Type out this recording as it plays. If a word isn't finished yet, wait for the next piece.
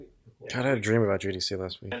God, I had a dream about GDC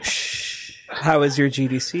last week. How was your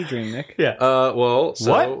GDC dream, Nick? Yeah.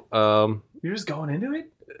 You're just going into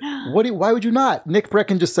it? Why would you not? Nick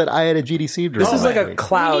Brecken just said I had a GDC dream. This is like a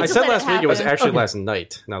cloud. I said last week it was happen. actually last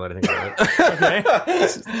night, now that I think about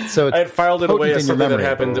it. Okay. So I had filed it away as potent in your something that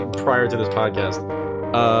memory. happened prior to this podcast.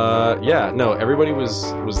 Everybody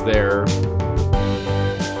was there.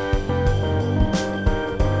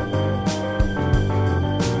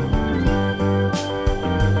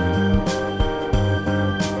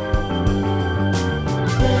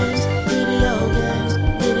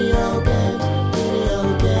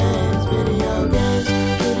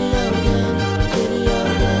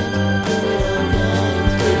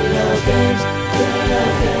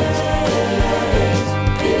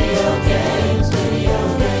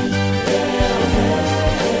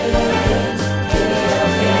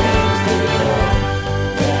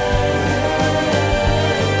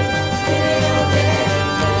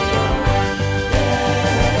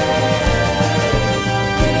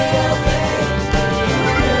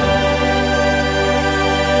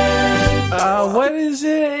 What is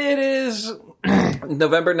it? It is...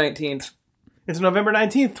 November 19th. It's November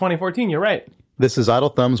 19th, 2014. You're right. This is Idle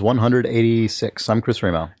Thumbs 186. I'm Chris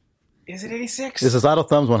Remo. Is it 86? This is Idle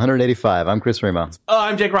Thumbs 185. I'm Chris Remo. Oh,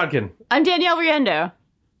 I'm Jake Rodkin. I'm Danielle Riendo.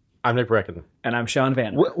 I'm Nick Brecken. And I'm Sean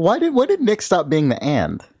Van. Why did Nick stop being the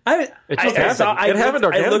and? It just happened. It happened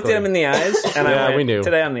I looked organically. at him in the eyes, and I Yeah, went, we knew.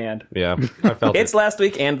 Today I'm the end. Yeah, I felt It's it. last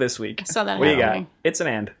week and this week. Saw that What do you got? happening. It's an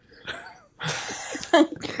and.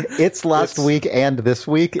 It's last week and this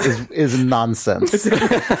week is nonsense.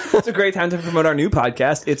 It's a great time to promote our new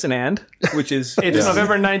podcast, It's an And, which is... It's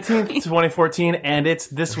November 19th, 2014, and it's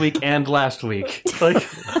this week and last week. Like,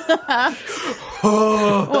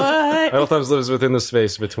 What? Idle Thumbs lives within the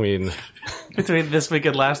space between. between this week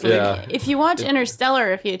and last week. Yeah. If you watch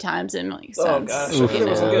Interstellar a few times, it makes sense. gosh. You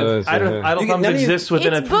know. Idle Thumbs none of you- exists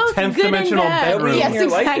within It's a both 10th good and dimensional bad. bedroom Yes, Here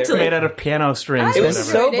like it, exactly. made out of piano strings. I or It was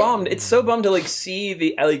whatever. so Enjoyed it. bummed. It's so bummed to like see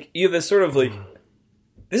the like you have this sort of like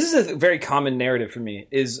this is a very common narrative for me.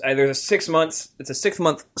 Is there's a 6 months. It's a 6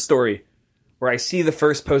 month story where I see the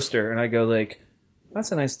first poster and I go like,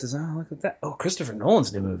 "That's a nice design. Look at that. Oh, Christopher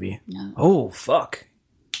Nolan's new movie. No. Oh fuck,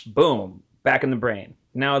 boom, back in the brain.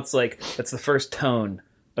 Now it's like that's the first tone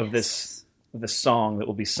of this song that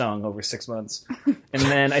will be sung over 6 months, and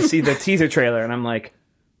then I see the teaser trailer and I'm like,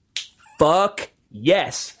 fuck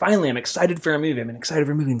yes, finally I'm excited for a movie. I've been excited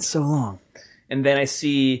for a movie in so long. And then I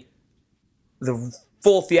see the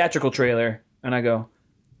full theatrical trailer and I go,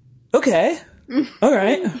 okay, all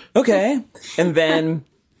right, okay. And then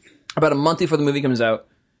about a month before the movie comes out,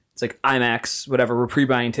 it's like IMAX, whatever, we're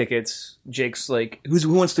pre-buying tickets. Jake's like,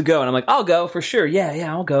 who wants to go? And I'm like, I'll go for sure. Yeah,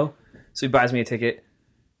 I'll go. So he buys me a ticket.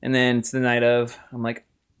 And then it's the night of, I'm like,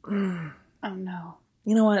 Oh no.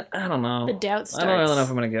 you know what? I don't know. The doubt I don't starts. really know if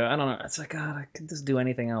I'm going to go. I don't know. It's like, God, I could just do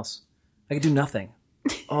anything else. I could do nothing.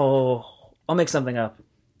 Oh, I'll make something up.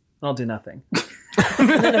 I'll do nothing. And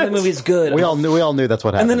then if the movie's good, We all knew that's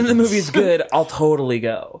what and happened. then if the movie's good, I'll totally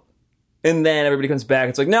go. And then everybody comes back.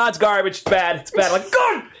 It's like, no, it's garbage. It's bad. It's bad. I'm like,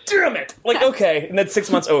 God damn it. Like, okay. And then 6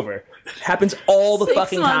 months over. Happens all the 6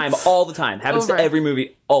 fucking time. months All the time. Happens over. to every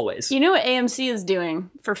movie. Always. You know what AMC is doing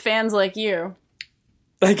for fans like you?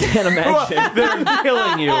 I can't imagine. They're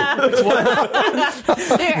killing you.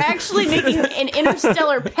 They're actually making an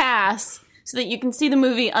Interstellar pass so that you can see the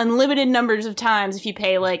movie unlimited numbers of times if you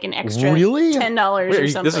pay like an extra Really? $10 or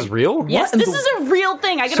something. This is real? Yes, this is a real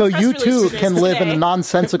thing. I got So a press you release too for this can live in today. a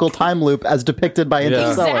nonsensical time loop as depicted by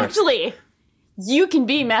Interstellar. Exactly. You can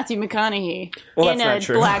be Matthew McConaughey Well, in that's a not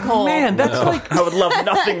true. black hole. Man, that's like... I would love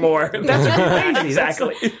nothing more. That's crazy.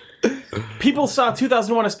 Exactly. People saw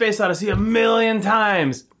 2001: A Space Odyssey a million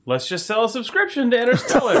times. Let's just sell a subscription to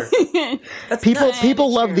Interstellar.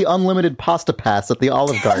 People love the unlimited pasta pass at the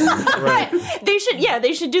Olive Garden.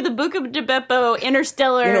 They should do the Book of Beppo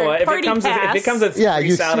Interstellar You know what? If party it comes pass. if it comes with Yeah, free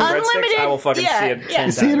you salad see- and breadsticks, Unlimited- I will fucking yeah, see it yeah. 10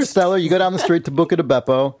 You see times. Interstellar, you go down the street to Buca de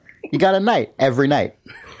Beppo, you got a night every night.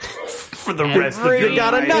 For the rest of your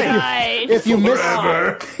got a night. Right. If you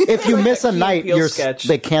miss a night, Peele sketch.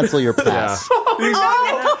 they cancel your pass.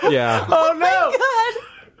 Yeah. Oh no!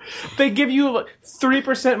 They give you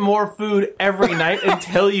 3% more food every night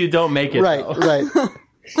until you don't make it. Right, though. right.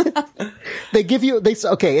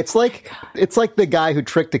 It's like the guy who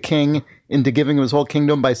tricked a king into giving him his whole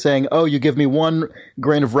kingdom by saying, "Oh, you give me 1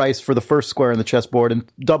 grain of rice for the first square in the chessboard, and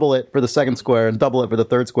double it for the second square, and double it for the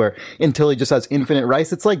third square," until he just has infinite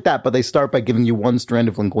rice. It's like that, but they start by giving you 1 strand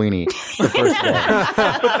of linguine the first day.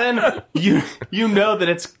 But then you know that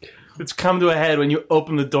it's it's come to a head when you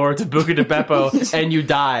open the door to Buca di Beppo and you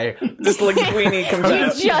die. This linguine comes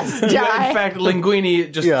out. You just In die. fact,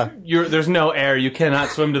 Linguini just there's no air. You cannot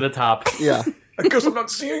swim to the top. Yeah. I guess I'm not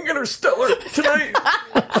seeing Interstellar tonight.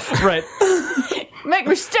 Right. Make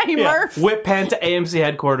me stay, Murph. Whip pan to AMC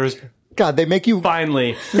headquarters. God, they make you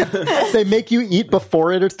Finally. eat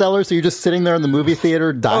before Interstellar, so you're just sitting there in the movie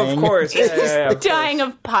theater dying. Of course. Yeah. Dying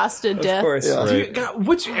of pasta death. Of course. Yeah. Do you- God,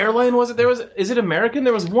 which airline was it? Is it American?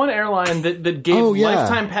 There was one airline that gave Oh, yeah.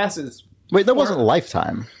 lifetime passes. Wait, that wasn't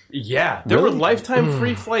Lifetime. Yeah, there were lifetime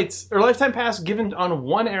free flights or lifetime pass given on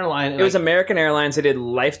one airline. It was American Airlines that did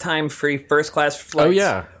lifetime free first class flights. Oh,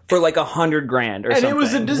 yeah. For like $100,000 or and something. it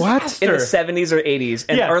was a disaster. in the 70s or 80s,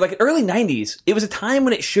 and, Yeah. or like early 90s. It was a time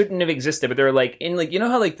when it shouldn't have existed, but they were like in like, you know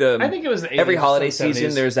how like I think it was the 80s, every holiday some 70s.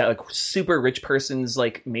 season there's that like super rich person's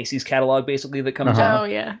like Macy's catalog basically that comes out. Oh,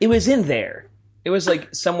 yeah. It was in there. It was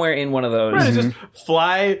like somewhere in one of those Right, it's just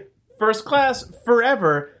fly first class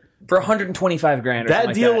forever. for $125,000. Or something That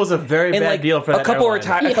like deal that. was a very And bad like deal for that a couple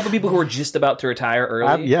airline. a couple people who were just about to retire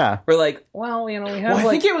early. Yeah. were like, well, you know, we have Well, I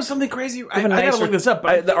like think it was something crazy. I have a gotta nicer- look this up.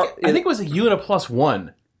 But I think it was a U and a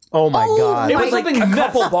 +1. Oh my God. It It was was like something a nuts.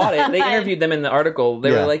 couple bought it. They interviewed them in the article.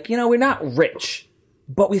 They Yeah. were like, you know, we're not rich,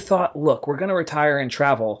 but we thought, look, we're going to retire and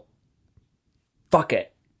travel. Fuck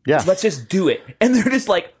it. Yeah. Let's just do it. And they're just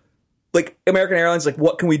like American Airlines, like,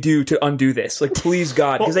 what can we do to undo this? Like, please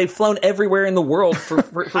God, because they've flown everywhere in the world for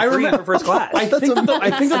free for first class. I think that the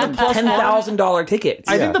 +1 $10,000 tickets.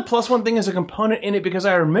 I think the +1 thing is a component in it because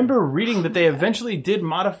I remember reading that they eventually did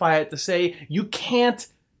modify it to say you can't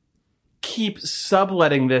keep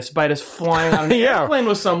subletting this by just flying on an Yeah. airplane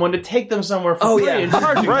with someone to take them somewhere for Oh, free yeah. and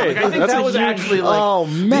charging. Right. Like, I think That's that a was huge- actually like Oh,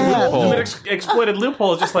 the man. ultimate exploited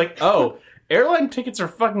loophole. Is just like, oh, airline tickets are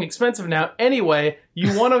fucking expensive now. Anyway,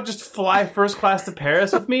 you want to just fly first class to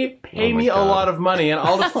Paris with me? Pay me a God. lot of money, and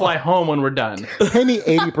I'll just fly home when we're done. Pay me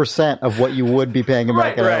 80% of what you would be paying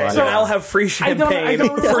American right. Airlines. So I'll have free champagne I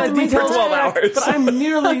don't remember the for details 12 correct, hours. but I'm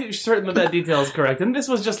nearly certain that detail is correct. And this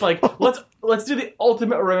was just like, let's do the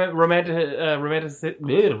ultimate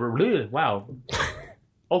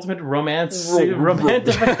ultimate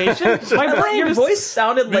romantification. My brain Your just- voice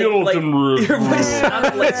sounded like your voice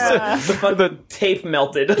sounded like the tape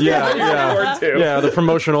melted. Yeah, yeah. Or two. Yeah, the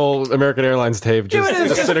promotional American Airlines tape just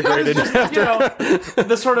disintegrated. you know,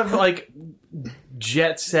 the sort of like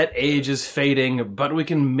jet set age is fading, but we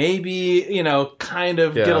can maybe, you know, kind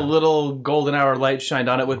of Yeah. get a little golden hour light shined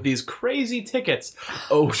on it with these crazy tickets.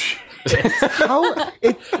 Oh shit.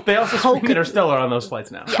 They also screen Interstellar on those flights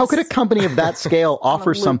now. How could a company of that scale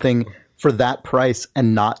offer something for that price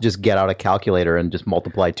and not just get out a calculator and just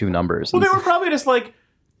multiply two numbers? Well, they were probably just like,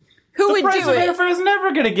 Who the would price do of it? airfare is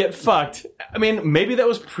never going to get fucked. I mean, maybe that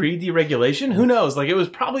was pre-deregulation. Who knows? Like, it was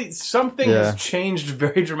probably something has changed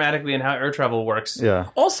very dramatically in how air travel works. Yeah.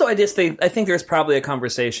 Also, I think there's probably a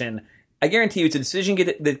conversation. I guarantee you, it's a decision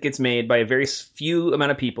that gets made by a very few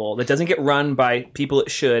amount of people that doesn't get run by people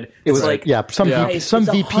it should. It was like, some guys, some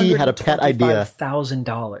it's VP had a pet idea.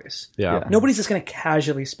 $125,000. Yeah. Nobody's just going to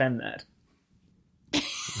casually spend that.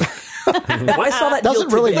 If I saw that Doesn't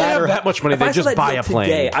deal really today, matter. That much money, if they I saw just that buy deal a plane.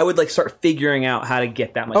 today, I would like start figuring out how to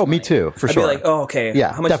get that much. Oh, me money. too, for I'd sure. be like, oh, okay.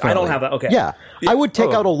 Yeah, how much? definitely. I don't have that. Okay. Yeah. I would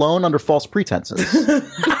take out a loan under false pretenses.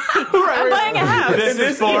 I'm buying a house. This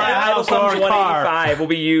is for a house or a car. 185 will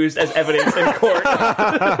be used as evidence in court.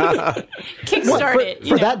 Kickstart it.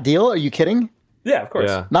 For that deal, are you kidding? Yeah, of course.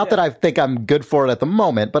 Yeah. Not that I think I'm good for it at the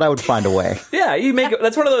moment, but I would find a way. Yeah, you make it.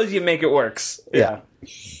 That's one of those you make it works. Yeah.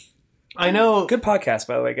 I know Good podcast,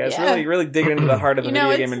 by the way, guys. Yeah. Really digging into the heart of the You know,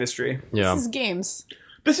 video it's- game industry. Yeah. This is games.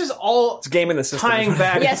 this is all It's game in the system. tying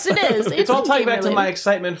back. Yes, it is. It's all tying back to game-related. my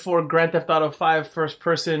excitement for Grand Theft Auto 5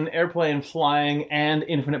 first-person airplane flying and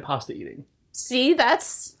infinite pasta eating. See,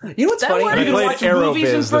 that's You know what's That funny? works. You can played watch Aerobiz movies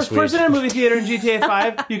in this first person week. in a movie theater in GTA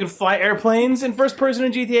 5. You can fly airplanes in first person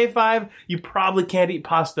in GTA 5. You probably can't eat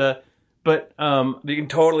pasta, but You can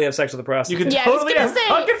totally have sex with a you prostitute. can Yeah, I was totally gonna have say,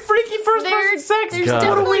 fucking freaky first person sex. there's God.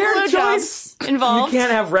 definitely What a weird blowjobs involved. You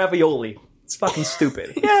can't have ravioli. It's fucking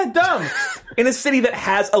stupid. Yeah, dumb. In a city that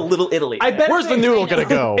has a little Italy. I bet Where's the noodle gonna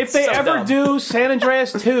go? If they So ever dumb. do San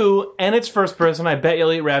Andreas 2 and it's first person, I bet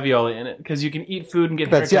you'll eat ravioli in it because you can eat food and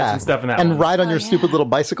get That's haircuts and stuff in that one. ride on your yeah. stupid little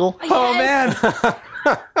bicycle. Oh man!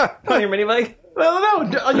 on your mini bike. Well,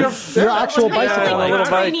 no, on your actual bicycle. Like, little bike.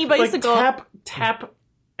 tiny Like bicycle. tap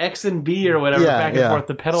X and B or whatever Yeah, back and yeah. forth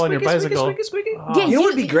to pedal on your bicycle. Yeah, You know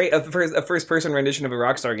what would be great? A first person rendition of a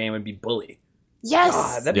Rockstar game would be Bully. Yes,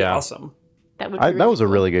 God, that'd be Yeah. awesome. that would. Be That was a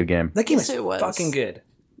cool. really good game. That game Yes, is it was. fucking good.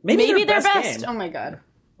 Maybe their best. game. Oh my god.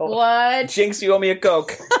 What? Jinx, you owe me a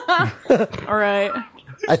Coke. All right.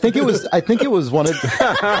 I think it was one of.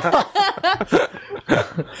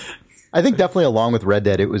 I think definitely along with Red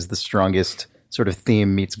Dead, it was the strongest sort of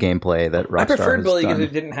theme meets gameplay that Rockstar I preferred has Bully done. because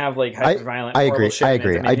it didn't have like hyper violent. I agree. Shit I in it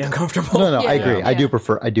agree. that made me uncomfortable. No, I Yeah. agree. Yeah. I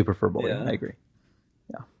do prefer Bully. Yeah. I agree.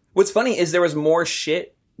 What's funny is there was more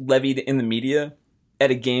shit levied in the media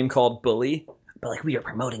at a game called Bully, but like we are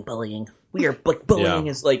promoting bullying. We are like bullying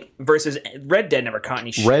is like versus Red Dead never caught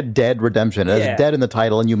any shit. Red Dead Redemption. It Yeah. has dead in the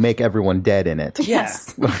title, and you make everyone dead in it.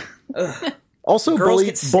 Yes. Also, Girls Bully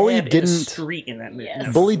get stabbed in the didn't street in that movie.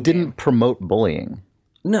 Yes. Bully didn't promote bullying.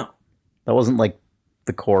 No. That wasn't like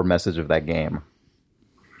the core message of that game.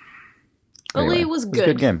 Bully Anyway, was it good. a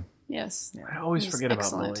good game. Yes. I always He's forget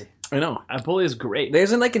excellent. about Bully. I know. Bully is great.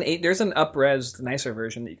 There's an up-res, nicer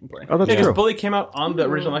version that you can play. Oh, that's Yeah, because true. Bully came out on the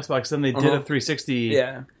original Xbox, then they did a 360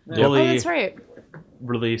 Yeah. Bully Oh, that's right.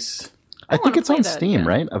 release. I think wanna it's on play that Steam,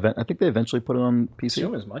 again. right? I think they eventually put it on PC.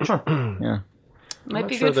 Assume as much. Yeah. Might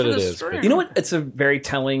be sure good that for it the is, stream. but- You know what? It's a very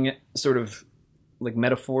telling sort of like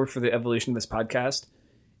metaphor for the evolution of this podcast.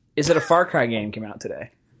 Is that a Far Cry game came out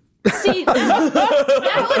today? See,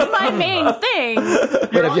 that was my main thing.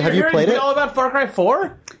 But have you played it? all about Far Cry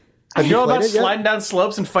 4? Have You know played about it yet? sliding down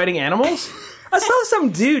slopes and fighting animals? I saw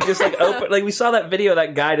some dude just like open, like we saw that video of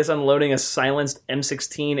that guy just unloading a silenced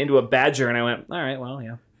M16 into a Badger, and I went, all right, well,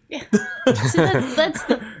 yeah. See, that's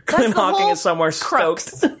the Clint Hawking whole is somewhere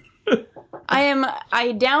crux. stoked.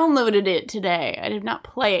 I downloaded it today. I did not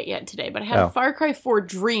play it yet today, but I had Oh. a Far Cry 4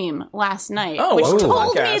 dream last night, Oh, which welcome to the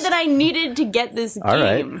told me podcast. that I needed to get this All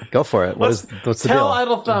right, game. go for it. What's the Tell deal?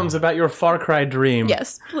 Idle Thumbs about your Far Cry dream.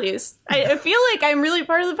 Yes, please. I feel like I'm really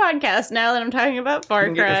part of the podcast now that I'm talking about Far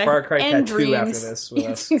You Cry. can get the Far Cry and tattoo dreams. after this with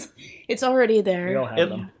us. It's already We all there. have It-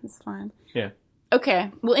 them. It's fine. Yeah.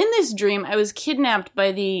 Okay. Well, in this dream, I was kidnapped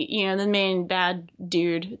by the main bad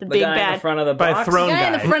dude, the The big guy in bad the front of the By box. Throne guy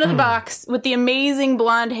in the guy. front of the box with the amazing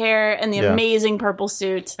blonde hair and the Yeah. amazing purple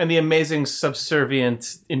suit. And the amazing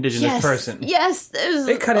subservient indigenous person. Yes, there's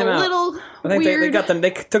They cut him a out. little I think weird. they got them. They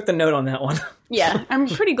took the note on that one. Yeah, I'm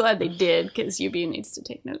pretty glad they did because UB needs to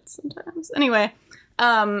take notes sometimes. Anyway,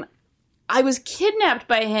 I was kidnapped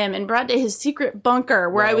by him and brought to his secret bunker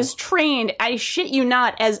where I was trained, I shit you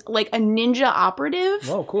not, as like a ninja operative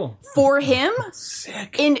Oh, cool. for him.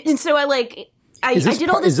 Sick. And so I Is this, did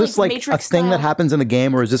all this is this like a Matrix thing that style- happens in the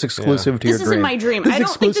game, or is this exclusive to your This dream? isn't my dream. This I is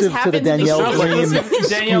don't think this exclusive to the happens in the Danielle game. Dream.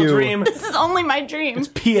 Danielle skew. Dream. This is only my dream.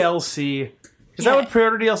 PLC. Is Yeah. that what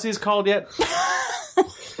pre-order DLC is called yet? I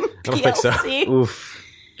don't think so. PLC. Oof.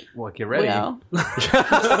 Well, get ready. Well,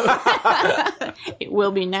 it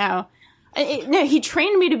will be now. No, he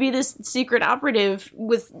trained me to be this secret operative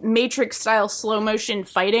with Matrix-style slow-motion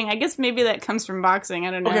fighting. I guess maybe that comes from boxing.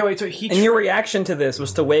 I don't know. Okay, wait. So he. And your reaction to this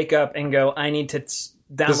was to wake up and go, I need to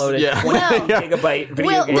download yeah. a 20 Well- gigabyte video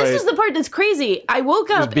Well, game. this is the part that's crazy. I woke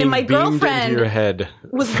up Being and my beamed into girlfriend your head.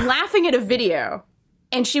 was laughing at a video.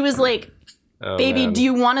 And she was like, Oh, baby, man. do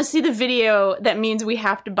you want to see the video that means we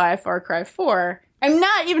have to buy Far Cry 4? I'm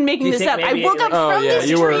not even making you this think up. I maybe woke it- up Oh from yeah, this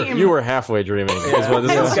you dream. were halfway dreaming.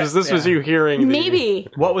 This was you hearing. the- Maybe.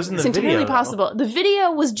 What was in the It's video? entirely though? possible. The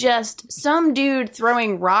video was just some dude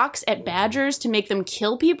throwing rocks at badgers to make them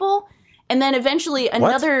kill people, and then eventually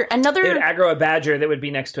another. They would aggro a badger that would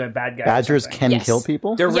be next to a bad guy. or Badgers something. can Yes. kill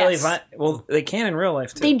people. They're really Yes. well, they can in real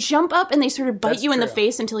life too. They jump up and they sort of bite That's you in the true.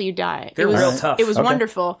 face until you die. They're it was, real tough. It was Okay.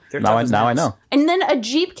 wonderful. They're Now tough as I nails. know. And then a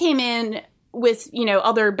jeep came in with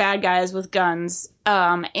other bad guys with guns,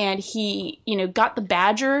 and he got the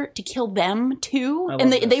badger to kill them too, love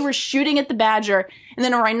and this. they were shooting at the badger, and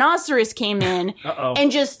then a rhinoceros came in Uh-oh.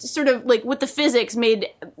 and just sort of like with the physics made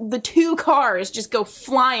the two cars just go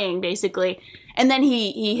flying basically, and then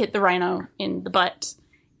he hit the rhino in the butt.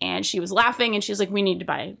 And she was laughing, and she was like, "We need to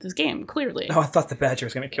buy this game." Clearly, Oh, I thought the badger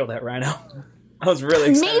was going to kill that rhino. I was really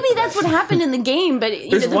excited. maybe for that's that. what happened in the game, but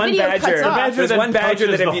There's the one video badger. cuts off. badger There's that one badger punches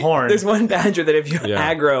that if the you, horn. there's one badger that if you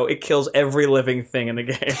Yeah. aggro, it kills every living thing in the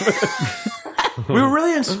game. We were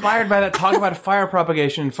really inspired by that talk about fire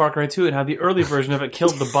propagation in Far Cry 2 and how the early version of it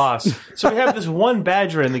killed the boss. So we have this one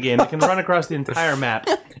badger in the game that can run across the entire map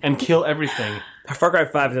and kill everything. Far Cry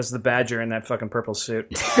 5 has the badger in that fucking purple suit.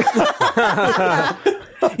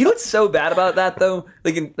 You know what's so bad about that though?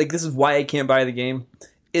 Like this is why I can't buy the game.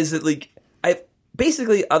 Is that like I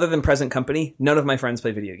basically other than present company, none of my friends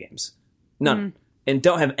play video games, none, and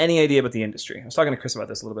don't have any idea about the industry. I was talking to Chris about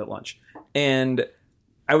this a little bit at lunch, and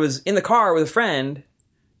I was in the car with a friend,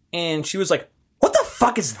 and she was like, "What the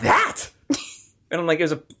fuck is that?" And I'm like, "It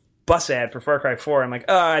was a bus ad for Far Cry 4." I'm like,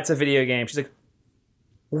 "Oh, it's a video game." She's like,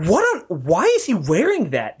 why is he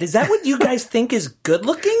wearing that? Is that what you guys think is good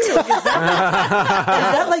looking? Like, is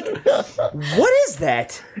that like, what is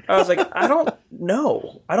that? I was like, I don't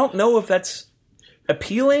know. I don't know if that's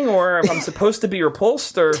appealing or if I'm supposed to be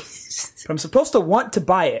repulsed or if I'm supposed to want to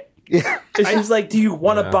buy it. Yeah. She was like, do you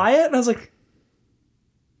want to buy it? And I was like,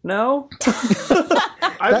 no.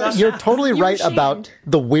 You're totally right ashamed? about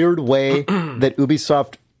the weird way that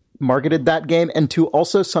Ubisoft marketed that game, and to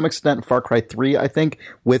also some extent Far Cry 3, I think,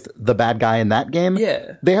 with the bad guy in that game.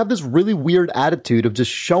 Yeah. They have this really weird attitude of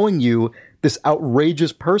just showing you this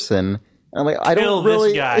outrageous person. I'm like, I Kill don't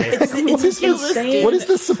really. this guy. What is insane. what is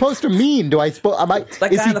this supposed to mean? Do I suppose?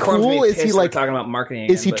 That Is guy he in the forums made cool? me Is he pissed like? we're talking about marketing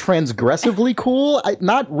Is he again, but- transgressively cool?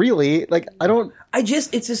 Not really. Like, I don't.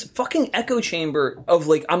 it's this fucking echo chamber of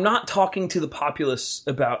like, I'm not talking to the populace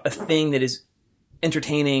about a thing that is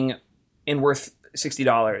entertaining and worth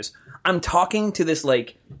 $60. I'm talking to this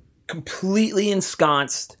like completely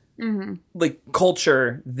ensconced like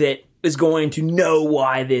culture that is going to know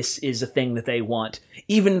why this is a thing that they want,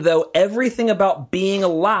 even though everything about being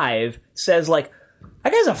alive says like,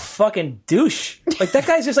 that guy's a fucking douche. Like, that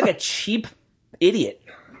guy's just like a cheap idiot.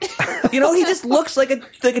 You know, he just looks like a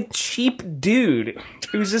cheap dude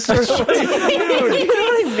who's just sort of like, you know what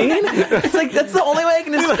I mean? It's like, that's the only way I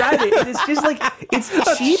can describe it. It's just like,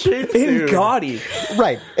 it's cheap and dude. gaudy.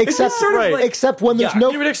 Right. Except, just sort of like- except when there's Yeah. no.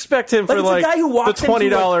 You would expect him for it's a like guy who walks the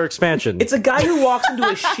into, $20 expansion. It's a guy who walks into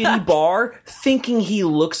a shitty bar thinking he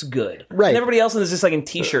looks good. Right. And everybody else is just like in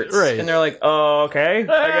t-shirts. Right. And they're like, oh, okay, I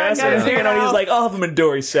guess. guys, And, you know, he's like, I'll have a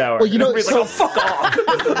Midori sour. Well, you know, and everybody's so- like, oh,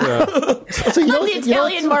 fuck off. So you know, The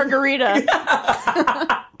Italian margarita.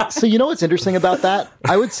 So you know what's interesting about that?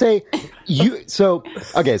 I would say So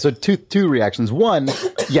two reactions. One,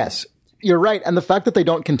 yes, you're right, and the fact that they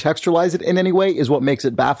don't contextualize it in any way is what makes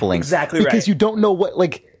it baffling. Exactly because right. you don't know what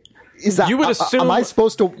like. Is that? You would assume- Am I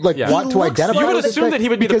supposed to like Yeah. want He to looks identify? like- you would with this assume guy? that he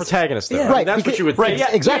would be the Because- protagonist, though. Right, That's what because- you would Right, think.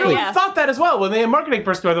 yeah, exactly. I thought that as well. When the marketing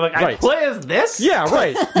first came out, they're like, I Right. play as this? Yeah,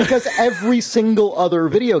 right. Because every single other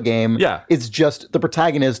video game Yeah. is just the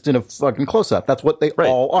protagonist in a fucking close-up. That's what they Right.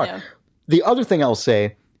 all are. Yeah. The other thing I'll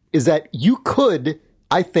say is that you could,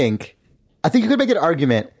 I think you could make an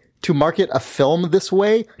argument to market a film this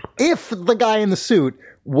way if the guy in the suit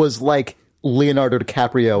was like Leonardo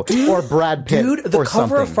DiCaprio or Brad Pitt Dude, the or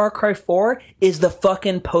cover something. of Far Cry 4 is the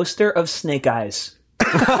fucking poster of Snake Eyes.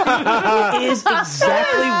 It is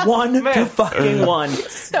exactly one to fucking one.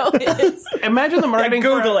 So it is. Imagine the marketing.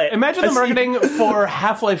 Google for, it. Imagine the I see- marketing for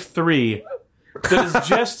Half-Life 3. That is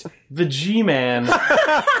just the G-Man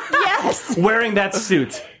Yes. wearing that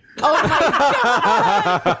suit. Oh my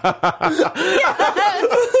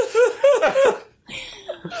god.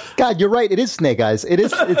 God, you're right. It is Snake Eyes.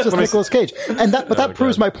 It's just Nicolas Cage, and that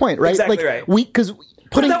proves my point, right? Exactly like right. because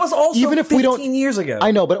putting That was also even if 15 we don't years ago.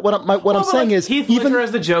 I know, but what I'm saying is Heath even Ledger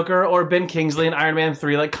as the Joker or Ben Kingsley in Iron Man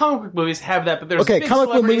 3. Like, comic book movies have that, but there's Okay, big comic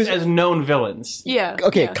book celebrities movies- as known villains. Yeah.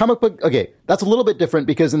 okay, yeah. comic book. Okay, that's a little bit different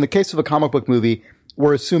because in the case of a comic book movie,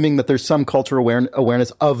 we're assuming that there's some cultural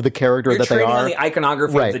awareness of the character You're that they trading are. on the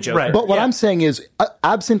iconography Right. of the Joker. Right. But what Yeah. I'm saying is,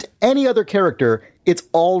 absent any other character, it's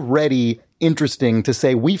already interesting to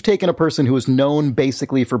say we've taken a person who is known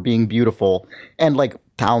basically for being beautiful and like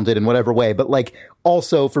talented in whatever way, but like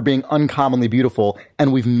also for being uncommonly beautiful,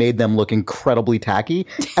 and we've made them look incredibly tacky.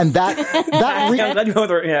 And that I'm glad you know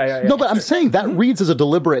the- yeah. no, but I'm saying that reads as a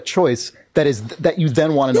deliberate choice that you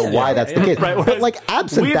then want to know why that's the case. Right, But whereas like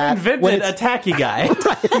absent We've that, when invented a it's, tacky guy.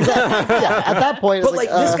 yeah, at that point, But it's like,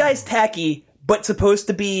 this guy's tacky, but supposed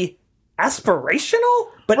to be aspirational,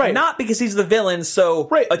 but Right. not because he's the villain. So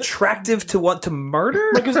Right. attractive to want to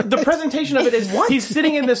murder. Because the presentation of it is he's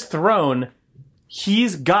sitting in this throne.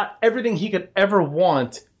 He's got everything he could ever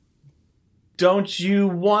want. Don't you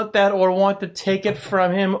want that or want to take it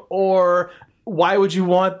from him? Or why would you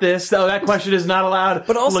want this? Oh, that question is not allowed.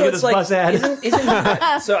 But also, look at it's this like, bus ad.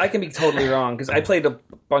 isn't so I can be totally wrong because I played a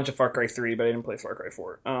bunch of Far Cry 3, but I didn't play Far Cry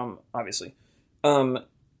 4. Obviously,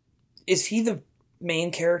 is he the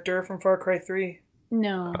main character from Far Cry 3?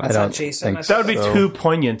 No. I It's don't not Jason. think That would be so. too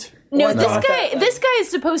poignant. No, Or this not. guy is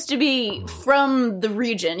supposed to be from the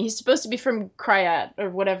region. He's supposed to be from Kryat or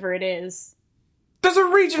whatever it is. There's a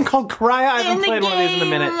region called Krya. I In haven't the played game, one of these in a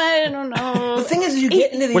minute. I don't know. The thing is, you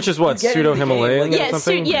get into the Which is what, you get into the game, pseudo-Himalayan? like- yeah,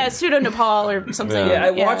 something? pseudo Nepal or something. Yeah. Yeah,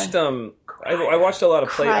 I watched I watched a lot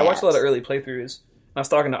of I watched a lot of Cryat. early playthroughs. I was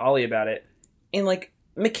talking to Ollie about it, and like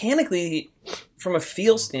mechanically, from a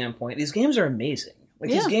feel standpoint, these games are amazing.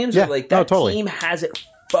 Like these Yeah. games Yeah. are like No, that totally. team has it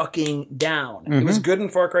fucking down. It was good in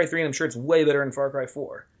Far Cry 3, and I'm sure it's way better in Far Cry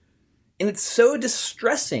 4. And it's so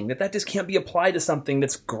distressing that just can't be applied to something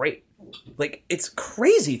that's great. Like, it's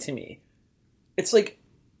crazy to me. It's like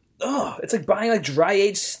it's like buying like dry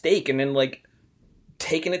aged steak and then like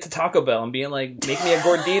taking it to Taco Bell and being like, make me a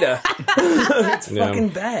gordita. It's fucking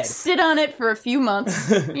bad. Sit on it for a few months,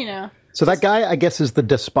 you know. So that guy, I guess, is the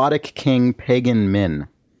despotic king Pagan Min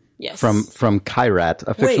Yes. from Kairat,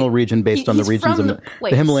 a fictional region based on the he's regions from of the the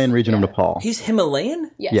place. Himalayan region of Nepal. He's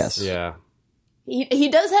Himalayan? Yes. Yeah. He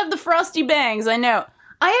does have the frosty bangs, I know.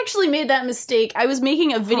 I actually made that mistake. I was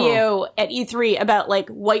making a video at E3 about like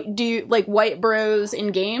white bros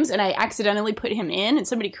in games, and I accidentally put him in, and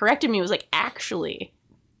somebody corrected me. Was like, actually,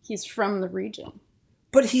 he's from the region.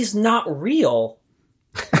 But he's not real.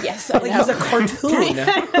 Yes, I Like know. he's a cartoon.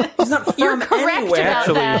 He's not from You're correct anywhere. about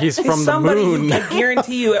Actually, that. he's from the Somebody moon. who I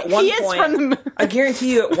guarantee you at one He is point. from the moon. I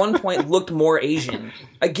guarantee you at one point looked more Asian.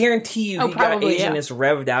 I guarantee you he got probably, yeah. Asianness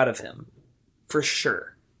revved out of him. For sure.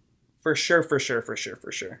 For sure.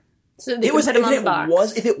 So they It was put him on the if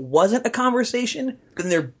box. it wasn't a conversation, then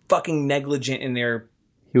they're fucking negligent in their.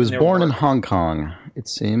 He was Their born in work. Hong Kong, it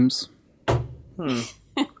seems.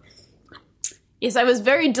 Yes, I was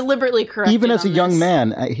very deliberately correct. Even as a young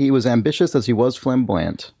man, he was ambitious as he was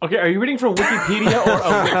flamboyant. Okay, are you reading from Wikipedia or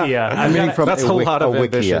a Wikia? I'm reading from That's a lot of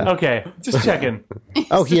ambition. Okay, just checking.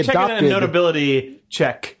 Oh, he Checking a adopted. notability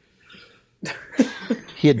check.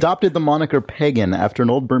 He adopted the moniker Pagan after an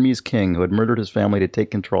old Burmese king who had murdered his family to take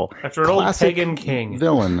control. After an old Classic pagan king.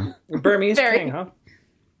 villain. Burmese Very- king, huh?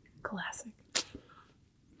 Classic.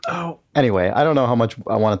 Oh, Anyway, I don't know how much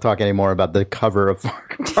I want to talk anymore about the cover of Far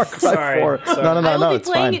Cry 4. Sorry. No, I will no, be it's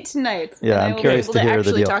playing fine. it tonight. Yeah, and I'm I will curious be to able hear the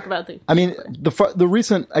actually deal. talk about the. I mean, the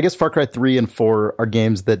recent, I guess Far Cry 3 and 4 are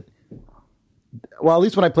games that, well, at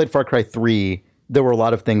least when I played Far Cry 3, there were a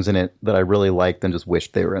lot of things in it that I really liked and just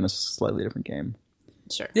wished they were in a slightly different game.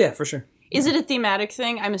 Sure. Yeah, for sure. Is it a thematic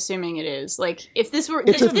thing? I'm assuming it is. Like, if this were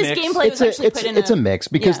It's if a this mix. gameplay was actually put in it's a mix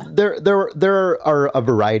because Yeah. there are a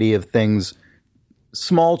variety of things,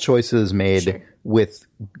 small choices made Sure. with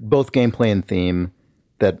both gameplay and theme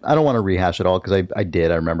that I don't want to rehash at all because I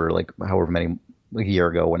did. I remember like however many, like a year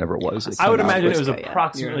ago, whenever it was. I would came out. imagine it was Yeah.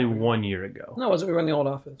 approximately 1 year ago. No, was it we were in the old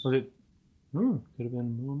office? Was it? Could have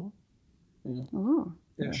been a little more. Ooh.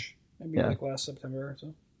 Ish. Maybe Yeah. like last September or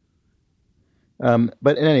so.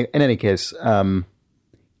 But in any case,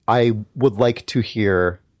 I would like to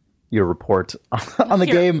hear your report on the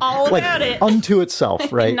Hear game, all like about it. unto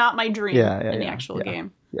itself, right? Not my dream in the actual yeah.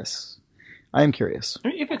 game. Yes, I am curious.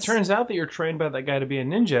 If it turns out that you're trained by that guy to be a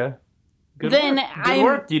ninja, good Then work. Good I'm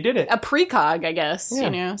work. You did it. A precog, I guess. Yeah. You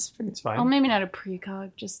know, It's fine. well, maybe not a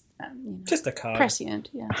precog, just Just a cog. prescient.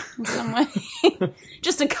 Yeah, in some way,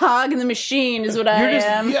 just a cog in the machine is what I You're just,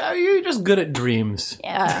 am. yeah, you're just good at dreams.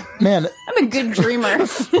 Yeah, Man, I'm a good dreamer.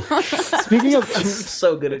 speaking of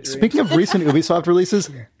So good at dreams. speaking of recent Ubisoft releases,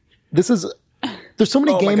 there's so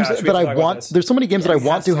many Oh my games gosh, we that have to I talk about want. this. There's so many games that I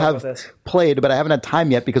want to to talk have about this. played, but I haven't had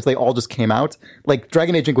time yet because they all just came out. Like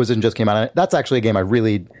Dragon Age Inquisition just came out. And that's actually a game I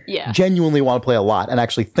really, Yeah. genuinely want to play a lot, and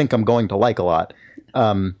actually think I'm going to like a lot.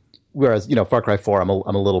 Whereas Far Cry 4, I'm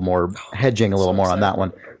a little more hedging a little more on that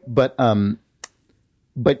one.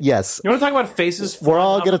 But yes, You want to talk about faces? we're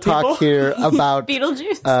all going to flying off talk here about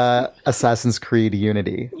Beetlejuice. Assassin's Creed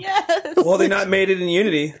Unity. Yes. Well, they not made it in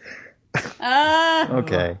Unity.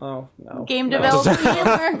 Okay. Oh no. Game development.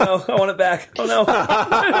 No, I want it back. Oh no.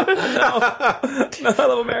 No, I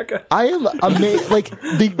love America. I am amazed, like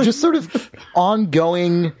the just sort of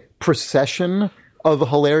ongoing procession of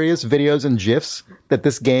hilarious videos and gifs that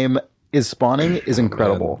this game is spawning is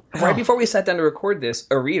incredible. Right before we sat down to record this,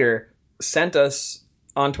 a reader sent us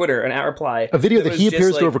on Twitter an reply. A video that was he just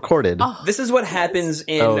appears to have like, recorded. This is what happens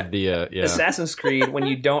in Oh, the yeah. Assassin's Creed when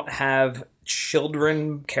you don't have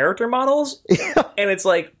children character models. And it's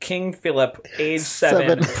like King Philip, age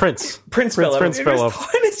 7. Prince. Prince Philip. Prince And it's Philip.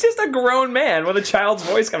 just- and it's just a grown man with a child's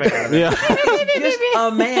voice coming out of it. Yeah. Just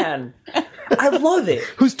a man. I love it.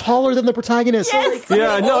 Who's taller than the protagonist?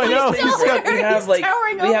 Yeah, no, I know. We have like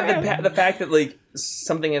towering we have over the fact that like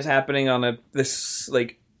something is happening on this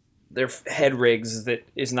like their head rigs that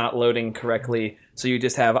is not loading correctly, so you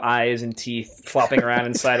just have eyes and teeth flopping around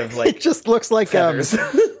inside of It like just looks like feathers.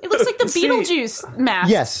 It looks like the Beetlejuice mask.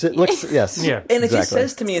 yes, it looks yes. Yeah. And it just exactly.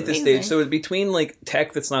 says to me at this Amazing. stage, so between like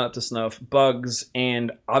tech that's not up to snuff, bugs,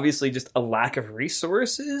 and obviously just a lack of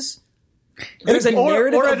resources. There's a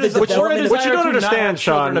narrative of the development of Which you don't understand,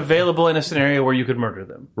 children Sean. available in a scenario where you could murder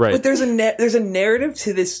them. Right. But there's a narrative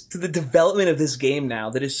to the development of this game now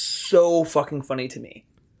that is so fucking funny to me,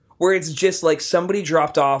 where it's just like somebody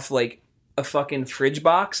dropped off like a fucking fridge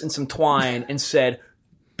box and some twine and said,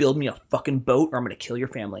 build me a fucking boat or I'm going to kill your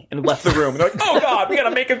family. And left the room. And they're like, oh God, we got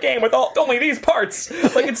to make a game with only these parts.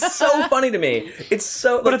 Like, it's so funny to me. It's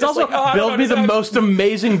so... Like, But it's also, like, oh, build me the most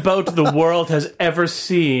amazing boat the world has ever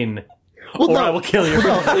seen. Well, or no. I will kill you.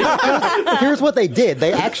 Here's what they did.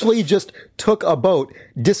 They actually just took a boat,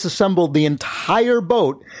 disassembled the entire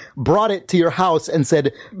boat, brought it to your house, and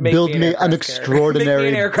said, build me an extraordinary...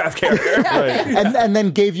 Make me an aircraft carrier. and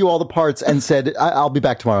then gave you all the parts and said, I'll be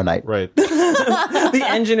back tomorrow night. Right. The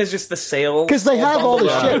engine is just the sail. Because they have all the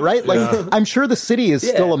bundled up. shit, right? Like, I'm sure the city is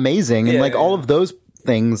still amazing, and like all of those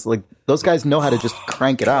things, like those guys know how to just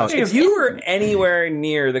crank it out. If you were anywhere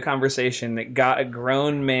near the conversation that got a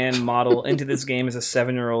grown man model into this game as a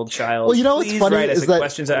 7-year-old child, Well, you know what's please funny write us is at that-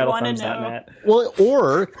 questions@idlethumbs.net. Well,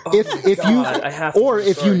 or if I have to you or hear the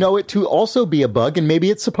if you story. know it to also be a bug, and maybe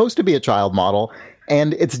it's supposed to be a child model,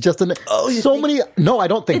 and it's just an many. No, I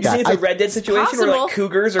don't think Is that. it a Red Dead situation where possible. like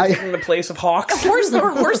cougars are taking the place of hawks?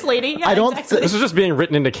 Horse lady. Yeah, I don't exactly. This is just being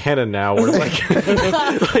written into canon now, where like,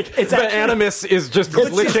 the animus is just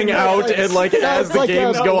glitching out, and like as the like,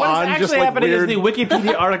 games no, go What's on, actually just like happening weird. is the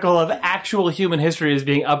Wikipedia article of actual human history is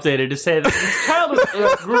being updated to say that this child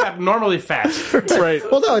was, grew abnormally fast. Right.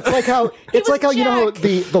 Well, no, it's like how was you know Jack.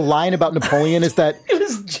 the line about Napoleon is that He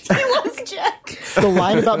was Jack. the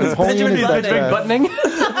line about Napoleon is that Big buttoning.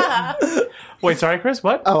 Wait, sorry, Chris.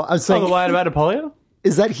 What? oh, I was saying the line about Napoleon.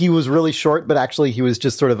 is that he was really short, but actually he was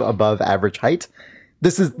just sort of above average height.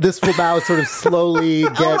 This will now sort of slowly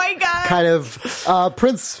get my God. kind of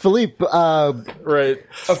Prince Philippe Right.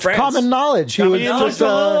 Of France. common knowledge. He was He just looked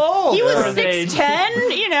a little old He for was his age.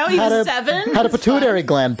 6'10", you know, he was 7. had a pituitary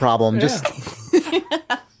gland problem. Just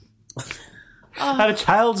Had a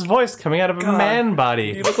child's voice coming out of a man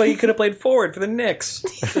body. You look like you could have played forward for the Knicks.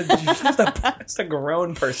 Just a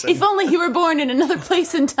grown person. If only he were born in another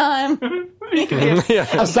place and time.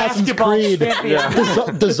 Assassin's Basketball Creed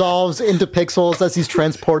champion. dissolves into pixels as he's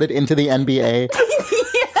transported into the NBA.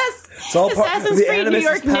 Yes. It's all Assassin's Creed New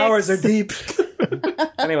York powers Knicks. are deep.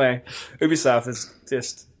 Anyway, Ubisoft is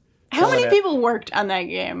just How many it. people worked on that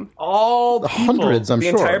game? All people. Hundreds, I'm the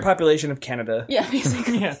sure. entire population of Canada. Yeah,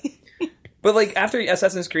 basically. Yeah. But like after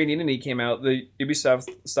Assassin's Creed Unity came out, the Ubisoft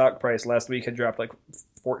stock price last week had dropped like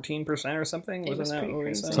 14% or something. was Wasn't that pretty what we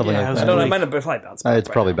crazy. said? Something Yeah, like it was that. I don't know. It really- might have probably bounced back. It's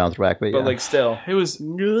by probably now. bounced back, but yeah. But like still, It was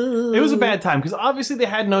a bad time because obviously they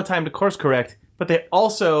had no time to course correct, but they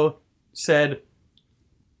also said,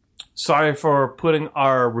 sorry for putting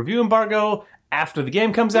our review embargo after the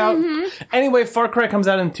game comes out. Anyway, Far Cry comes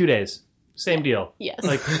out in 2 days. Same deal. Yes.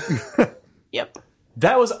 Like Yep.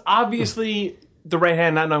 that was obviously the right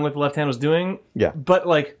hand not knowing what the left hand was doing. Yeah. But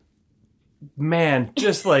like, man,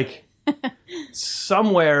 just like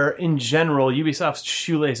somewhere in general, Ubisoft's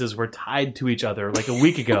shoelaces were tied to each other like a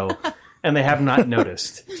week ago, and they have not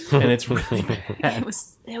noticed, and it's really bad.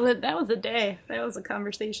 That was a day. That was a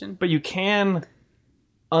conversation. But you can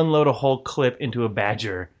unload a whole clip into a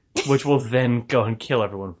badger, which will then go and kill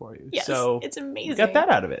everyone for you. Yes, So it's amazing. get that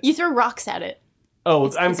out of it. You throw rocks at it. Oh,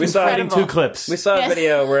 I'm it's conflating incredible. 2 clips. we saw a Yes.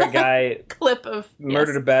 video where a guy Clip of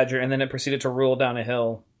murdered a yes. badger and then it proceeded to roll down a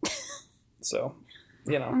hill. So,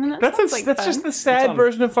 you know, And that That's sounds like that's fun. just the sad on-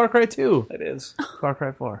 version of Far Cry 2. it is. Far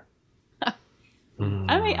Cry 4.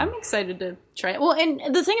 I'm excited to try it. Well,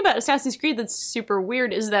 and the thing about Assassin's Creed that's super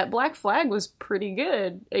weird is that Black Flag was pretty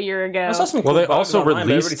good a year ago. I saw some Well, cool they bugs also online, but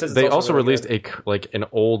everybody released. says it's They also really released good. like an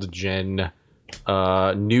old gen,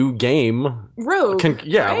 new game. Rogue.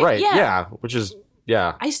 Yeah, which is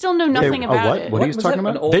yeah. I still know nothing about what? it. What are you was talking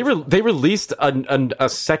that, an about? old- They released a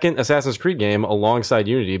second Assassin's Creed game alongside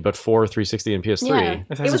Unity, but for 360 and PS3. Yeah. It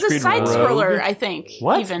Assassin's was a Creed side Rogue? scroller, I think.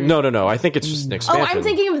 What? Even. No. I think it's just an Oh, expansion. I'm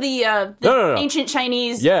thinking of the No. ancient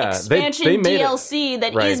Chinese Yeah, expansion they made it. DLC that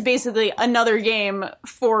is Right. basically another game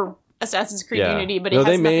for Assassin's Creed Yeah. Unity, but it No,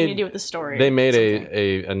 has they nothing made- to do with the story. They made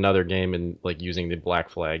a another game in like using the Black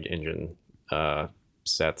Flag engine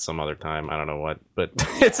set some other time. I don't know what, but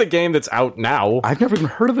it's a game that's out now. I've never even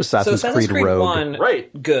heard of So Assassin's Assassin's Creed Creed Rogue. 1,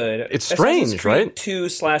 Right. good. It's Assassin's strange, Creed right?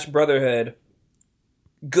 2/Brotherhood,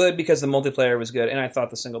 good because the multiplayer was good, and I thought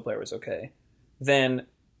the single player was okay. Then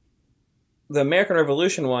the American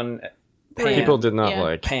Revolution one, People did not Yeah.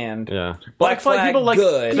 like. panned. Yeah. Black Flag, people like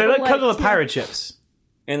good, They like People cut of the liked- pirate ships,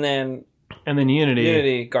 and then and then Unity.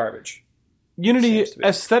 Unity garbage. Unity Seems to be.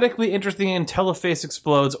 aesthetically interesting until a face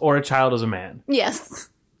explodes or a child is a man. Yes.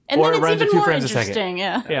 And Or then it it's runs at even 2 more frames a second. interesting,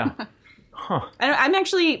 yeah. Yeah. I'm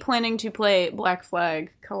actually planning to play Black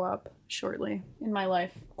Flag co-op shortly in my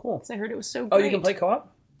life. Cool. 'Cause I heard it was so Oh, great. you can play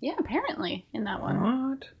co-op? Yeah, apparently, in that one.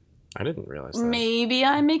 What? I didn't realize that. Maybe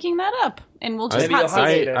I'm making that up, and we'll just Maybe hot you'll seat hot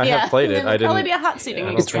it. seat it. I have played it. It'll I probably didn't- be a hot seating I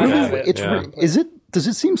don't It's think I really, have it. it's Yeah. is it? Does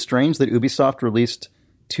it seem strange that Ubisoft released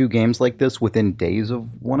two games like this within days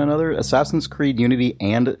of one another: Assassin's Creed Unity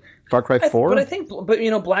and Far Cry 4.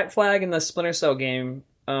 But Black Flag and the Splinter Cell game,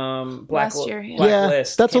 Last year, yeah.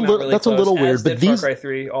 Blacklist that's a came out little really that's a close, little as weird. But did these, Far Cry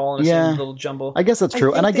 3, all in a Yeah. same little jumble. I guess that's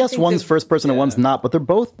true, and I guess one's first person and one's not. But they're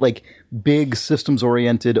both like big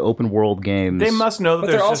systems-oriented open world games. They must know that But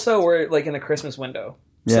there's they're just- also were like in the Christmas window.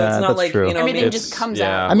 So Yeah, it's not that's like true. Everything it's- just comes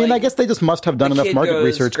yeah. out. I mean, like, I guess they just must have done the enough kid market goes,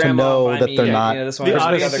 research to "Grandma, know buy that me, they're you not. know, this one the for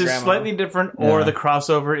audience other is grandma. slightly different, or Yeah. the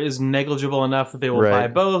crossover is negligible enough that they will Right. buy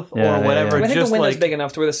both, Yeah, or yeah, whatever. yeah. I think Just the window's like big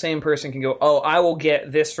enough to where the same person can go, "Oh, I will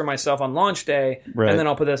get this for myself on launch day, Right. and then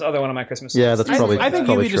I'll put this other one on my Christmas." Yeah, list." that's probably. I think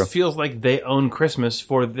probably Ubi true. just feels like they own Christmas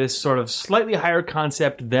for this sort of slightly higher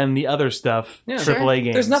concept than the other stuff. Yeah. AAA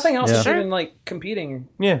games. There's nothing else Yeah. that's even like competing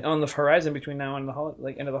Yeah. on the horizon between now and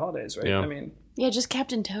the end of the holidays, right? Yeah. I mean, Yeah, just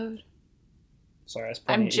Captain Toad. sorry, I was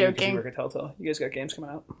I'm pointing at you 'cause joking. You work at Telltale. You guys got games coming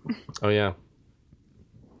out. Oh yeah,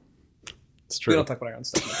 it's We true. don't talk about our own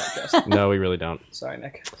stuff in the podcast. No, we really don't. Sorry,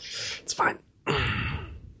 Nick. It's fine.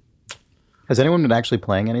 Has anyone been actually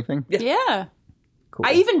playing anything? Yeah. Cool.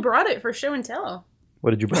 I even brought it for show and tell. What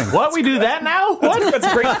did you bring? What, we do that now? What?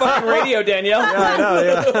 That's great fucking radio, Danielle.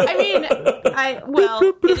 I mean,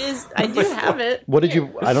 it is. I do have it. What did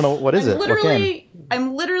you? I don't know. What is it? What game?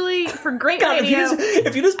 I'm literally for great God, radio.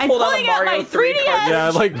 if you just I'm pulled out a pulling out Mario my 3 3DS. card, Yeah,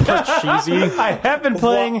 like cheesy. I have been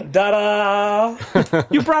playing. da-da.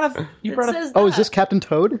 You brought a. You It brought a. says Oh, that. is this Captain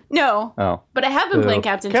Toad? No, Oh, but I have been playing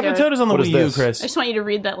Captain Captain Toad. Toad is on the What is Wii U, this? I Chris. just want you to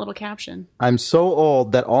read that little caption. I'm so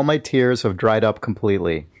old that all my tears have dried up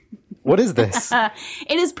completely. What is this?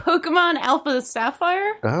 It is Pokemon Alpha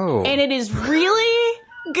Sapphire, Oh, and it is really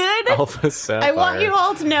good. Alpha Sapphire. I want you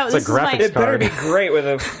all to know It's this a is my. graphics It better card. be great with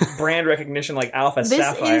a brand recognition like Alpha This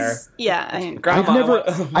Sapphire. is I've Grandma, never.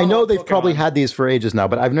 I know they've Pokemon. probably had these for ages now,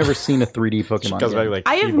 but I've never seen a 3D Pokemon. Goes back game. like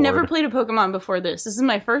I have keyboard. never played a Pokemon before this. This is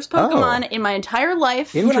my first Pokemon in my entire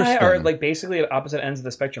life. You and I are Interesting. like basically at opposite ends of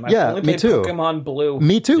the spectrum. I've Yeah, only me played too. Pokemon Blue.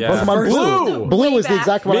 Me too. Yeah. Pokemon Blue. Blue Way is the back.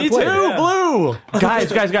 exact one I Me played. too. Yeah. Blue!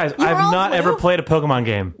 Guys, I've all not blue? ever played a Pokemon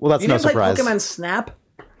game. Well, that's You no didn't play surprise. Pokemon Snap?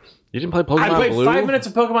 You didn't play Pokemon I played Blue? 5 minutes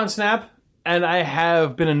of Pokemon Snap, and I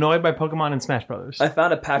have been annoyed by Pokemon and Smash Brothers. I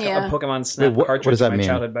found a pack Yeah. of Pokemon Snap Wait, what cartridge does that in my mean?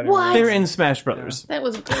 childhood bedroom. What? They're in Smash Brothers. That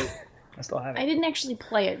was great. I still have I it. didn't actually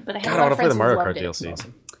play it, but I had God, a I lot want of to play the friends Mario who Kart loved it.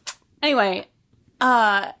 DLC. Anyway,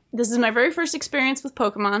 this is my very first experience with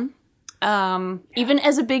Pokemon. Even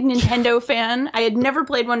as a big Nintendo fan, I had never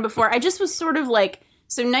played one before. I just was sort of like,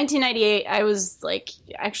 so 1998, I was like,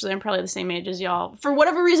 actually, I'm probably the same age as y'all. For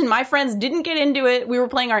whatever reason, my friends didn't get into it. We were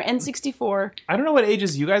playing our N64. I don't know what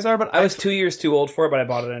ages you guys are, but I was 2 years too old for it, but I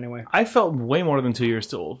bought it anyway. I felt way more than 2 years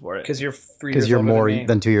too old for it. Because you're 3 years Because you're older more than me.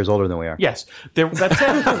 than 2 years older than we are. Yes, that's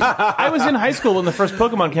it. I was in high school when the first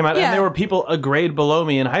Pokemon came out, Yeah. and there were people a grade below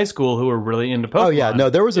me in high school who were really into Pokemon. Oh yeah, no,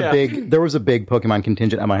 there was a Yeah. big Pokemon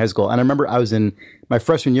contingent at my high school, and I remember I was in my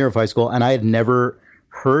freshman year of high school, and I had never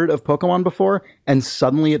heard of Pokemon before, and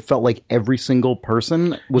suddenly it felt like every single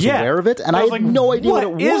person was aware of it, and I was had no idea what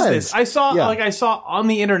it was. Is this? I saw Yeah. I saw on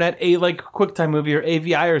the internet a like QuickTime movie or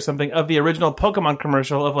AVI or something of the original Pokemon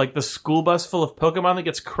commercial of like the school bus full of Pokemon that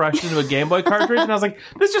gets crushed into a Game Boy cartridge, and I was like,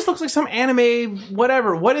 this just looks like some anime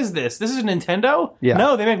whatever. What is this? This is Nintendo? Yeah.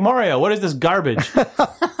 No, they make Mario. What is this garbage?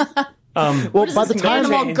 Well, by the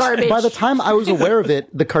Animal garbage. by the time I was aware of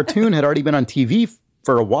it, the cartoon had already been on TV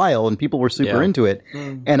for a while, and people were super Yeah. into it,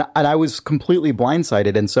 and I was completely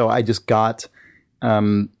blindsided, and so I just got,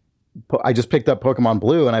 I just picked up Pokemon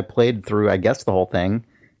Blue, and I played through, I guess, the whole thing.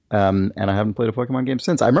 And I haven't played a Pokemon game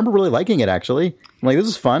since. I remember really liking it, actually. I'm like, this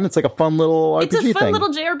is fun. It's like a fun little RPG It's a fun thing. little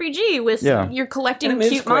JRPG with Yeah. you're collecting And it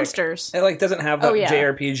is cute quick. monsters. It like doesn't have that Oh, yeah.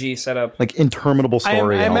 JRPG setup. Like interminable I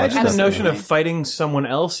story. and all that imagine the stuff. notion of fighting someone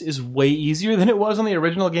else is way easier than it was on the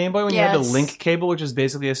original Game Boy when you had the Yes. link cable, which is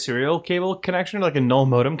basically a serial cable connection, like a null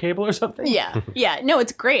modem cable or something. Yeah, yeah. No,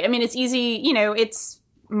 it's great. I mean, it's easy. You know, it's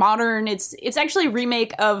modern. It's actually a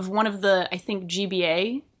remake of one of the, I think,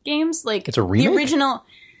 GBA games. Like It's a remake? The original.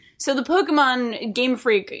 So the Pokemon Game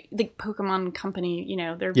Freak, the Pokemon company, you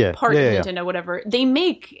know, they're Yeah, part yeah, of yeah. Nintendo, whatever. They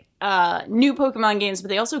make new Pokemon games, but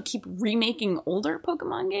they also keep remaking older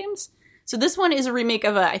Pokemon games. So this one is a remake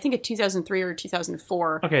of I think a 2003 or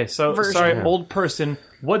 2004. Okay, so version. sorry, old person.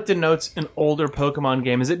 What denotes an older Pokemon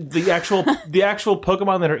game? Is it the actual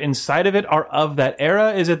Pokemon that are inside of it are of that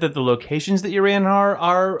era? Is it that the locations that you're in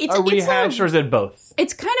are It's a rehash, a- or is it both?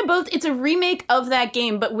 It's kind of both. It's a remake of that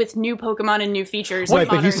game, but with new Pokemon and new features. Right, and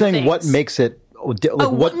but he's modern saying what things. makes it. Like,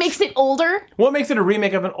 What makes it older? What makes it a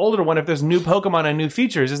remake of an older one if there's new Pokemon and new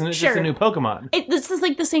features? Isn't it just Sure. a new Pokemon? This is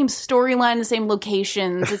like the same storyline, the same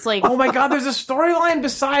locations. It's like Oh my god, there's a storyline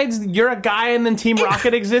besides you're a guy and then Team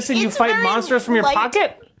Rocket exists and you it's fight very monsters from your light.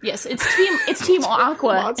 pocket? Yes, it's Team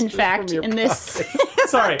Aqua. In fact, in this,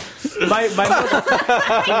 Sorry, my monsters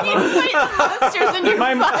in your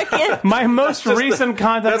pocket. my most recent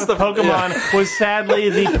contact with Pokemon was sadly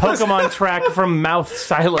the Pokemon track from Mouth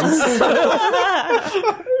Silence.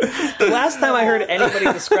 The last time I heard anybody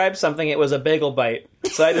describe something, it was a bagel bite.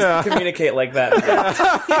 So I just communicate like that.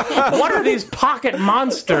 What are these pocket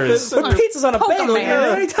monsters? Pizza's on a bagel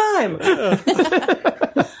Man. anytime.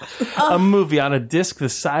 A movie on a disc the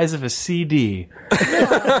size of a CD.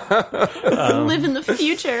 Live in the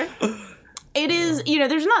future. It is,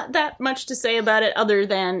 there's not that much to say about it other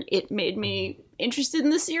than it made me interested in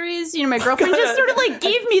the series. My girlfriend just sort of like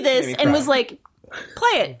gave me this and was like,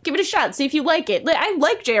 play it, give it a shot, see if you like it. I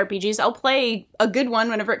like JRPGs. I'll play a good one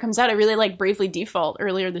whenever it comes out. I really like Bravely Default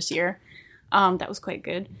earlier this year. That was quite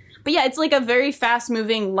good. But yeah, it's like a very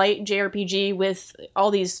fast-moving, light JRPG with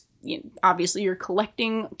all these. Obviously, you're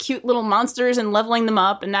collecting cute little monsters and leveling them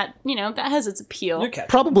up, and that that has its appeal.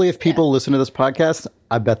 Probably, if people listen to this podcast,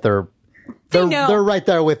 I bet they're right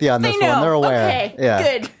there with you on this one. They're aware.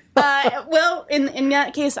 Okay, good. Well, in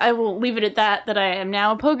that case, I will leave it at that. That I am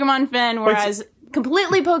now a Pokemon fan, whereas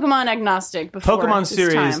completely Pokemon agnostic before Pokemon this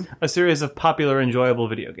series, time. a series of popular, enjoyable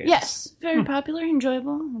video games. Yes, very popular,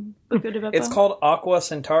 enjoyable. It's called Aqua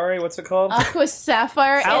Centauri. What's it called? Aqua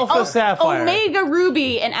Sapphire, Alpha Sapphire. Omega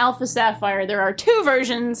Ruby, and Alpha Sapphire. There are 2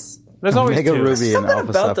 versions. There's always Omega two. Ruby and Something Alpha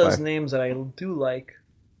about Sapphire. those names that I do like.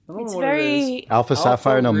 I don't It's know what it is. very Alpha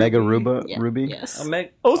Sapphire and Omega Ruby. Ruby. Yes.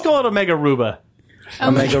 Let's call it Omega Ruba.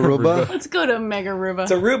 Omega Ruba. Let's go to Omega Ruba.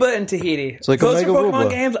 It's Aruba and Tahiti. It's like Those are Omega Pokemon Ruba.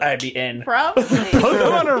 games, I'd be in. Probably.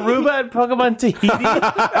 Pokemon Aruba and Pokemon Tahiti.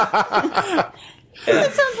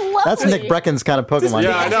 That sounds lovely. That's Nick Brecken's kind of Pokemon.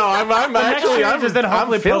 Yeah, I know. I'm actually I'm just then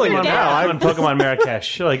hopefully feeling Pokemon it now. and Pokemon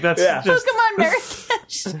Marrakesh. Like that's Yeah. just Pokemon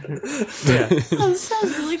Marrakesh. yeah. Oh, this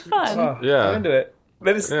sounds really fun. Oh, Yeah. I'm into it.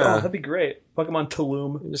 Yeah. That'd be great. Pokemon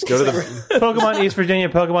Tulum. Just go to the Pokemon East Virginia,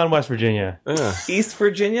 Pokemon West Virginia. East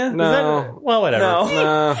Virginia? no. Well, whatever.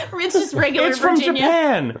 No. It's just regular It's from Virginia.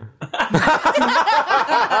 Japan.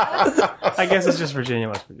 I guess it's just Virginia,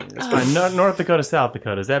 West Virginia. It's fine. North Dakota, South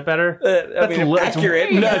Dakota. Is that better? I mean, li-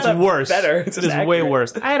 accurate. No, it's worse. Better. It's It is way accurate.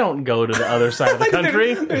 worse. I don't go to the other side of the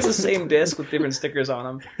country. There's the same disc with different stickers on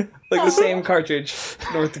them. Like the same cartridge.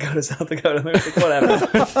 North Dakota, South Dakota. They're like,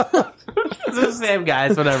 whatever. It's the same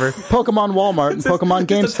guys, whatever. Pokemon Walmart and Pokemon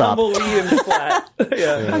Just a GameStop. tumbleweed and flat.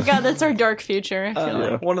 Yeah. Oh god, that's our dark future. I feel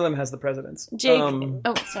like. One of them has the presidents. Jake.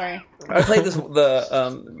 Oh, sorry. I played this.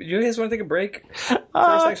 You guys want to take a break first,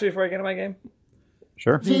 actually, before I get into my game?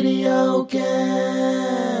 Sure.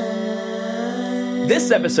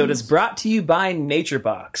 This episode is brought to you by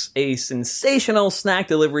NatureBox, a sensational snack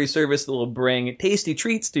delivery service that will bring tasty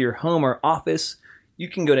treats to your home or office. You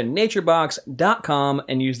can go to naturebox.com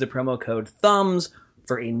and use the promo code THUMBS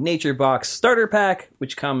for a NatureBox starter pack,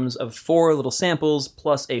 which comes of 4 little samples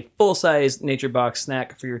plus a full-size NatureBox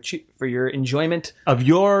snack for your enjoyment Of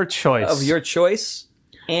your choice. of your choice.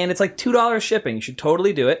 And it's like $2 shipping. You should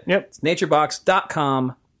totally do it. Yep. It's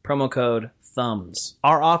naturebox.com, promo code THUMBS.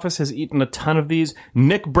 Our office has eaten a ton of these.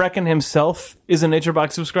 Nick Brecken himself is a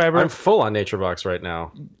NatureBox subscriber. I'm full on NatureBox right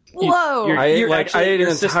now. Whoa. you're- I ate actually- an your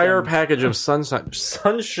entire system. package of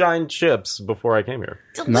sunshine chips before I came here.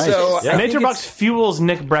 Nice. So Yeah. I think NatureBox it's- fueled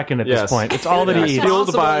Nick Brecken at Yes. this point. It's all that he eats. Fueled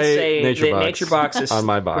possible by to say that NatureBox NatureBox is, on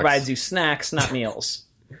my box. provides you snacks, not meals.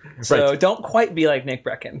 So Right. don't quite be like Nick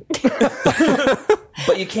Brecken.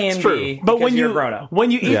 But you can true. be But because when you're you a grown-up.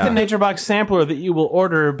 when you eat Yeah. the NatureBox sampler that you will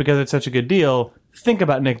order because it's such a good deal, think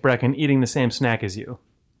about Nick Brecken eating the same snack as you.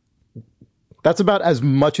 That's about as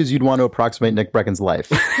much as you'd want to approximate Nick Brecken's life.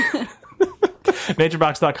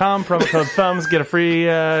 NatureBox.com, promo code THUMBS, get a free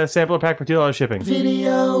sampler pack for $2 shipping.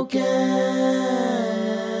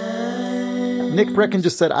 Nick Brecken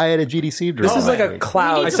just said I had a GDC drink. This is like a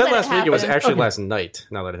cloud. I to said let it last week it was happen. actually last night,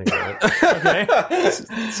 now that I think about it.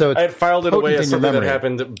 so it's I had filed it away potent as in your something that memory.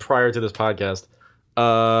 happened prior to this podcast.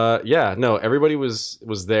 Everybody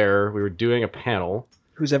was there. We were doing a panel.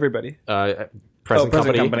 Who's everybody? Present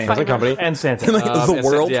company. Present company. And Santa. The And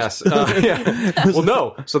world? yes. Yeah. Well,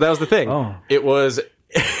 no. So that was the thing. Oh. It was.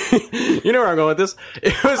 You know where I'm going with this.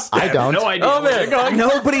 It was. I don't. No idea. Oh man, going.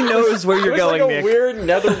 Nobody knows where you're It was going, like a Nick. weird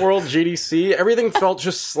netherworld GDC. Everything felt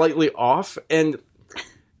just slightly off, and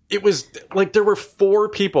it was like there were 4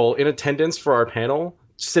 people in attendance for our panel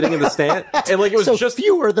sitting in the stand, and like it was So just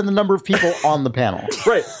fewer than the number of people on the panel.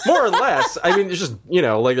 right, more or less. I mean, it's just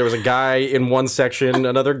like there was a guy in one section,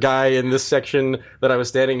 another guy in this section that I was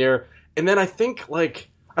standing near, and then I think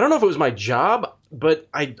I don't know if it was my job, but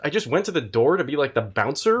I just went to the door to be like the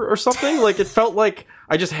bouncer or something. Like it felt like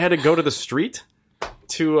I just had to go to the street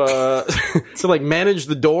to to like manage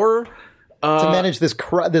the door. To manage this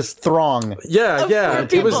this throng. Yeah, yeah.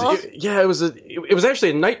 poor It was people. it was actually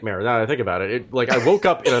a nightmare. Now that I think about it, like I woke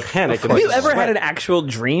up in a panic. And Have you ever had an actual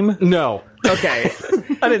dream? No. Okay,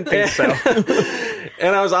 I didn't think so.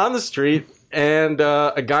 And I was on the street, and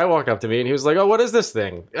a guy walked up to me, and he was like, "Oh, what is this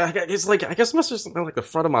thing?" It's like, I guess it must have something like the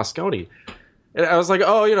front of Moscone. And I was like,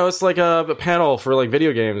 "Oh, it's like a panel for like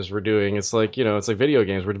video games we're doing. It's like, it's like video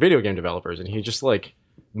games. We're video game developers." And he just like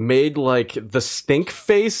made like the stink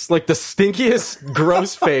face, like the stinkiest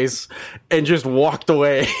gross face, and just walked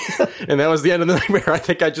away. And that was the end of the nightmare. I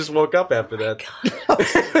think I just woke up after that.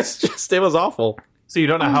 It was awful. So you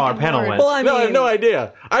don't know how our panel Lord. went. Well, I mean, No, I have no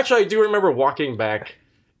idea. Actually, I do remember walking back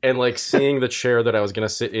and like seeing the chair that I was going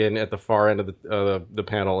to sit in at the far end of the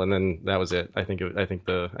panel, and then that was it.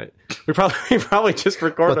 We probably just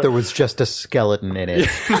recorded. But there was just a skeleton in it.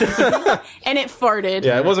 And it farted.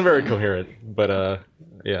 Yeah, it wasn't very coherent, but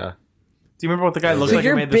yeah. Do you remember what the guy looked so like?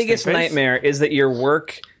 your who made the biggest stink face? nightmare is that your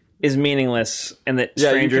work is meaningless and that Yeah,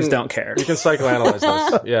 you strangers can- don't care. You can psychoanalyze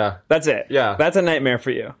this. Yeah, That's it. Yeah. That's a nightmare for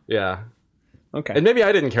you. yeah. Okay. And maybe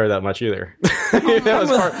I didn't care that much either.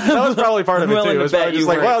 that was probably part of it willing too. to It was bet probably you just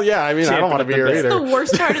like, weren't well, yeah. I mean, I don't want to be here champion of either. The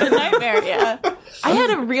worst part of the nightmare, yeah. I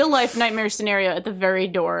had a real life nightmare scenario at the very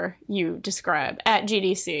door you describe at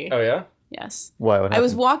GDC. Oh yeah. Yes. Why? What I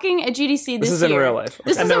was happened? walking at GDC this is in year. real life.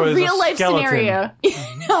 This And is there a was a real life skeleton. scenario.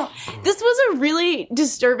 No, this was a really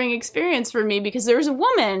disturbing experience for me because there was a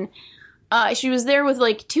woman. She was there with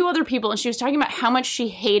like two other people, and she was talking about how much she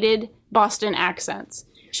hated Boston accents.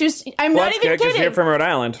 She was. I'm well, not that's even good because kidding. you're from Rhode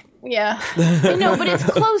Island. Yeah, I know, but it's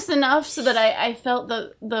close enough so that I felt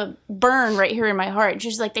the burn right here in my heart.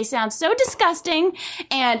 She's like, they sound so disgusting,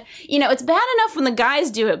 and it's bad enough when the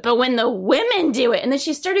guys do it, but when the women do it, and then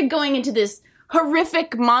she started going into this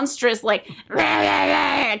horrific, monstrous, like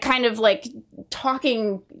kind of like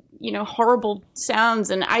talking, horrible sounds,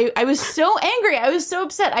 and I was so angry, I was so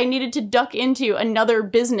upset, I needed to duck into another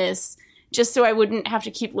business just so I wouldn't have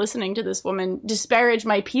to keep listening to this woman disparage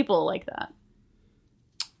my people like that.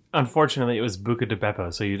 Unfortunately, it was Buca de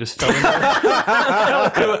Beppo, so you just fell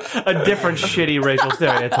into a different shitty racial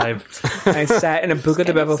stereotype. I sat in a Buca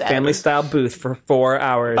de Beppo sad. family-style booth for 4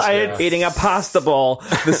 hours, eating a pasta bowl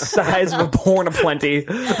the size of a Born a Plenty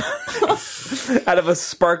out of a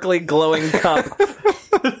sparkly, glowing cup.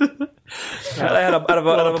 Out of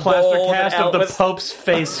a Plaster bowl cast of the Pope's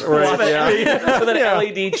face. Right. with an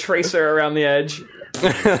LED tracer around the edge.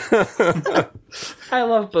 I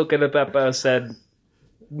love Buca de Beppo, said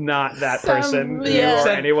not that person yeah. or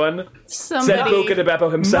anyone. Somebody, Said Buca de Beppo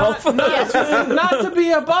himself. Not to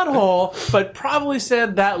be a butthole, but probably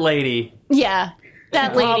said that lady. yeah,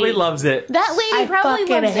 that lady Probably loves it. That lady probably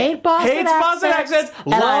loves it. Hates Boston accents.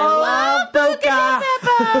 Love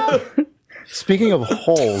Buca. Speaking of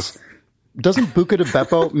holes, doesn't Buca de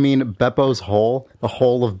Beppo mean Beppo's hole? The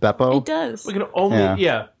hole of Beppo? It does. We can only,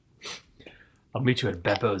 Yeah. I'll meet you at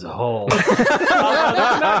Beppo's Hole.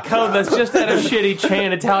 That's not code. That's just at a shitty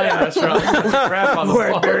chain Italian restaurant. Crap on the Where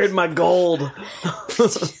I walls. buried my gold.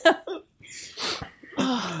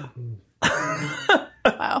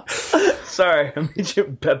 Wow. Sorry, I meet you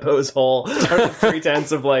at Beppo's hole. Under the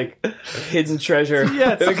pretense of like hidden treasure.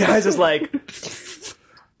 Yeah, The guy's just like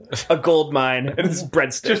a gold mine and it's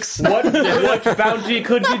breadsticks. What bounty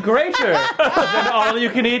could be greater than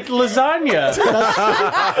all-you-can-eat lasagna?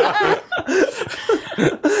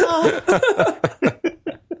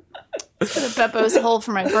 Go to Beppo's hole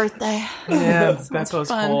for my birthday. Yeah, Beppo's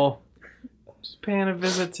fun. Hole. Just paying a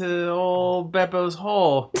visit to old Beppo's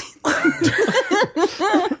Hole.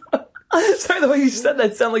 Sorry, the way you said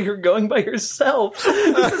that sounded like you're going by yourself.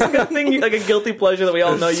 This is like a thing, like a guilty pleasure that we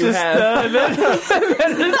all know you have.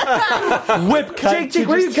 Whip cut. Jake,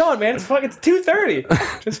 where are you going, man? It's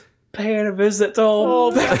 2:30. Just paying a visit to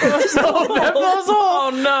old Beppo's hole. Beppo's Hole. Oh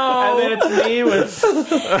no! And then it's me with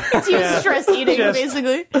It's you stress eating, Just-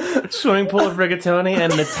 basically. swimming pool of rigatoni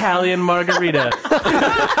and an Italian margarita.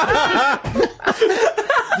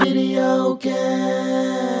 Video game.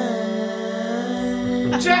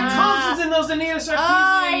 Jack Thompson's in those Anita Sarkeesian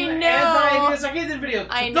I know. anti-Anita Sarkeesian videos.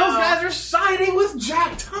 I Those know. guys are siding with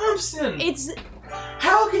Jack Thompson. It's.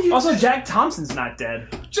 How can you? Also, Jack Thompson's not dead.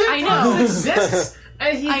 Jack I know. Thompson exists,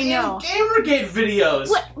 and he's I know. in Gamergate videos.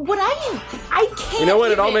 What I can't. You know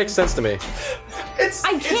what? It all even- makes sense to me. It's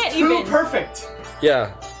I can't it's too even- perfect.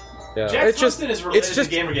 Yeah. Yeah. Jack it's just Thompson is related it's just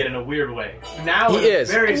to Gamergate in a weird way. Now He in a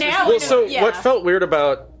is. very Now well. in a- So yeah. what felt weird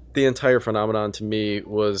about the entire phenomenon to me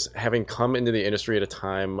was having come into the industry at a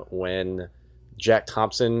time when Jack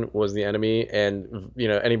Thompson was the enemy, and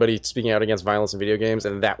anybody speaking out against violence in video games,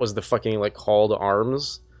 and that was the fucking like call to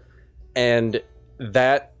arms. And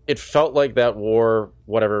that it felt like that war,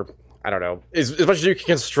 whatever, I don't know, as much as you can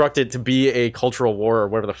construct it to be a cultural war or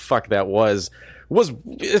whatever the fuck that was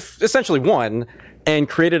essentially won and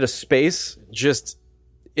created a space just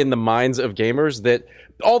in the minds of gamers that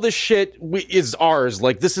all this shit is ours.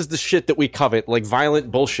 Like, this is the shit that we covet, like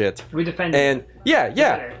violent bullshit. We defend it. And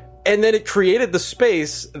yeah. And then it created the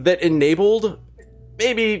space that enabled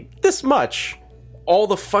maybe this much all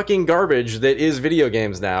the fucking garbage that is video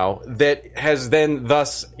games now, that has then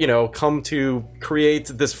thus, come to create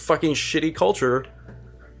this fucking shitty culture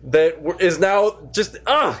that is now just,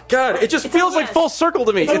 God, it just feels like full circle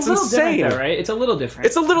to me. It's a little insane. different, though, right? It's a little different.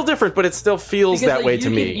 It's a little different, but it still feels Because, that way to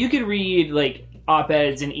me. You could read, like,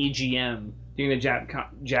 op-eds in EGM during the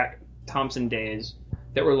Jack Thompson days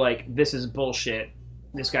that were like, this is bullshit.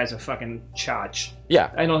 This guy's a fucking chotch.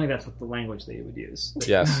 Yeah. I don't think that's what the language that you would use.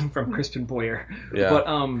 Yes. From Crispin Boyer. Yeah.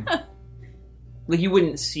 But, like, you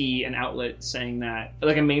wouldn't see an outlet saying that,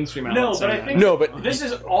 like a mainstream outlet No, but saying I that. think No, but- this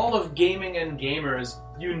is all of gaming and gamers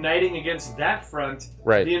uniting against that front.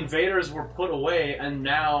 Right. The invaders were put away, and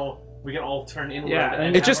now we can all turn inward. Yeah, and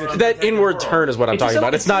and It's have just our own that protected inward world. turn is what I'm talking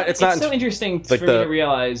about. It's not so interesting like for me the- to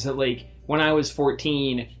realize that, like, when I was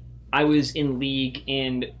 14, I was in league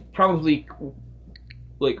and probably,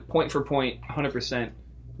 like, point for point, 100%,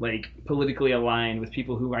 like, politically aligned with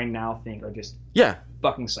people who I now think are just yeah.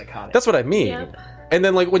 fucking psychotic. That's what I mean. Yep. And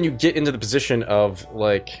then, like, when you get into the position of,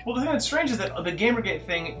 like... Well, the thing that's strange is that the Gamergate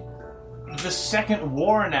thing, the second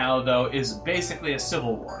war now, though, is basically a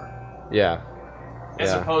civil war. Yeah. As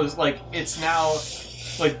Yeah. opposed, like, it's now,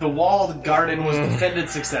 like, the walled garden was defended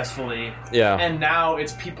successfully, Yeah. and now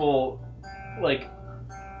it's people, like,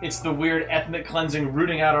 it's the weird ethnic cleansing,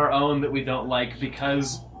 rooting out our own that we don't like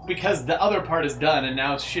because the other part is done, and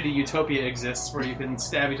now shitty utopia exists where you can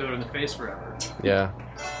stab each other in the face forever. Yeah.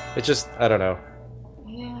 It's just, I don't know.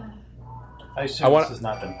 Yeah. I assume want- this has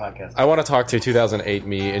not been podcast. I want to talk to 2008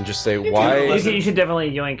 me and just say, you, why... should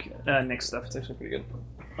definitely yoink Nick's stuff. It's actually pretty good.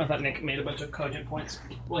 I thought Nick made a bunch of cogent points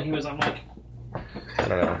while he was on mic. I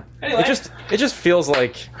don't know. Anyway. It just feels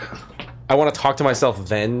like I want to talk to myself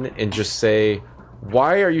then and just say,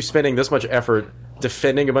 why are you spending this much effort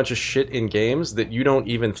defending a bunch of shit in games that you don't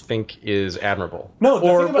even think is admirable? No, the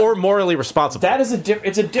thing about- or morally responsible. That is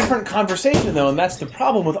it's a different conversation, though, and that's the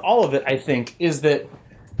problem with all of it, I think, is that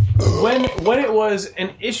when it was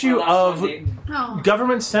an issue of Oh.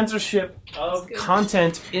 government censorship of good.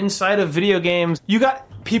 content inside of video games, you got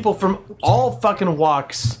people from all fucking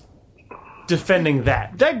walks defending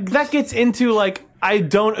that. That gets into, like, I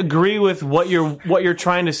don't agree with what you're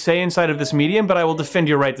trying to say inside of this medium, but I will defend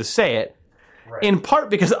your right to say it. Right. In part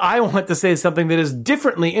because I want to say something that is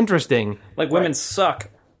differently interesting. Like, women suck.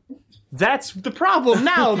 That's the problem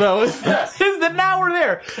now, though, is that now we're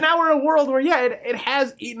there. Now we're in a world where, it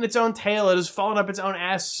has eaten its own tail. It has fallen up its own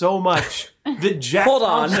ass so much that Jack Hold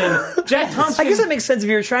on. Thompson... I guess it makes sense if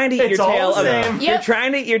you're trying to eat It's your all tail. the same. You're Yep.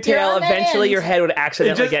 trying to eat your You're tail. on that Eventually, end. your head would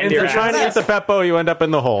accidentally get If into you're your trying to ass. Eat the Beppo, you end up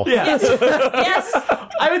in the hole. Yeah. Yes.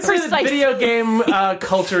 I would say that Precisely. video game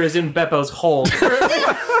culture is in Beppo's hole.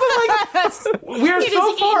 Yes. We're You so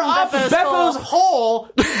just far eaten off Beppo's Beppo's hole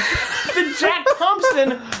that Jack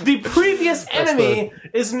Thompson, the previous enemy,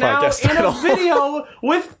 is now podcast in a title. video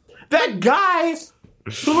with that guy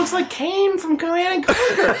who looks like Kane from Command and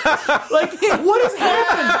Conquer. Like, what has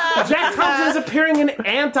happened? Jack Thompson is appearing in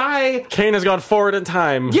Kane has gone forward in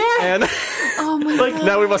time. Yeah. And Oh my Like, god.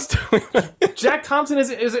 now we must... Jack Thompson is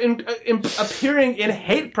appearing in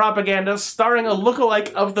hate propaganda, starring a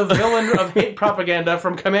lookalike of the villain of hate propaganda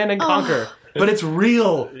from Command and Conquer. But it's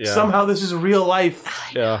real. Yeah. Somehow this is real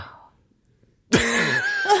life. yeah.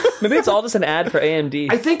 Maybe it's all just an ad for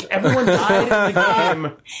AMD. I think everyone died in the game,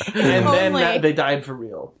 and then Only. they died for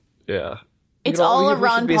real. Yeah. It's You know, all we a should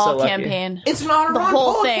Ron be so Paul lucky. campaign. It's not a The Ron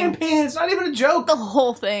whole Paul thing. campaign. It's not even a joke. The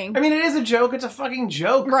whole thing. I mean, it is a joke. It's a fucking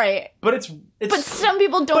joke. Right. But it's But some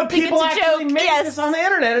people don't but think people it's a actually joke. make Yes. this on the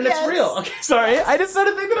internet, and Yes. it's real. Okay, sorry. I just said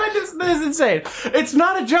a thing that this is insane. It's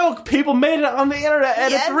not a joke. People made it on the internet,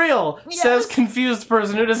 and Yes. it's real. Yes. Says confused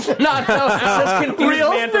person who does not know how Says confused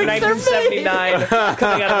real man from things are made. 1979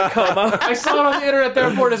 coming out of a coma. I saw it on the internet,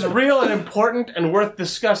 therefore it is real and important and worth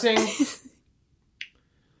discussing.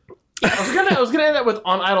 I was gonna end that with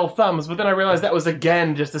on idle thumbs, but then I realized that was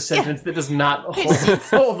again just a sentence that does not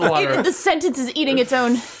hold the water. The sentence is eating its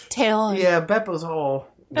own tail. Yeah, Beppo's hole.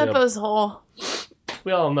 Beppo's hole.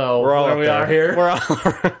 We all know We're all where up we there. are here. We're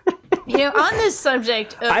all... You know, on this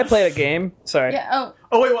subject of, I played a game. Sorry. Yeah, oh.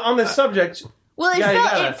 Oh wait, well, on this subject, Well, Yeah, you it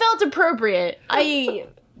gotta- felt appropriate. I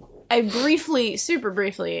briefly, super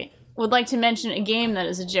briefly, would like to mention a game that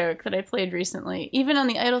is a joke that I played recently, even on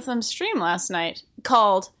the Idle Thumb stream last night,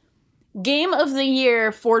 called Game of the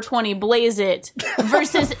Year 420 Blaze It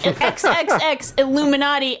versus XXX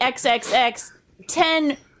Illuminati XXX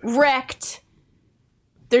 10 Wrecked.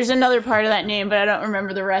 There's another part of that name, but I don't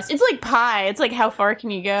remember the rest. It's like pi. It's like how far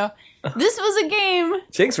can you go? This was a game.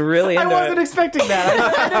 Jake's really I into wasn't it. expecting that.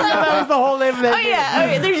 I didn't know that was the whole name of that Oh yeah,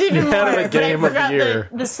 okay, there's even more. Had a But I game of the forgot year.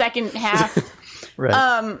 the second half.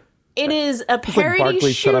 Right. It is a It's like parody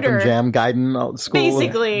Barkley shooter. Shut Up and Jam Gaiden school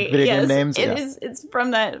Basically, of video yes, game names. it Yeah. is. It's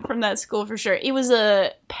from that school for sure. It was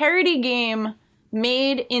a parody game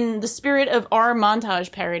made in the spirit of our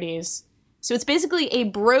montage parodies. So it's basically a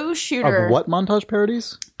bro shooter. Of what montage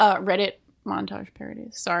parodies? Reddit montage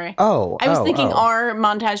parodies. Sorry. Oh, I was oh, thinking oh. our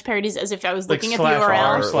montage parodies as if I was looking at the slash URL.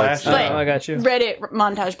 R slash. But Oh, I got you. Reddit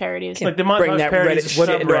montage parodies. Like the Bring montage that parodies Reddit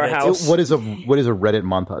shit into our subreddits. house. What is a Reddit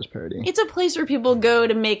montage parody? It's a place where people go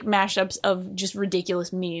to make mashups of just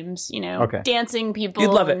ridiculous memes, you know, Okay. dancing people,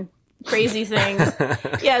 You'd love it. and crazy things.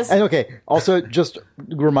 Yes. And okay, also just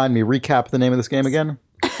remind me, recap the name of this game again.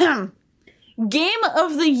 Game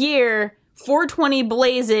of the Year 420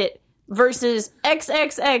 Blaze It versus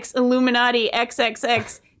XXX Illuminati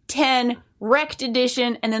XXX 10 Wrecked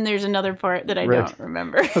Edition, and then there's another part that I Wrecked. don't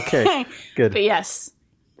remember. Okay, good. But yes.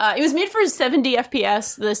 It was made for 70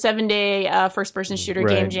 FPS, the 7-day first-person shooter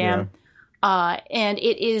Right, game jam. And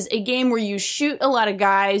it is a game where you shoot a lot of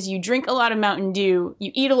guys, you drink a lot of Mountain Dew,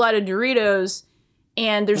 you eat a lot of Doritos,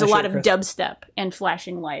 and there's a lot of dubstep and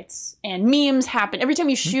flashing lights. And memes happen. Every time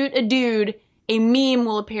you shoot a dude, a meme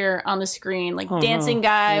will appear on the screen. Like dancing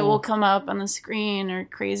guy will come up on the screen, or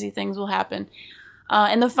crazy things will happen.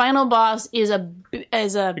 And the final boss is a big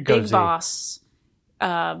Gozy. boss.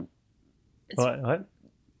 What?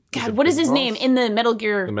 God, what is his name in the Metal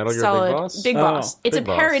Gear? The Metal Gear Solid? Big Boss? Big Oh, Boss. It's Big a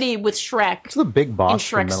Boss. parody with Shrek. It's the big boss. And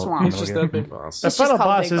from Shrek Metal- Swamp. It's just that big boss. The It's final just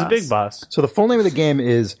called boss Big is Boss. Big Boss. So the full name of the game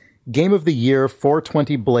is Game of the Year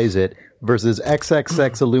 420 Blaze It versus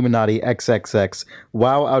XXX Illuminati XXX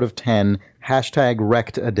WoW out of 10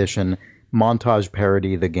 #Wrecked Edition montage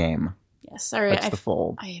parody the game. Yes, sorry, That's the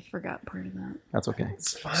full. I forgot part of that. That's okay.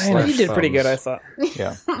 Fine. You did pretty good, I thought.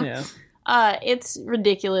 Yeah. Yeah. It's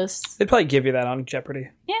ridiculous. They'd probably give you that on Jeopardy.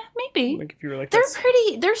 Yeah, maybe. Like if you were like, They're that's-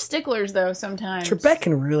 pretty. They're sticklers though. Sometimes Trebek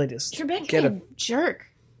can really just Trebek get can a jerk.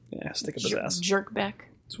 stick up his ass. Jerkbeck.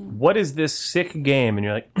 What is this sick game? And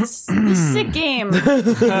you're like, This sick game.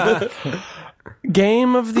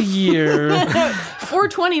 Game of the Year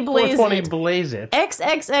 420 Blaze 420 It. Blaze It.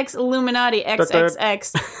 XXX Illuminati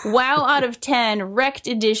XXX. WoW out of 10 Wrecked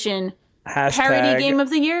Edition. Parody game of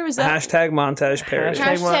the year? Was that Hashtag montage parody.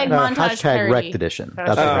 hashtag montage parody? Wrecked Edition.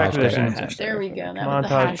 That's Hashtag what Wrecked hashtag. Edition. Hashtag. There we go. That was the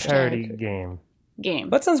Montage hashtag parody game. game.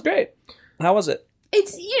 That sounds great. How was it?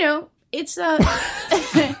 It's it's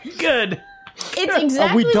Good. it's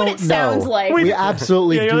exactly we what don't it sounds know. like. We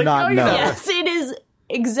absolutely Yeah, you're do like, not oh, you know. know. Yes, it is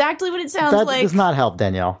exactly what it sounds That like. does not help,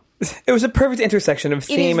 Danielle. It was a perfect intersection of is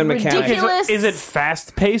theme and mechanics. ridiculous. Is it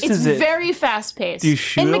fast paced? It's Is it very fast paced. Do you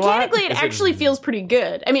shoot and a lot? mechanically, it actually feels pretty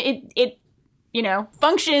good. I mean, it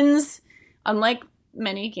functions unlike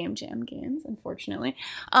many Game Jam games, unfortunately.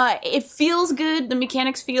 It feels good. The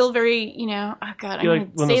mechanics feel very, oh God, I'm You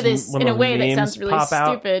like going when to say those- this when in a those way that memes sounds really pop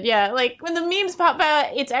out? stupid. Yeah, like when the memes pop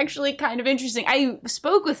out, it's actually kind of interesting. I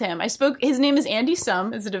spoke with him. His name is Andy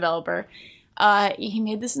Sum, is the developer. He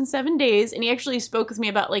made this in 7 days, and he actually spoke with me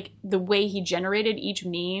about like the way he generated each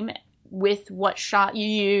meme, with what shot you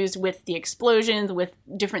use, with the explosions, with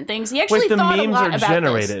different things. He actually Wait, the thought a memes lot are about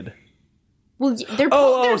generated. This. Well, they're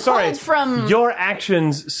Oh, sorry. pulled from Your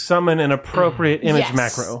actions summon an appropriate image Yes,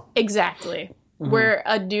 macro. exactly, where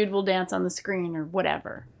a dude will dance on the screen or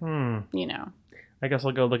whatever. I guess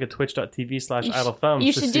I'll go look at twitch.tv/idle thumbs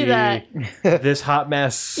You to should see do that. this hot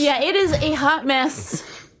mess. Yeah, it is a hot mess.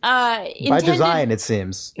 By design, it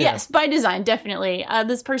seems. Yes, by design, definitely.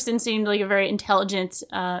 This person seemed like a very intelligent,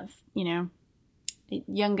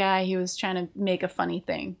 young guy who was trying to make a funny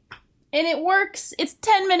thing. And it works. It's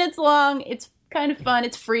 10 minutes long. It's kind of fun.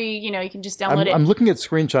 It's free. You can just download it. I'm looking at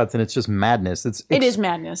screenshots and it's just madness. It is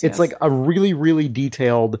madness. It's like a really, really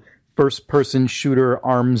detailed first-person shooter,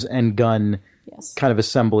 arms and gun yes. kind of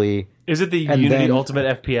assembly. Is it the And Unity then-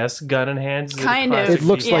 Ultimate FPS gun in hand? Is it a Kind of. classic It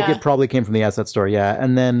looks feature? like Yeah. it probably came from the asset store, yeah.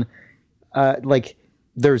 And then,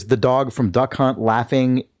 there's the dog from Duck Hunt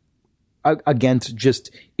laughing against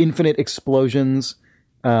just infinite explosions.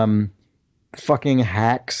 Fucking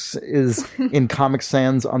Hacks is in Comic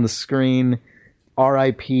Sans on the screen.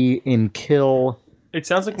 R.I.P. in Kill. It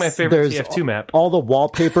sounds like my favorite There's TF2 map. all the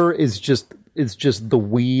wallpaper is just the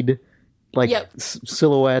weed Yep.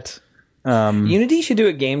 silhouette. Unity should do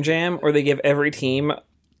a game jam where they give every team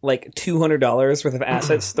like $200 worth of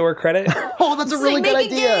asset store credit. Oh, that's a really good make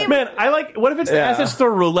a idea. game. Man, I like. What if it's the asset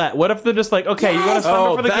store roulette? What if they're just like, okay, you want to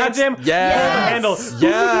spend for the game jam? Handle.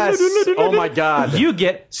 Yes. Oh my god. You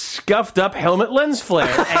get scuffed up helmet lens flare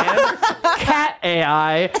and cat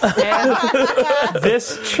AI and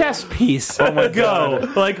this chess piece. Oh my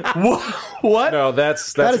god! Like what? No,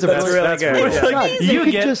 that's That is a that's really that's good. really It's good. like, God, you you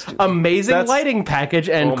could get just- amazing That's- lighting package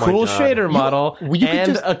and Oh my cool God. shader model you could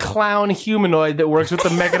and just- a clown humanoid that works with the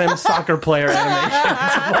Mega Man soccer player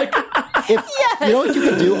animation. Like, If you know what you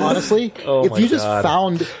could do, honestly, if my you just God.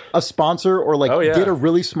 found a sponsor or like Oh, yeah. did a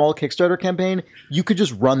really small Kickstarter campaign, you could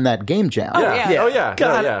just run that game jam. Yeah. Oh yeah.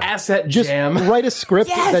 God, No, yeah. asset Just jam. write a script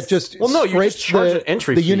that just Well, no, you scrapes just charge the, an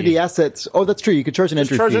entry the fee. Unity assets. Oh, that's true. You could charge an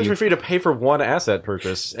entry Charge fee. entry fee to pay for one asset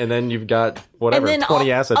purchase, and then you've got whatever And then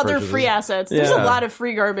 20 asset other purchases. free assets. There's Yeah. a lot of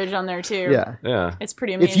free garbage on there too. Yeah. Yeah. It's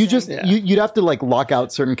pretty amazing. If you just you'd have to like lock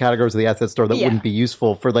out certain categories of the asset store that Yeah. wouldn't be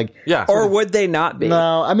useful for like Yeah. Or would they not be?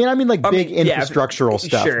 no, I mean like big yeah, infrastructural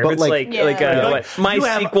stuff. Sure, but if it's like, Yeah. like Yeah. what,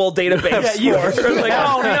 MySQL database you- for. Like,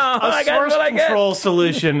 oh no, A I got source what I get. control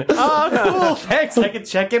solution. Oh, cool. Thanks. I can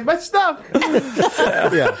check in my stuff.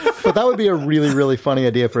 yeah, but that would be a really really funny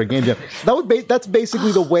idea for a game jam. That's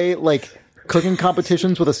basically the way like cooking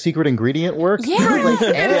competitions with a secret ingredient work. Yeah. Like,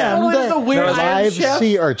 Yeah. and What is the weird Iron live Chef?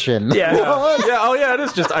 sea urchin. Yeah. Yeah. Oh yeah. It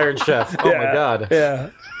is just Iron Chef. Oh my god. Yeah.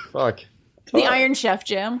 Fuck. the Iron Chef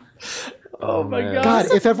jam. Oh my god. God,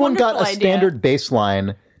 That's a if everyone got a wonderful idea. standard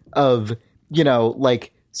baseline of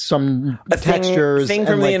like some textures, thing and,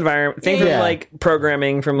 from like, the environment, thing from Yeah. like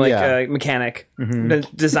programming, from like Yeah. mechanic, the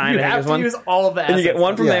design. You I think have is to one. use all of the And you get assets.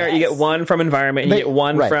 one from Yeah. there. You get one from environment. And you They- get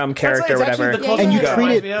one right. from character, That's actually whatever. the closest And you thing it treat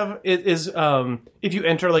reminds it- me of is if you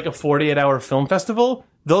enter like a 48-hour film festival,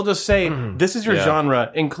 they'll just say, this is your Yeah.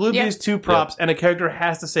 genre, include Yeah. these two props, and a character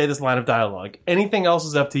has to say this line of dialogue. Anything else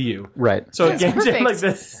is up to you. right. So a That's game jam perfect. like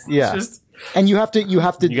this, Yeah. it's just, And you have to you gotta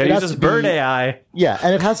it use has this to bird be, AI. Yeah,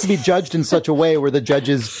 and it has to be judged in such a way where the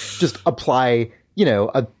judges just apply,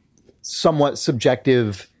 a somewhat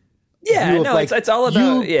subjective Yeah, view of, no, like, it's all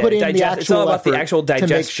about you put in the it's actual all about the effort actual digestion.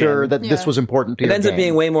 to make sure that this Yeah. was important to It your ends up game.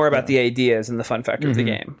 being way more about the ideas and the fun factor of the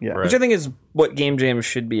game, Yeah. which I think is what game jams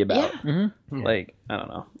should be about. Yeah. Like, I don't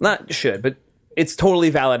know, not should, but it's totally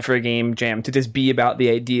valid for a game jam to just be about the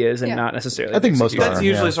ideas and Yeah. not necessarily. I think the most execution. That's Yeah.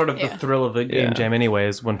 usually sort of the Yeah. thrill of the game Yeah. jam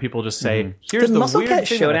anyways, when people just say, here's Did the Muscle weird Cat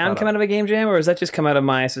thing that I Showdown thought come out of a game jam, or does that just come out of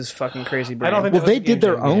Myas's fucking crazy brain? I don't think Well, that was they a game did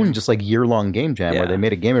their jam own game. just like year-long game jam Yeah. where they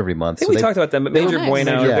made a game every month. I think So we they- talked about them, but Major nice.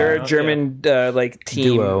 Bueno, Yeah. they're a German like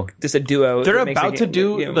team, Duo. just a duo. They're that makes a about to game-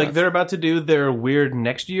 do game like month. they're about to do their weird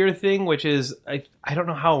next year thing, which is I don't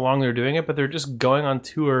know how long they're doing it, but they're just going on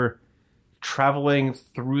tour, traveling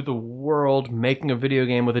through the world, making a video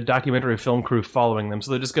game with a documentary film crew following them. So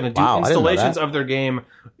they're just going to do Wow, I didn't know installations that. of their game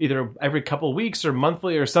either every couple of weeks or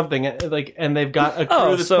monthly or something. Like, and they've got a crew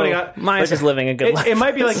Oh, that's so putting out. Myas is living a good life. It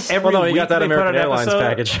might be like every Well, no, week you got that they put American an Airlines episode.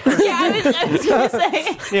 package. Yeah, I was gonna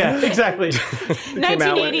say. Yeah, exactly.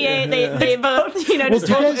 1988. They both, just do you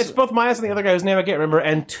guys- It's both Myas and the other guy whose name I can't remember,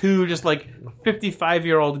 and two just like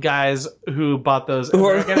 55-year-old guys who bought those. who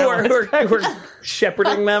are, American who are, Airlines who are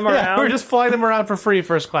shepherding them Yeah, around. we're just flying them around for free,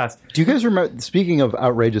 first class. Do you guys remember, speaking of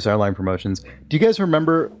outrageous airline promotions, do you guys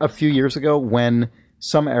remember a few years ago when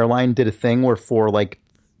some airline did a thing where for like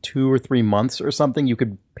 2 or 3 months or something, you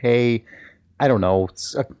could pay, I don't know,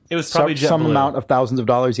 It was probably some JetBlue. amount of thousands of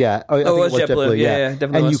dollars? Yeah. I think it was JetBlue. Yeah,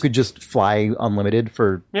 definitely And you was. could just fly unlimited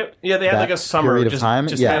for, Yep. Yeah, they had that like a summer period of just, time?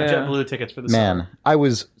 Just Yeah. had JetBlue tickets for the man, summer. I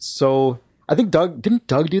was so, I think didn't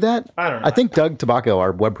Doug do that? I don't know. I think Doug Tobacco,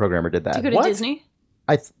 our web programmer, did that. go to What? Disney.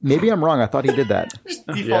 Maybe I'm wrong. I thought he did that.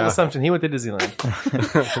 Default Yeah. assumption. He went to Disneyland.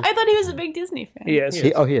 I thought he was a big Disney fan. Yes. He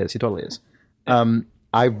is. He totally is.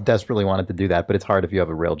 I desperately wanted to do that, but it's hard if you have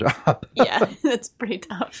a real job. Yeah, that's pretty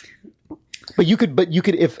tough. But you could,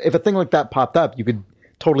 if a thing like that popped up, you could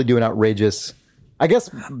totally do an outrageous. I guess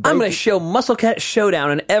I'm going to show Muscle Cat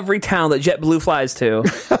Showdown in every town that JetBlue flies to.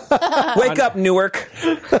 Wake up, Newark.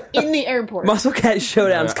 In the airport. Muscle Cat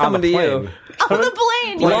Showdown's on coming to the you. plane. On the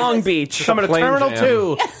plane. Long yes. Beach. Coming to Plane Terminal jam.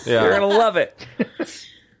 2. Yeah. You're going to love it.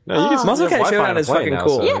 No, you can Muscle have Cat Wi-Fi on Showdown a is plane fucking now,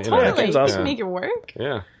 cool. so, Yeah, you know. totally. that game's You awesome. can make it work.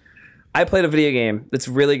 Yeah. I played a video game that's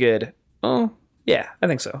really good. Oh, yeah, I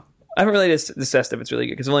think so. I haven't really assessed if it's really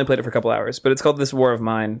good because I've only played it for a couple hours, but it's called This War of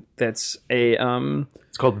Mine. That's a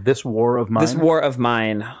it's called This War of Mine. This War of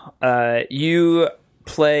Mine. You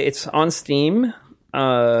play. It's on Steam.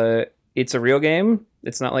 It's a real game.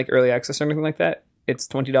 It's not like early access or anything like that. It's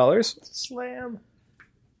 $20. Slam.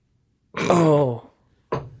 Oh,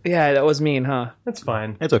 yeah, that was mean, huh? That's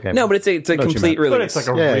fine. It's okay. No, but it's a what you complete meant. release. But it's like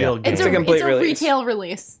a Yeah, real yeah. game. It's a complete it's a release. retail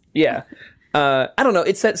release. Yeah. I don't know.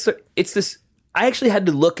 It's that. It's this. I actually had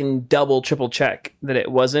to look and double, triple check that it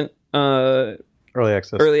wasn't Early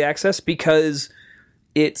access. early access because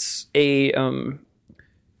it's a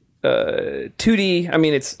 2D. I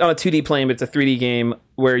mean, it's not a 2D plane, but it's a 3D game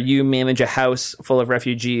where you manage a house full of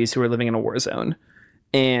refugees who are living in a war zone,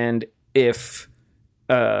 and if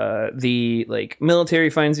the military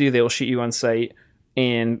finds you, they will shoot you on sight.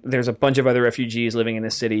 And there's a bunch of other refugees living in the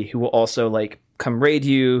city who will also come raid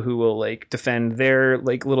you, who will defend their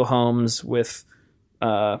little homes with in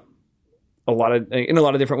a lot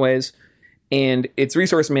of different ways. And it's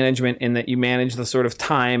resource management in that you manage the sort of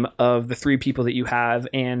time of the 3 people that you have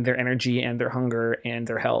and their energy and their hunger and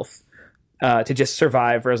their health to just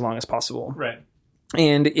survive for as long as possible. Right.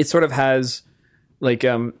 And it sort of has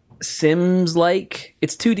Sims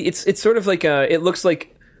it's 2D. It's sort of it looks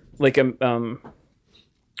like a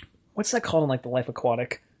what's that called in The Life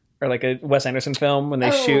Aquatic or a Wes Anderson film when they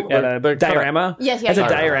shoot at a diorama? Yes, It has a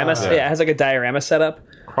diorama. diorama. Yeah, it has a diorama setup.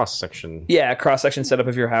 Cross section. Yeah, a cross-section setup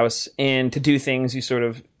of your house. And to do things, you sort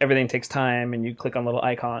of, everything takes time and you click on little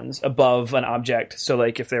icons above an object. So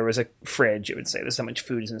if there was a fridge, it would say there's so much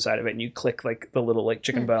food is inside of it. And you click the little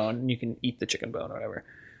chicken bone and you can eat the chicken bone or whatever.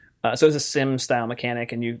 So it's a sim style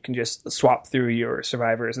mechanic and you can just swap through your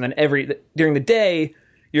survivors. And then during the day,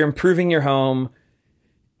 you're improving your home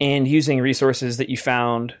and using resources that you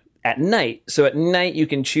found at night. So at night, you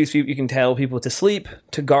can choose people, you can tell people to sleep,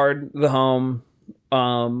 to guard the home,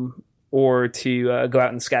 or to go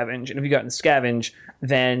out and scavenge. And if you go out and scavenge,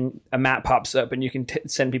 then a map pops up and you can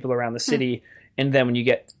send people around the city. And then when you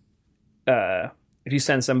get, if you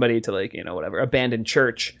send somebody to whatever, abandoned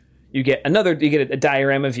church, you get a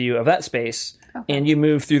diorama view of that space and you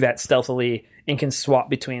move through that stealthily and can swap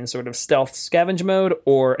between sort of stealth scavenge mode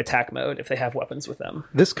or attack mode if they have weapons with them.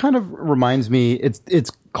 This kind of reminds me,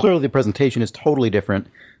 it's clearly the presentation is totally different,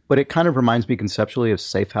 but it kind of reminds me conceptually of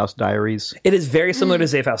Safe House Diaries. It is very similar to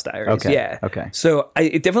Safe House Diaries. Okay, Yeah. okay. So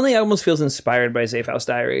it definitely almost feels inspired by Safe House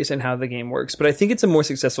Diaries and how the game works. But I think it's a more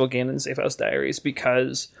successful game than Safe House Diaries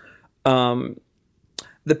because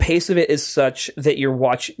the pace of it is such that you're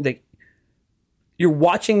watching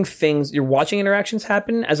interactions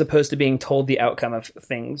happen as opposed to being told the outcome of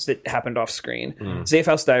things that happened off screen. Safe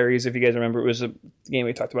House Diaries, if you guys remember, it was a game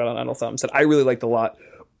we talked about on Idle Thumbs that I really liked a lot,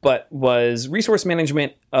 but was resource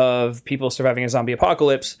management of people surviving a zombie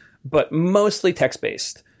apocalypse, but mostly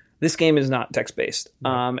text-based. This game is not text-based.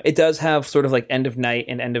 It does have sort of end of night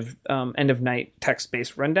and end of night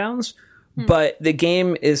text-based rundowns, but the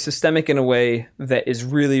game is systemic in a way that is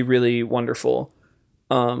really, really wonderful.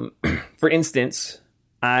 For instance,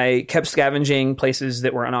 I kept scavenging places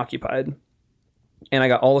that were unoccupied, and I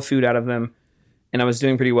got all the food out of them, and I was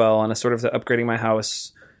doing pretty well on a sort of upgrading my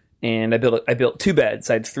house. And I built 2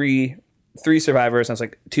 beds. I had three survivors, and I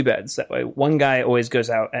was 2 beds. That way, one guy always goes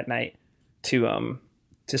out at night to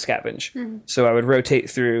scavenge. So I would rotate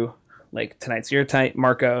through. Tonight's your night,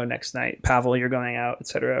 Marco. Next night, Pavel, you're going out,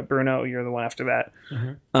 etc. Bruno, you're the one after that.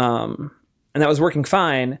 And that was working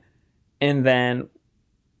fine. And then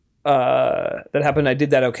that happened. I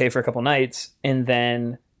did that okay for a couple nights, and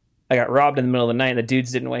then I got robbed in the middle of the night, and the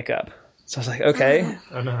dudes didn't wake up. So I was like, okay,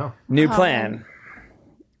 Oh no. new plan.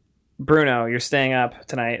 Bruno, you're staying up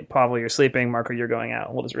tonight. Pavel, you're sleeping. Marco, you're going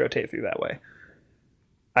out. We'll just rotate through that way.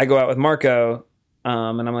 I go out with Marco,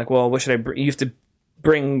 and I'm like, well, what should I bring? You have to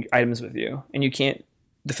bring items with you, and you can't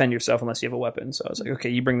defend yourself unless you have a weapon. So I was like, okay,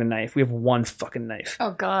 you bring the knife. We have 1 fucking knife.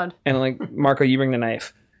 Oh, God. And I'm like, Marco, you bring the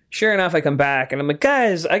knife. Sure enough, I come back, and I'm like,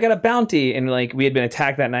 guys, I got a bounty. And we had been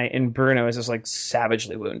attacked that night, and Bruno is just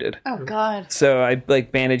savagely wounded. Oh, God. So I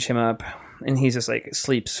bandage him up, and he's just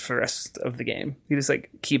sleeps for the rest of the game. He just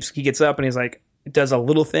he gets up and he's does a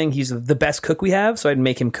little thing. He's the best cook we have, so I'd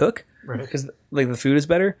make him cook because the food is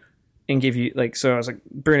better, and give you so I was like,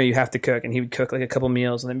 Bruno, you have to cook, and he would cook a couple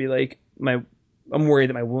meals, and then be like, I'm worried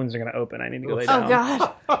that my wounds are going to open. I need to go lay down. Oh,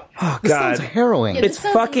 God. Oh, This God. sounds harrowing. Yeah, It's This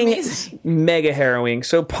sounds fucking amazing. mega harrowing.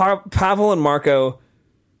 So Pavel and Marco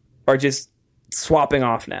are just swapping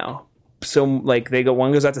off now. So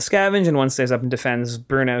one goes out to scavenge and one stays up and defends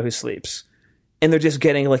Bruno, who sleeps. And they're just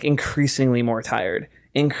getting increasingly more tired.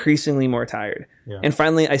 Yeah. And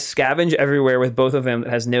finally, I scavenge everywhere with both of them that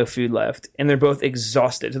has no food left. And they're both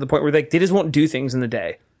exhausted to the point where they just won't do things in the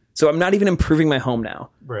day. So I'm not even improving my home now.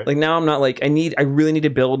 Right. Now I'm not I really need to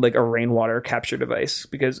build a rainwater capture device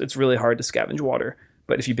because it's really hard to scavenge water.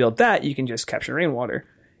 But if you build that, you can just capture rainwater.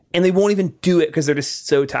 And they won't even do it because they're just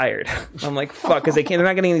so tired. I'm like, fuck, because they're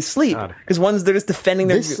not getting any sleep. Because they're just defending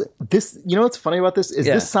their... This, you know what's funny about this is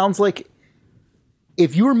Yeah. this sounds like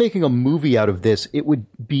if you were making a movie out of this, it would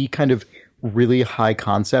be kind of really high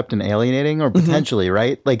concept and alienating, or potentially,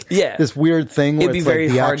 right? Like Yeah. this weird thing where It'd be it's very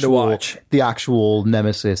like hard to watch. the actual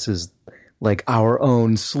nemesis is like our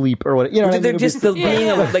own sleep or what, you know what I mean? They're It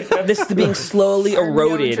would just be- being slowly Our known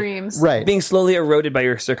eroded, dreams. right. being slowly eroded by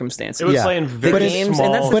your circumstances. It would Yeah. play in very But in- and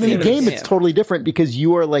small. that's the But in the thing. game, Yeah. it's totally different because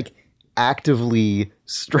you are like actively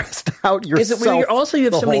stressed out yourself. Is it where you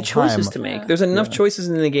have the so many whole choices time. to make? There's enough choices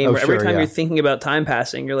in the game Oh, where every sure, time yeah. you're thinking about time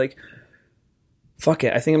passing, you're like, fuck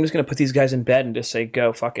it. I think I'm just going to put these guys in bed and just say,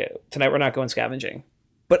 go, fuck it. Tonight we're not going scavenging.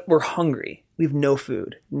 But we're hungry. We have no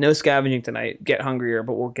food. No scavenging tonight. Get hungrier,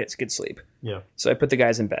 but we'll get good sleep. Yeah. So I put the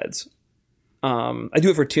guys in beds. I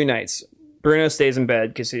do it for 2 nights. Bruno stays in bed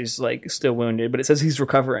because he's like still wounded, but it says he's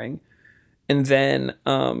recovering. And then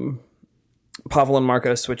Pavel and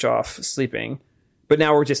Marco switch off sleeping. But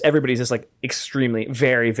now everybody's just like extremely,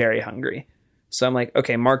 very, very hungry. So I'm like,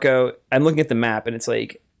 okay, Marco, I'm looking at the map and it's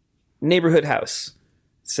like neighborhood house.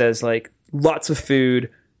 It says like lots of food,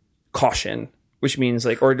 caution, which means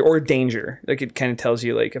like, or danger. Like it kind of tells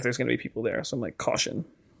you like if there's going to be people there. So I'm like, caution.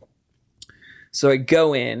 So I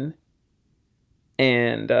go in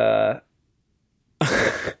and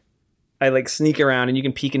I like sneak around and you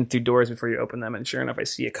can peek in through doors before you open them. And sure enough, I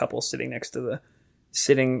see a couple sitting at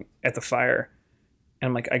the fire. And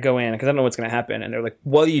I'm like, I go in because I don't know what's going to happen. And they're like,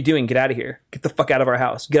 what are you doing? Get out of here. Get the fuck out of our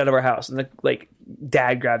house. Get out of our house. And like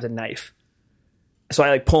dad grabs a knife. So I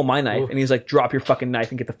like pull my knife and he's like, drop your fucking knife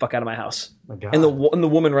and get the fuck out of my house. My God. And the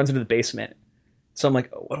woman runs into the basement. So I'm like,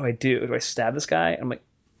 oh, what do I do? Do I stab this guy? And I'm like,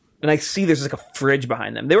 and I see there's like a fridge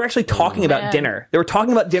behind them. They were actually talking about man. dinner. They were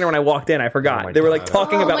talking about dinner when I walked in. I forgot. my They were like God.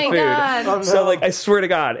 talking Oh about my food. God. So like, I swear to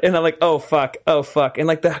God. And I'm like, oh fuck. And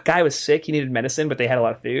like the guy was sick. He needed medicine, but they had a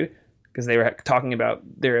lot of food because they were talking about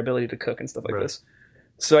their ability to cook and stuff like this.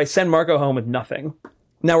 So I send Marco home with nothing.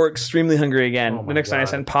 Now we're extremely hungry again. The next night I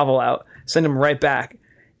send Pavel out, send him right back.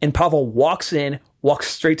 And Pavel walks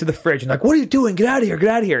straight to the fridge and like, what are you doing? Get out of here. Get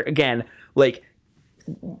out of here. Again, like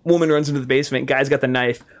woman runs into the basement. Guy's got the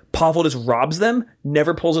knife. Pavel just robs them,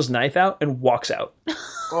 never pulls his knife out, and walks out.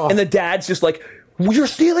 And the dad's just like, you're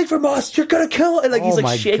stealing from us. You're going to kill. And like, he's Oh like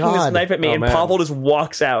my shaking this God. knife at me. Oh, and man. Pavel just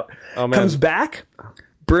walks out. Oh, man. Comes back.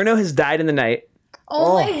 Bruno has died in the night.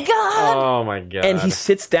 Oh my God. Oh my God. And he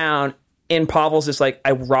sits down and Pavel's just like,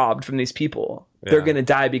 I robbed from these people. They're Yeah. going to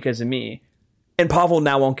die because of me. And Pavel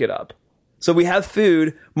now won't get up. So we have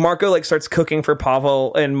food. Marco like starts cooking for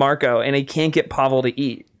Pavel and Marco, and he can't get Pavel to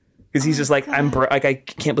eat because he's just like, I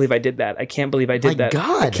can't believe I did that. I can't believe I did My that.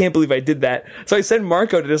 God. I can't believe I did that. So I send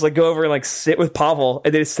Marco to just like go over and like sit with Pavel,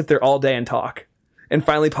 and they just sit there all day and talk. And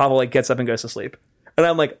finally, Pavel like gets up and goes to sleep. And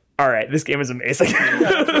I'm like, all right, this game is amazing.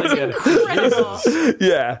 Incredible.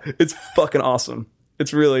 Yeah, it's fucking awesome.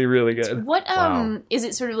 It's really, really good. What is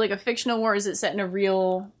it sort of like a fictional war? Is it set in a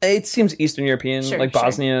real? It seems Eastern European, Sure, like sure.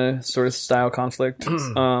 Bosnia sort of style conflict.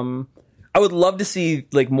 I would love to see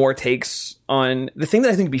like more takes on the thing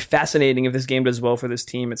that I think would be fascinating if this game does well for this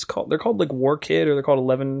team. They're called like War Kid, or they're called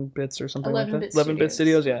 11 Bits or something like that. 11-bit 11-bit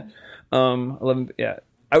Studios. Studios, yeah. 11, yeah.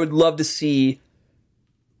 I would love to see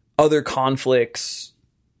other conflicts,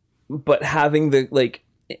 but having the like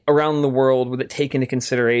around the world with it take into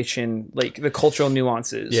consideration like the cultural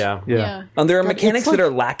nuances. Yeah. Yeah. There are God, mechanics it's like- that are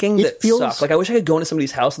lacking it that feels- suck. Like I wish I could go into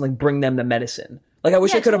somebody's house and like bring them the medicine. Like I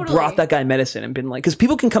wish Yeah, I could have totally. brought that guy medicine and been like, because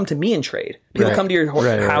people can come to me and trade. People Right. come to your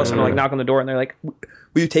Right, house right, and like knock on the door and they're like, "Will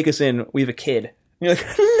you take us in? We have a kid." And you're like,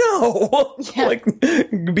 "No,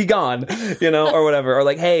 like be gone," or whatever. Or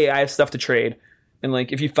like, "Hey, I have stuff to trade." And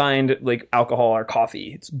like, if you find like alcohol or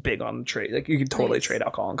coffee, it's big on the trade. Like you can totally Nice. trade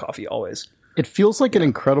alcohol and coffee always. It feels like an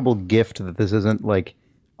incredible gift that this isn't like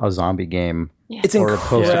a zombie game It's or a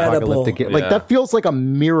incredible. post-apocalyptic game. Like Yeah. that feels like a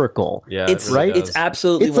miracle. Yeah. It's it really right? does. It's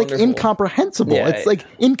absolutely It's like wonderful. incomprehensible. Yeah. It's like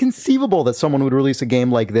inconceivable that someone would release a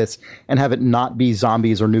game like this and have it not be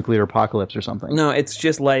zombies or nuclear apocalypse or something. No, it's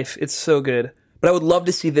just life. It's so good. But I would love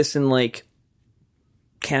to see this in like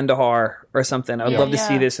Kandahar or something. I would love to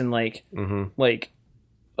see Yeah. this in like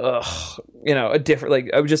a different like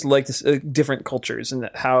I would just like to different cultures and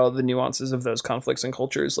how the nuances of those conflicts and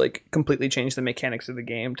cultures like completely change the mechanics of the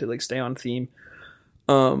game to like stay on theme.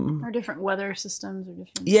 Or different weather systems or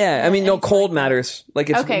different. Yeah, I mean, no, anything cold like that. matters. Like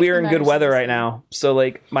it's Okay, we're cold in good matters weather is right the now, so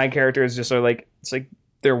like my characters just are like it's like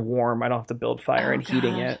they're warm. I don't have to build fire Oh, and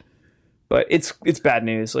heating God. it. But it's bad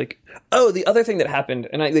news. Like, oh, the other thing that happened,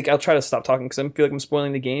 and I'll try to stop talking because I feel like I'm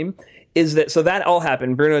spoiling the game. Is that so that all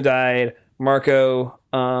happened? Bruno died, Marco,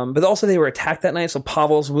 but also they were attacked that night. So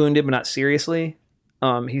Pavel's wounded, but not seriously.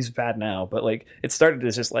 He's bad now, but like it started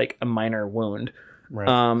as just like a minor wound.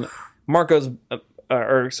 Right. Marco's,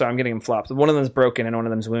 I'm getting him flopped. One of them's broken and one of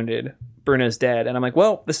them's wounded. Bruno's dead, and I'm like,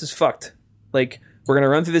 well, this is fucked. Like we're going to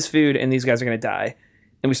run through this food and these guys are going to die.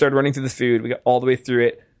 And we started running through the food. We got all the way through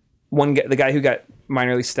it. The guy who got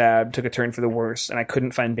minorly stabbed took a turn for the worse, and I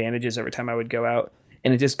couldn't find bandages every time I would go out.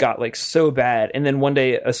 And it just got like so bad. And then one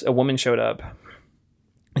day a woman showed up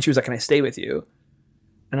and she was like, "Can I stay with you?"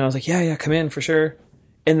 And I was like, yeah, come in for sure.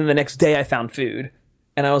 And then the next day I found food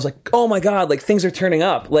and I was like, oh my God, like things are turning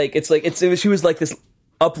up. Like, she was like this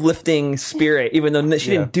uplifting spirit, even though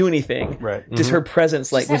she didn't do anything. Right. Just her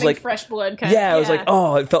presence like Just was having like fresh blood. Kind yeah, of, I was like,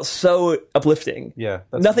 oh, it felt so uplifting. Yeah.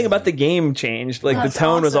 Nothing about the game changed. Like That's the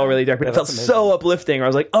tone was all awesome. really dark, but it felt so uplifting. Where I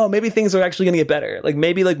was like, oh, maybe things are actually going to get better. Like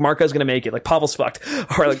maybe like Marco's going to make it. Like Pavel's fucked,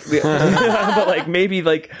 or like, but like maybe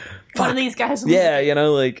like one of these guys. yeah, you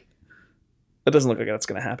know, like it doesn't look like that's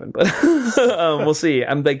going to happen, but we'll see.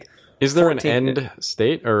 I'm like, Is there 14 an end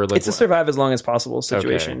state or like it's a survive as long as possible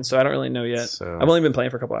situation. Okay. So I don't really know yet. So- I've only been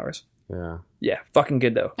playing for a couple hours. Yeah. Yeah, fucking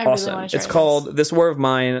good though. I really Awesome. wanna try It's this. called This War of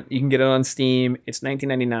Mine. You can get it on Steam. It's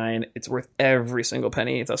 $19.99. It's worth every single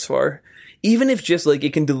penny thus far. Even if just like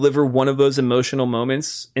it can deliver one of those emotional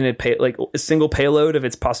moments in like a single payload of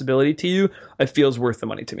its possibility to you, it feels worth the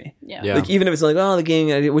money to me. Yeah. Yeah. Like even if it's like, oh, the game,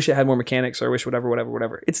 I wish it had more mechanics, or I wish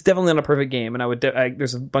whatever. It's definitely not a perfect game, and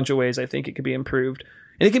there's a bunch of ways I think it could be improved,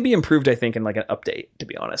 and it can be improved, I think, in like an update. To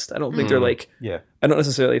be honest, I don't think they're like, Yeah. I don't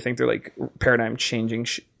necessarily think they're like paradigm changing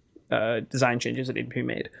design changes that need to be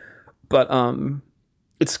made, but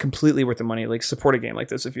it's completely worth the money. Like support a game like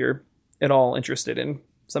this if you're at all interested in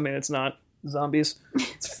something that's not zombies.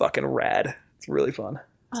 It's fucking rad. It's really fun.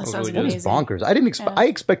 Oh, that sounds really good. It was amazing. bonkers. I didn't expect. I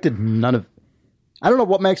expected none of. I don't know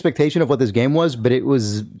what my expectation of what this game was, but it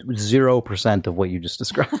was 0% of what you just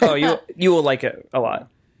described. Oh, you will like it a lot.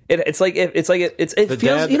 It feels.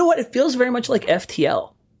 dad- You know what? It feels very much like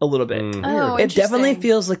FTL a little bit. Oh, It definitely interesting.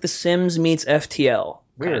 feels like The Sims meets FTL.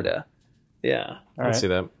 Kinda. Yeah. I can see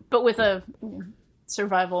that. But with a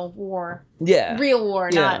survival war, Yeah. real war,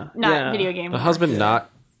 Yeah. not Yeah. video game. The war. husband not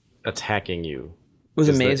attacking you was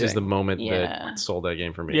is amazing. is the moment Yeah. that sold that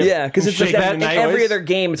game for me. Yeah, because it's like Shake that, in the every choice. other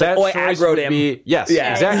game, it's That like, oh, I choice aggroed would him. be yes,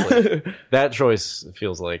 Yeah. exactly. That choice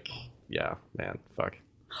feels like man, fuck.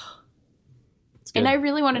 It's good. And I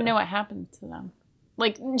really want to know what happened to them.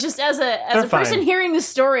 Like, just as a They're person fine. hearing the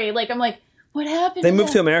story, like, I'm like, what happened? They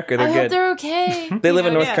moved to them? America. I They're hope good. they're okay. They live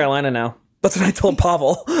in North Carolina now. That's what I told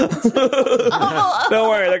Pavel. Don't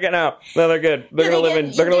worry, they're getting out. No, they're good. They're gonna live in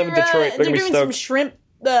Detroit. They're gonna be doing some stoked. shrimp.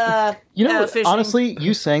 You know, fishing. honestly,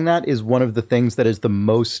 you saying that is one of the things that is the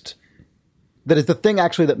most. That is the thing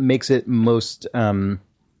actually that makes it most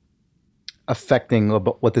affecting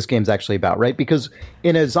about what this game's actually about, right? Because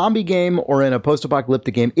in a zombie game or in a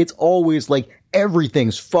post-apocalyptic game, it's always like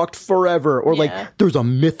everything's fucked forever, or Yeah. like there's a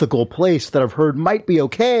mythical place that I've heard might be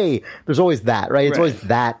okay. There's always that, right? It's Right. always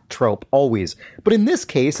that trope, always. But in this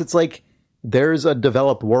case, it's like there's a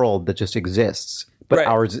developed world that just exists, but Right.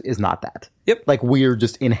 ours is not that. Yep. Like we're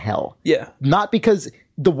just in hell. Yeah. Not because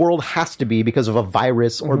the world has to be because of a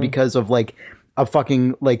virus or because of like a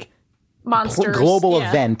fucking like monsters. global Yeah.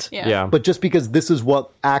 event. Yeah. But just because this is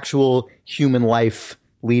what actual human life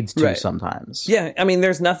leads to Right. sometimes. Yeah, I mean,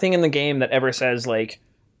 there's nothing in the game that ever says like,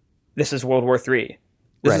 "This is World War III."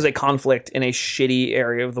 This Right. is a conflict in a shitty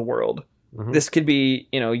area of the world. This could be,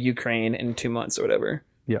 Ukraine in 2 months or whatever.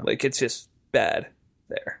 Yeah. Like it's just bad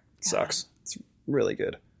there. It sucks. It's really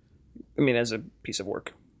good. I mean, as a piece of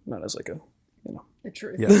work, not as like a, The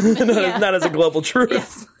truth. not as a global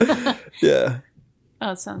truth. Yeah.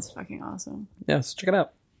 Oh, it sounds fucking awesome. Yeah, so check it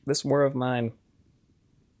out. This War of Mine.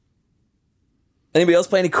 Anybody else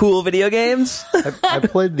play any cool video games? I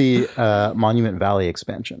played the Monument Valley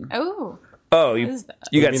expansion. Oh, Oh, what you is that?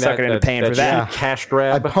 got I mean, suckered into paying for that. cheap cash I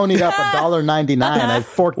grab. ponied up $1.99. I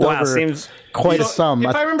forked Wow, over seems quite a sum,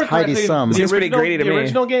 If I a remember tidy correctly, sum. the Seems pretty original- greedy to the me.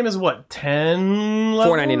 original game is what, 10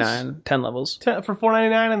 levels? $4.99, 10 levels. For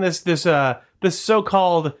 $4.99, and this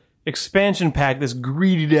so-called expansion pack, this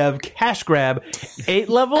greedy dev cash grab, 8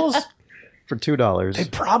 levels. For $2. They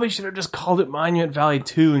probably should have just called it Monument Valley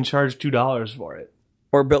 2 and charged $2 for it.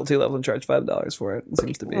 Or built 2 levels and charged $5 for it. It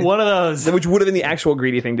seems to be. One of those. Which would have been the actual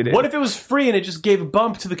greedy thing to do. What if it was free and it just gave a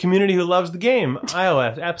bump to the community who loves the game?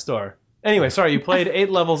 iOS App Store. Anyway, sorry, you played 8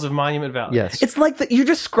 levels of Monument Valley. Yes. It's like you're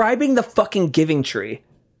describing the fucking Giving Tree.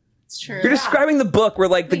 It's true. You're describing the book where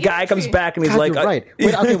like the guy comes back and he's God, like, you're right.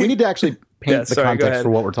 Wait, okay, we need to actually paint Yeah, the sorry, go context ahead. for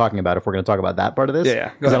what we're talking about if we're going to talk about that part of this. Yeah, yeah,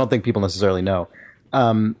 go Because I ahead. don't think people necessarily know.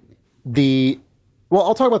 Well,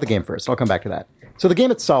 I'll talk about the game first. I'll come back to that. So the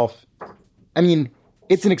game itself, I mean,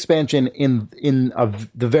 it's an expansion in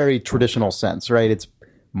the very traditional sense, right? It's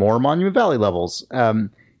more Monument Valley levels.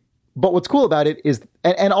 But what's cool about it is,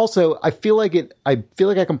 and also I feel like I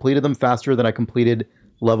completed them faster than I completed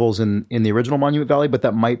levels in the original Monument Valley, but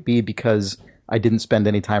that might be because I didn't spend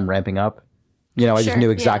any time ramping up. You know, I just Sure, knew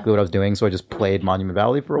exactly yeah. what I was doing, so I just played Monument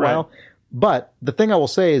Valley for a Right. while. But the thing I will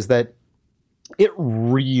say is that it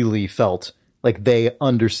really felt like they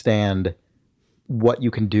understand what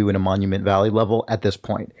you can do in a Monument Valley level at this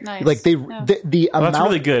point. Nice. Like the Well, amount, that's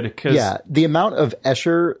really good because the amount of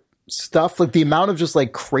Escher stuff, like the amount of just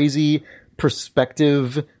like crazy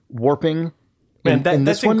perspective warping. Man, in that's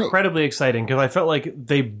this one, incredibly exciting because I felt like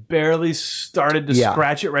they barely started to Yeah.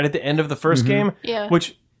 scratch it right at the end of the 1st game. Yeah.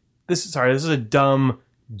 Which this is a dumb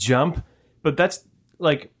jump, but that's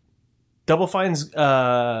like Double Fine's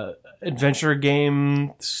adventure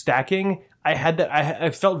game stacking. I had that. I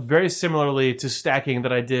felt very similarly to stacking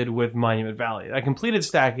that I did with Monument Valley. I completed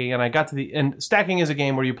stacking, and I got to the end. Stacking is a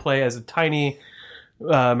game where you play as a tiny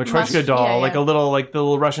Matryoshka doll, yeah. like the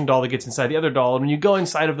little Russian doll that gets inside the other doll. And when you go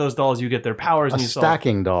inside of those dolls, you get their powers. a And you solve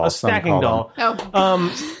stacking doll. a some stacking call them. doll.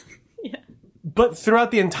 Oh, But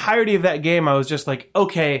throughout the entirety of that game, I was just like,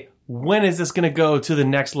 okay, when is this going to go to the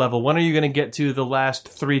next level? When are you going to get to the last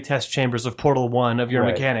 3 test chambers of Portal 1 of your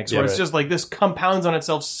Right. mechanics? Yeah, Where it's right. just like this compounds on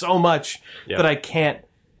itself so much that I can't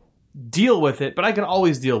deal with it, but I can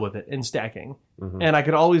always deal with it in stacking. And I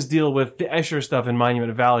could always deal with the Escher stuff in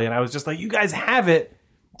Monument Valley. And I was just like, you guys have it.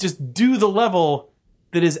 Just do the level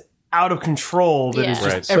that is out of control, that is Yeah.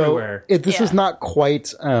 just Right. everywhere. So this is Yeah. not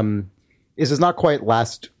quite. This is not quite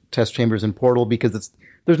last test chambers in Portal because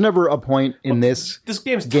there's never a point in this. This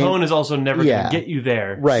game's game- tone is also never going Yeah. to get you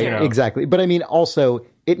there. Right, you know? exactly. But I mean, also,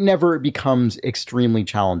 it never becomes extremely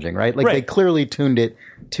challenging, right? Like they Right. clearly tuned it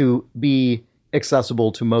to be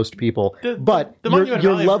accessible to most people. But the your Monument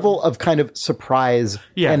Valley- level of kind of surprise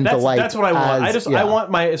and delight. that's what I want. as- I want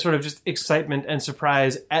my sort of just excitement and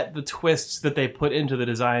surprise at the twists that they put into the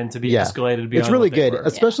design to be escalated beyond. It's really what they good, were.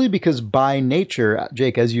 especially because by nature,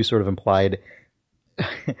 Jake, as you sort of implied,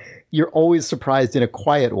 you're always surprised in a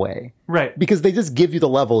quiet way. Right. Because they just give you the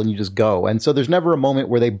level and you just go. And so there's never a moment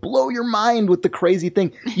where they blow your mind with the crazy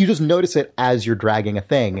thing. You just notice it as you're dragging a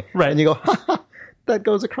thing. Right. And you go, ha, ha, that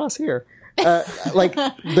goes across here. Like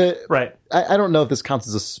the Right. I don't know if this counts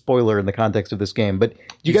as a spoiler in the context of this game, but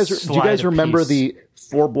do you guys slide a remember piece. the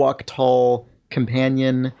 4-block tall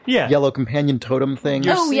companion, Yeah. yellow companion totem thing?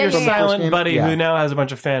 Oh, yeah, Your yeah, yeah. silent game? buddy Yeah. who now has a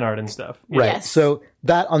bunch of fan art and stuff. Right. Yes. So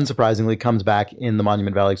that unsurprisingly comes back in the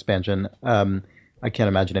Monument Valley expansion. I can't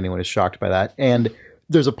imagine anyone is shocked by that. And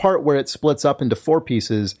there's a part where it splits up into 4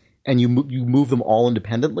 pieces and you move them all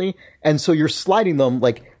independently. And so you're sliding them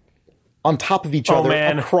like on top of each Oh, other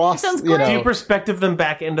man. across, Sounds you know. great. Do you perspective them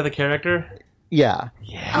back into the character? Yeah.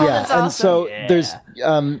 Oh, that's And so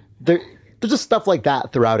awesome. there's just stuff like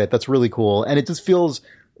that throughout it that's really cool. And it just feels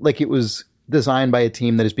like it was designed by a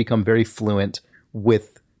team that has become very fluent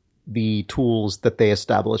with the tools that they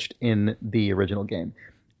established in the original game.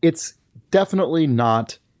 It's definitely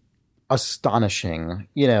not astonishing,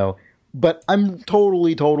 you know, but I'm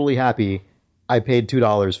totally happy I paid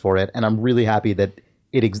 $2 for it, and I'm really happy that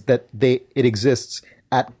it exists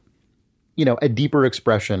at, you know, a deeper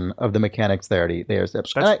expression of the mechanics they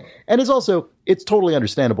established. And it's totally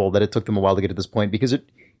understandable that it took them a while to get to this point, because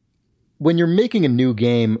when you're making a new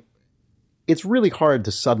game, it's really hard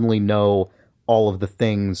to suddenly know all of the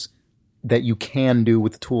things that you can do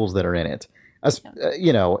with the tools that are in it.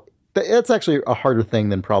 You know, that's actually a harder thing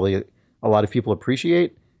than probably a lot of people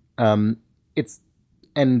appreciate. And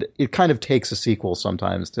it kind of takes a sequel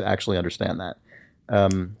sometimes to actually understand that.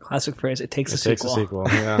 Classic phrase. It takes a Takes a sequel.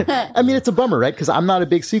 sequel. Yeah. I mean, it's a bummer, right? Because I'm not a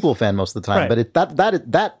big sequel fan most of the time, Right. but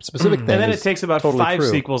that specific thing. And then it is takes about totally 5 true.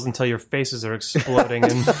 sequels until your faces are exploding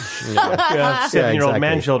and 7-year-old exactly.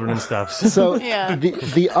 man children and stuff. So Yeah.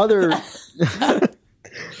 the other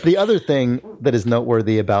the other thing that is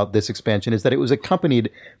noteworthy about this expansion is that it was accompanied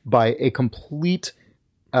by a complete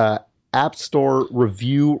App Store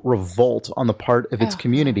review revolt on the part of its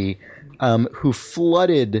community, who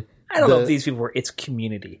flooded. I don't know if these people were its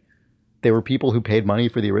community. They were people who paid money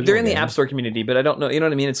for the original. They're in the game. App Store community, but I don't know. You know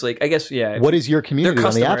what I mean? It's like, I guess, yeah. What is your community They're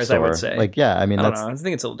on the App customers, Store? I would say. Like, yeah, I mean, I don't that's know. I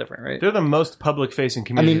think it's a little different, right? They're the most public-facing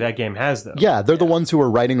community that game has, though. yeah, they're the ones who are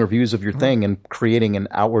writing reviews of your thing and creating an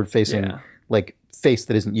outward-facing Yeah. like face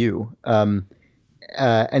that isn't you. And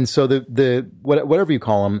so the whatever you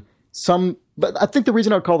call them, but I think the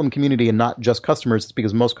reason I would call them community and not just customers is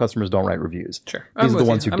because most customers don't write reviews. Sure. These are the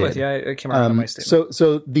ones who I'm did. with you. I came around on my statement.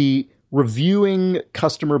 So the reviewing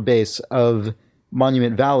customer base of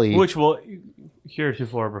Monument Valley, Which will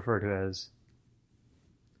heretofore refer to as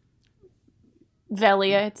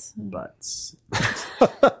Veliites. butts.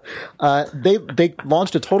 they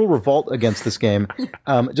launched a total revolt against this game,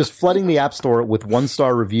 just flooding the App Store with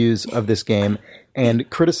 1-star reviews of this game and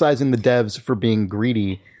criticizing the devs for being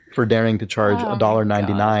greedy for daring to charge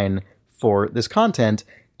 $1.99 for this content.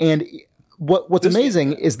 And what's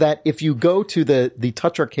amazing is that if you go to the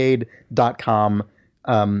toucharcade.com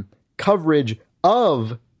coverage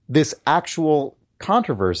of this actual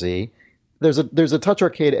controversy, there's a Touch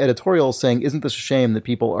Arcade editorial saying, "Isn't this a shame that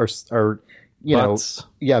people are Butts.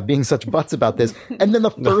 being such butts about this?" And then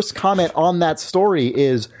the first comment on that story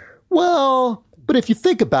is, "Well, but if you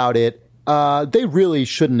think about it, they really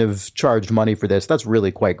shouldn't have charged money for this. That's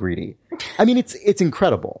really quite greedy." I mean, it's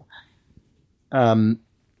incredible.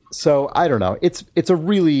 So I don't know. It's a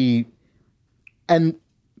really, and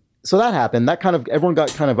so that happened. That kind of, everyone got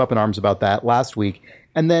kind of up in arms about that last week,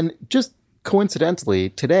 and then just coincidentally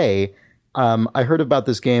today, I heard about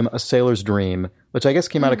this game, A Sailor's Dream, which I guess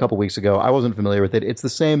came out a couple weeks ago. I wasn't familiar with it. It's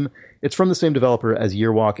from the same developer as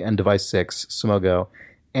Yearwalk and Device 6, Sumogo.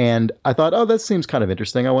 And I thought, oh, that seems kind of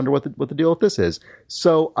interesting. I wonder what the deal with this is.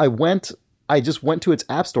 So I just went to its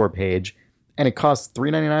App Store page, and it costs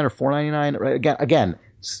 $3.99 or $4.99. Right? Again,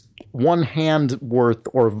 one hand worth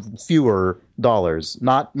or fewer dollars,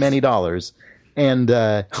 not many dollars. And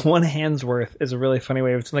one hand's worth is a really funny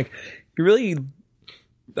way of it's like you really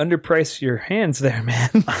underprice your hands there, man.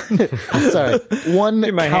 Sorry, one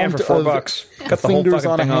Give my hand for count $4. of Cut the whole fingers fucking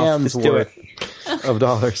on a thing off. hand's Just do worth it. of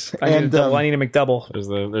dollars. I need a McDouble. There's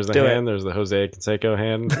the Do hand. it. There's the Jose Canseco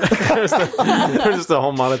hand. there's just the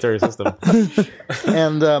whole monetary system.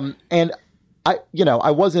 And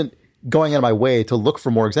I wasn't going out of my way to look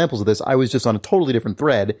for more examples of this. I was just on a totally different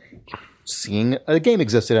thread, seeing a game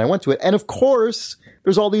existed, and I went to it. And of course,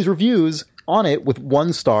 there's all these reviews on it with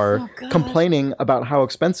 1 star complaining about how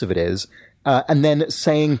expensive it is, and then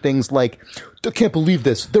saying things like, "I can't believe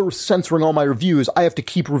this. They're censoring all my reviews. I have to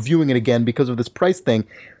keep reviewing it again because of this price thing."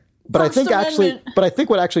 But I think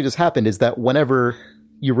what actually just happened is that whenever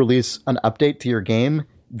you release an update to your game,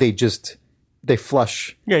 they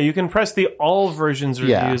flush. Yeah, you can press the all versions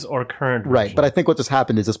Yeah. reviews or current version. Right, but I think what just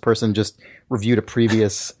happened is this person just reviewed a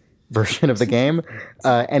previous version of the game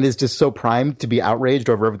and is just so primed to be outraged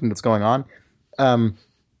over everything that's going on.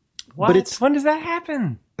 What? When does that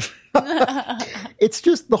happen? It's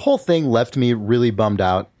just the whole thing left me really bummed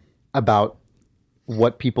out about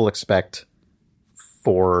what people expect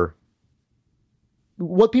from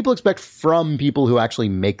people who actually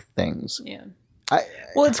make things. Yeah.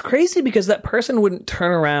 Well, it's crazy because that person wouldn't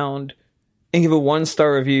turn around and give a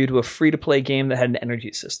 1-star review to a free-to-play game that had an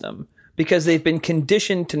energy system because they've been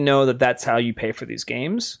conditioned to know that that's how you pay for these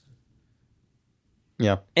games.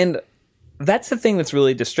 Yeah. And that's the thing that's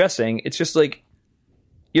really distressing. It's just like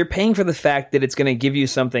you're paying for the fact that it's going to give you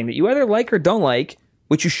something that you either like or don't like,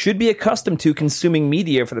 which you should be accustomed to consuming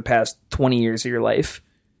media for the past 20 years of your life.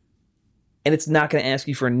 And it's not going to ask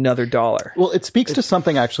you for another $1. Well, it speaks to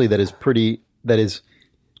something actually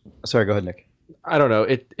sorry, go ahead, Nick. I don't know.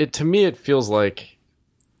 It to me it feels like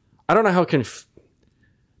I don't know how I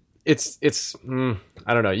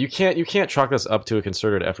don't know. You can't chalk this up to a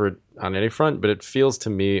concerted effort on any front, but it feels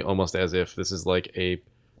to me almost as if this is like a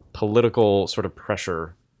political sort of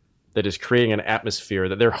pressure that is creating an atmosphere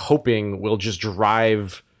that they're hoping will just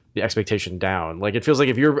drive the expectation down. Like it feels like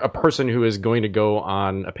if you're a person who is going to go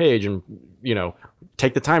on a page and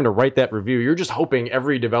take the time to write that review, you're just hoping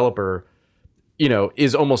every developer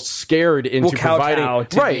is almost scared into providing.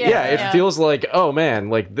 Right. Yeah. It feels like, oh man,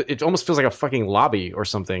 like it almost feels like a fucking lobby or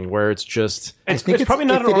something where it's just. It's probably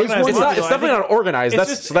not an organized. It's definitely not organized.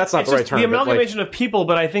 That's not the right term. The amalgamation of people,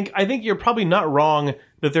 but I think you're probably not wrong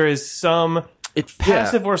that there is some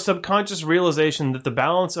passive or subconscious realization that the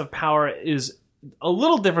balance of power is a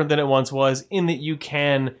little different than it once was, in that you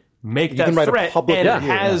can make that threat and it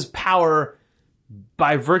has power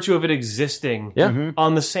by virtue of it existing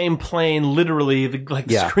on the same plane, literally,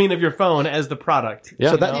 the screen of your phone as the product. Yeah.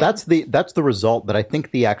 So that's the result. But I think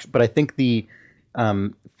the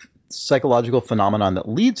psychological phenomenon that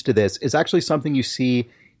leads to this is actually something you see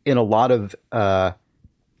in a lot of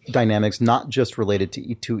dynamics, not just related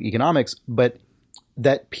to economics, but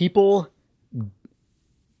that people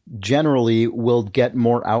generally will get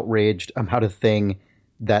more outraged about a thing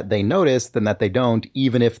that they notice than that they don't,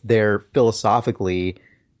 even if they're philosophically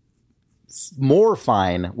more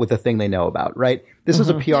fine with the thing they know about, right? This is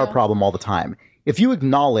a PR problem all the time. If you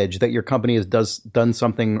acknowledge that your company has done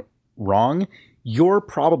something wrong, you're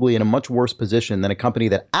probably in a much worse position than a company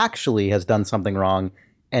that actually has done something wrong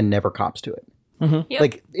and never cops to it. Yep.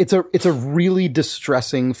 Like it's a really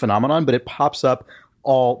distressing phenomenon, but it pops up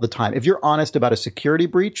all the time. If you're honest about a security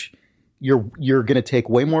breach, you're going to take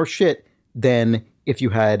way more shit than if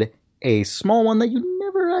you had a small one that you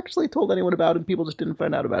never actually told anyone about and people just didn't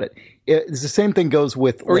find out about it. It's the same thing goes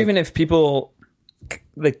with... Or even if people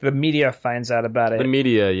like the media finds out about it, The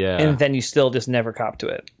media, yeah. and then you still just never cop to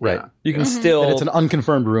it. Right. You can still And it's an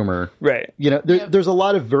unconfirmed rumor. right. You know, there's a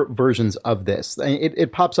lot of versions of this.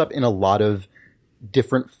 It pops up in a lot of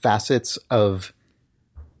different facets of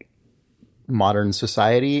modern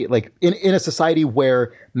society, like in a society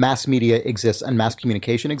where mass media exists and mass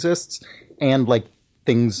communication exists, and like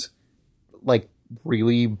things like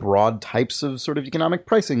really broad types of sort of economic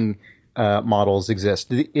pricing models exist.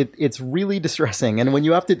 It's really distressing. And when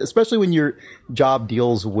you have to, especially when your job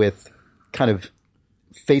deals with kind of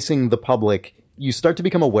facing the public, you start to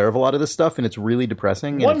become aware of a lot of this stuff, and it's really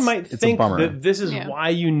depressing. And One might it's a think bummer. that this is why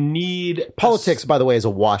you need Politics, by the way, is a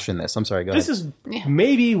wash in this. I'm sorry, go This ahead. is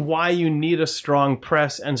maybe why you need a strong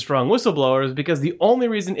press and strong whistleblowers, because the only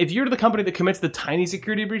reason, if you're the company that commits the tiny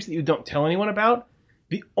security breach that you don't tell anyone about,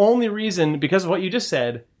 the only reason, because of what you just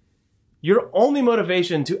said, your only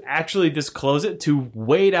motivation to actually disclose it, to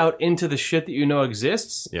wade out into the shit that you know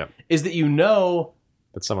exists, Yep. is that you know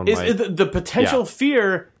That someone is might. the potential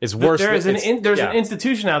fear It's that worse there is than- there's yeah. an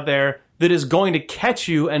institution out there that is going to catch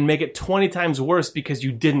you and make it 20 times worse because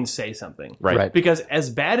you didn't say something. Right. Because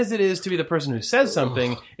as bad as it is to be the person who says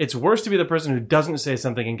something, it's worse to be the person who doesn't say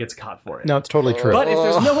something and gets caught for it. No, it's totally true. But if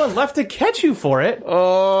there's no one left to catch you for it,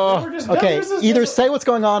 we're just done. Okay, There's either say what's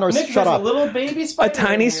going on or Nick, shut there's up. a little baby A spider.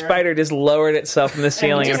 tiny in here. spider just lowered itself from the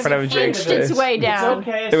ceiling in just front of afraid Jake's of it. Its face. way It's down.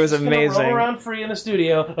 okay. It was just gonna amazing. Roll around free in the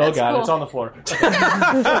studio. Oh That's god, cool. it's on the floor.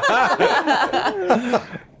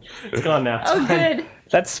 It's gone now. Oh, good.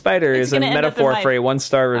 That spider is a gonna end up in metaphor my for a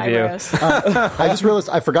 1-star review. Eyebrows. I just realized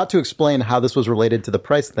I forgot to explain how this was related to the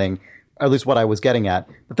price thing, or at least what I was getting at.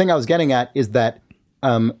 The thing I was getting at is that,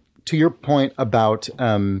 to your point about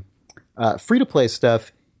free-to-play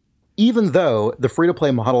stuff, even though the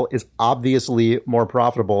free-to-play model is obviously more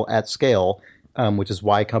profitable at scale, which is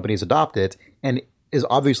why companies adopt it, and is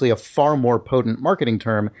obviously a far more potent marketing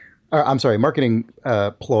marketing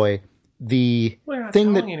ploy. The Well, you're not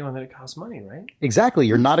thing telling that anyone that it costs money, right? exactly,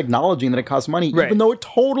 you're not acknowledging that it costs money, Right. even though it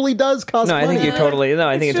totally does cost No, money. I think you're totally. No,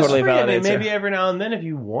 I think it It's just totally free. I mean, validates maybe it. every now and then, if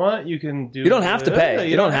you want, you can do. You don't have to pay.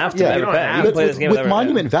 You don't have to Yeah. ever You don't pay. have You to. can play this game with without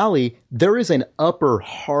Monument Valley, there is an upper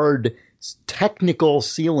hard technical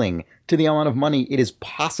ceiling to the amount of money it is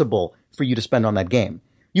possible for you to spend on that game.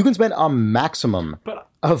 You can spend a maximum But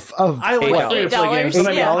of I like $8. free-to-play games. But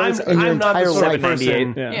I mean, $8 in your I'm not the entire sort of life.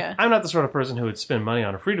 person. Yeah. Yeah. I'm not the sort of person who would spend money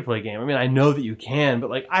on a free-to-play game. I mean, I know that you can, but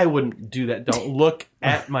like, I wouldn't do that. Don't look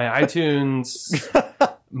at my iTunes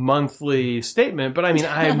monthly statement. But I mean,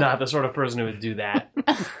 I am not the sort of person who would do that.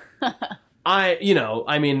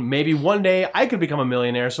 I mean, maybe one day I could become a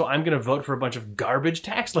millionaire, so I'm going to vote for a bunch of garbage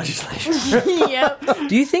tax legislation. Yep.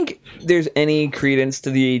 Do you think there's any credence to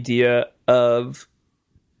the idea of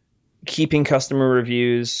keeping customer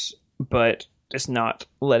reviews, but just not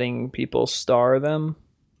letting people star them?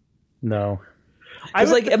 No, I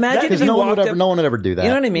was like, imagine if because you no one walked up. no one would ever do that. You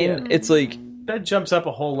know what I mean? It's like, That jumps up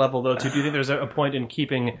a whole level, though, too. Do you think there's a point in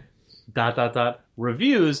keeping ...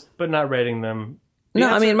 reviews, but not rating them? The no,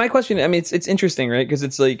 I answer- mean, my question, I mean, it's interesting, right? Because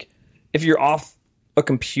it's like, if you're off a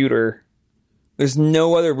computer, there's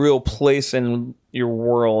no other real place in your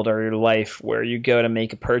world or your life where you go to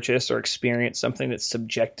make a purchase or experience something that's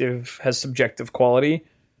subjective, has subjective quality,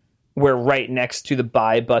 where right next to the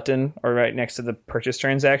buy button or right next to the purchase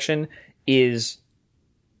transaction is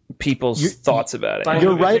people's thoughts about it. Buying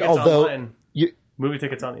You're movie right, tickets although online. you- movie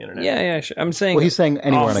tickets on the internet. Yeah, sure. I'm saying, well, he's saying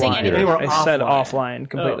anywhere on a Offline. computer, Anywhere I said offline. offline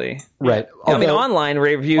completely. right? I mean, Although- online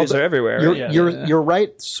reviews are everywhere. You're Right? you're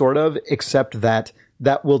right, sort of, except that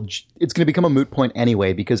it's going to become a moot point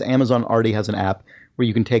anyway, because Amazon already has an app where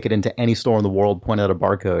you can take it into any store in the world, point out a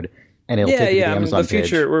barcode, and it'll take you to the I mean, Amazon the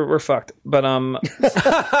future, page. we're fucked. But I'm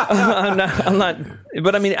not.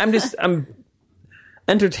 But I mean, I'm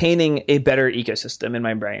entertaining a better ecosystem in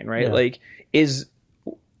my brain, right? Yeah. Like,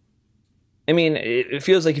 I mean, it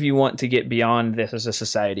feels like if you want to get beyond this as a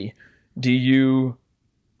society, do you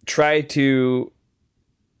try to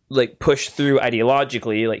like push through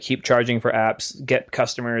ideologically, like keep charging for apps, get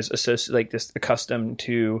customers just accustomed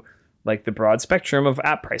to like the broad spectrum of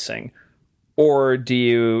app pricing, or do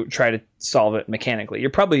you try to solve it mechanically? I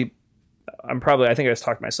think I just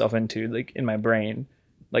talked myself into, like, in my brain,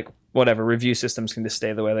 like, whatever, review systems can just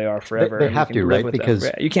stay the way they are forever. They and you have can to, live right? with them. Because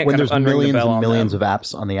Right. You can't when kind of there's unring the millions bell and on millions them. of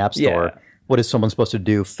apps on the App Store, Yeah. what is someone supposed to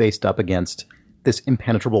do faced up against this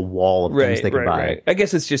impenetrable wall of things they could buy? Right. I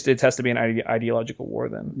guess it has to be an ideological war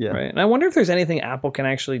then. Yeah. Right. And I wonder if there's anything Apple can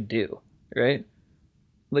actually do. Right.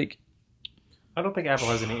 Like, I don't think Apple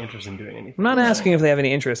has any interest in doing anything. I'm not asking if they have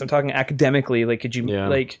any interest. I'm talking academically. Like, could you Yeah.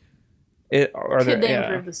 like? Are Could there? they Yeah.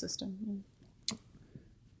 improve the system?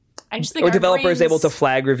 I just think or our developers brains- able to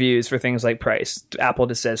flag reviews for things like price, I just think or our developers brains- able to flag reviews for things like price. Apple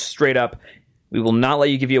just says straight up, we will not let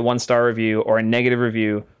you give you a 1-star review or a negative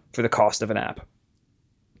review for the cost of an app.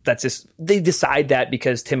 That's just, they decide that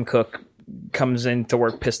because Tim Cook comes into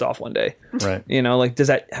work pissed off one day. Right. You know, like, does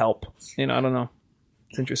that help? You know, I don't know.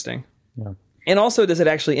 It's interesting. Yeah. And also, does it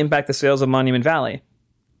actually impact the sales of Monument Valley?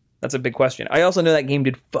 That's a big question. I also know that game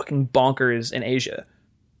did fucking bonkers in Asia,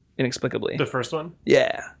 inexplicably. The first one?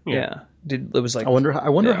 Yeah. Yeah. It was like, I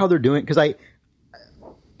wonder how they're doing, because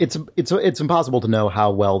it's impossible to know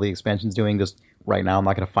how well the expansion's doing just right now. I'm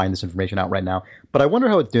not going to find this information out right now, but I wonder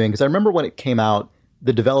how it's doing, because I remember when it came out,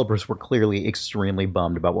 the developers were clearly extremely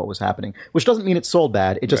bummed about what was happening, which doesn't mean it sold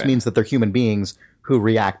bad. It just means that they're human beings who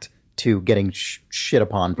react to getting shit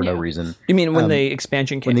upon for no reason. You mean when the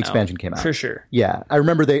expansion came out? When the expansion came out. For sure. Yeah. I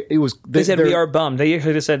remember they said, we are bummed. They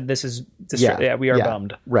actually just said, we are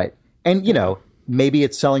bummed. Right. And, maybe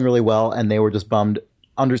it's selling really well and they were just bummed,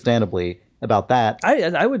 understandably, about that.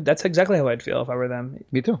 I would, that's exactly how I'd feel if I were them.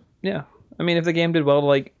 Me too. Yeah. I mean, if the game did well to,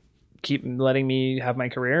 like, keep letting me have my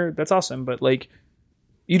career, that's awesome. But, like,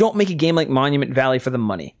 you don't make a game like Monument Valley for the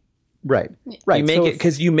money. Right. Right. You make it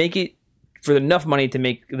because you make it for enough money to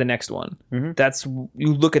make the next one. Mm-hmm. That's,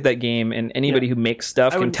 you look at that game, and anybody who makes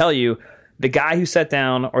stuff can tell you the guy who sat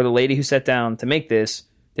down or the lady who sat down to make this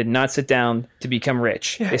did not sit down to become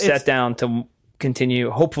rich. They sat down to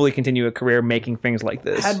hopefully continue a career making things like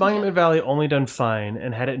this. Had Monument Valley only done fine,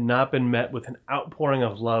 and had it not been met with an outpouring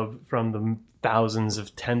of love from the tens of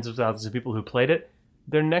thousands of people who played it,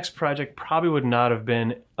 their next project probably would not have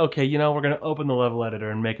been, okay, we're going to open the level editor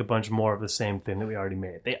and make a bunch more of the same thing that we already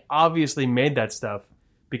made. They obviously made that stuff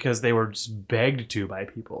because they were just begged to by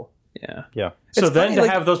people. Yeah. Yeah. So It's then funny, to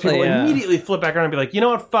like, have those people immediately flip back around and be like, you know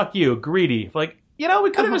what, fuck you, greedy. Like,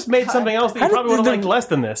 we could have just made something else that you probably would have liked less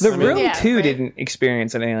than this. The Room Yeah, 2 right. didn't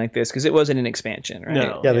experience anything like this because it wasn't an expansion, right?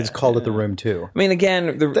 No. Yeah, they just called it The Room 2. I mean, again,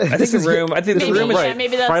 I think the Maybe, room is yeah,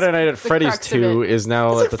 maybe that's Friday Night at the Freddy's crux of 2 it. is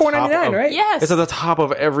now It's at the like top $4.99, of, right? Yes. It's at the top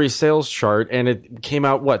of every sales chart, and it came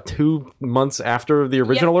out 2 months after the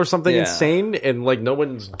original or something Yeah. insane, and like no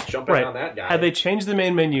one's jumping Right. on that guy. Had they changed the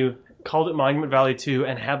main menu, called it Monument Valley 2,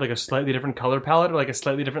 and had like a slightly different color palette or like a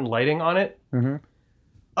slightly different lighting on it,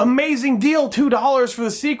 amazing deal, $2 for the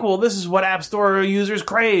sequel. This is what App Store users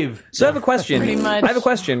crave. So I have a question. Pretty much. I have a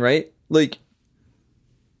question, right? Like,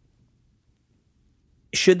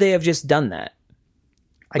 should they have just done that?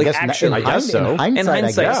 I Like, guess actually, I guess so. In hindsight, In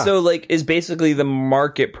hindsight, I guess. so like, is basically the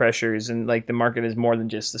market pressures, and like the market is more than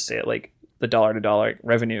just the sale, like the dollar-to-dollar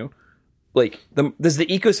revenue. Like, does the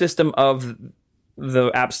ecosystem of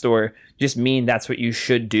the App Store just mean that's what you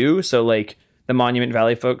should do? So like, the Monument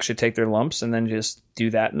Valley folks should take their lumps and then just do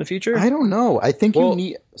that in the future? I don't know. I think Well- you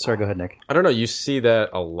need... Sorry, go ahead, Nick. I don't know. You see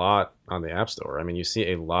that a lot on the App Store. I mean, you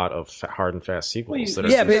see a lot of hard and fast sequels. that are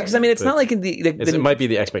Yeah, because I mean, it's not like it might be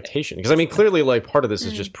the expectation. Because I mean, clearly, like part of this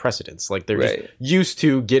is just precedence. Like they're Right. just used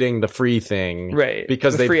to getting the free thing, Right.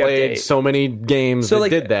 Because The they free played update. so many games So, that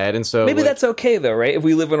like, did that, and so maybe like, that's okay though, right? If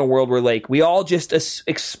we live in a world where like we all just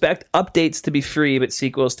expect updates to be free but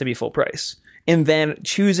sequels to be full price, and then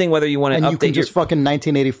choosing whether you want to And update you can just fucking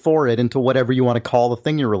 1984 it into whatever you want to call the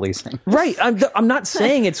thing you're releasing. right. I'm not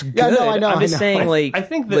saying it's good. Yeah, no, I know, I'm just I know. saying like I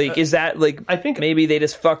think that- like is that like I think- maybe they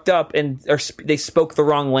just fucked up and they spoke the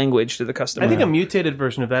wrong language to the customer. I think a mutated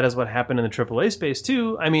version of that is what happened in the AAA space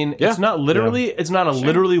too. I mean, Yeah. it's not literally, it's not a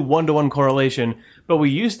literally one-to-one correlation, but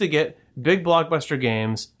we used to get big blockbuster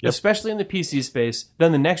games, especially in the PC space.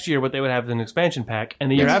 Then the next year, what they would have is an expansion pack,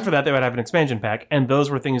 and the year after that, they would have an expansion pack, and those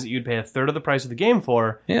were things that you'd pay a third of the price of the game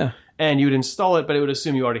for. Yeah. And you would install it, but it would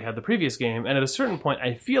assume you already had the previous game. And at a certain point,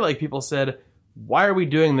 I feel like people said, why are we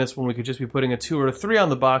doing this when we could just be putting a 2 or a 3 on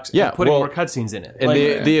the box Yeah, and putting well, more cutscenes in it? and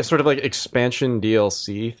Like, the sort of like expansion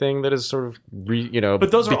DLC thing that is sort of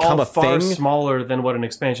but those are become all a far thing. smaller than what an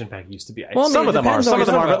expansion pack used to be. Well, I mean, Some it of them are. depends on Some what of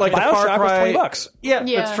them you're are. talking But like the about. Far BioShock Cry, was $20. yeah,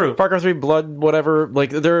 Yeah. that's true. Far Cry 3 Blood, whatever.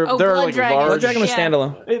 Like there Oh, are Blood like Dragon. large. Blood Dragon was Yeah.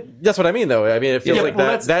 standalone. That's what I mean, though. I mean, it feels Yeah, like well,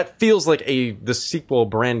 that. That feels like the sequel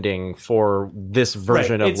branding for this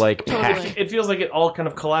version of It's- like Totally. pack. It feels like it all kind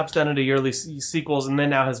of collapsed down into yearly sequels, and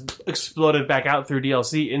then now has exploded back out through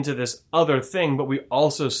DLC into this other thing. But we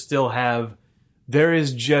also still have, there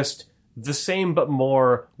is just the same but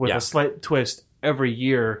more with Yeah. a slight twist every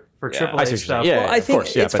year for Yeah. AAA I see what you're stuff. saying. Yeah, Well, I of think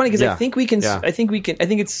course, yeah, it's but- funny because yeah. I think we can. Yeah. I think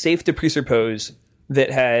it's safe to presuppose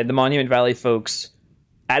that had the Monument Valley folks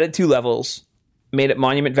added 2 levels, made it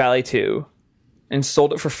Monument Valley 2, and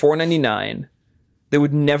sold it for $4.99, they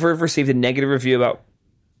would never have received a negative review about.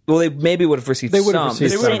 Well, they maybe would have received They would have some.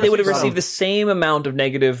 received some. They would have Some. received the same amount of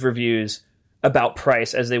negative reviews about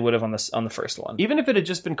price as they would have on the first one. Even if it had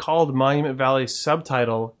just been called Monument Valley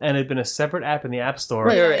Subtitle and had been a separate app in the App Store,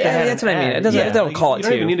 Right, it had that's what I an mean. ad. It doesn't. It don't call it You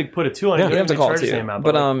don't even two. need to put a 2 on it. Yeah. You You don't have to even call it charge the two. same amount.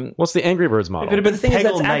 But like, What's the Angry Birds model? if it had been the thing is,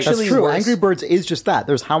 that's Peggle Knight- actually That's true. worse. Angry Birds is just that.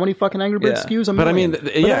 There's how many fucking Angry Birds Yeah. SKUs? But I mean, But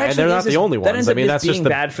that and they're actually not is the just- only That ones. ends I up mean, that's being just the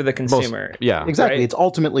bad for the consumer. yeah, exactly. right? It's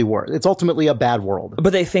ultimately worse. It's ultimately a bad world.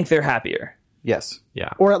 But they think they're happier. Yes. Yeah.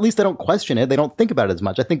 Or at least they don't question it. They don't think about it as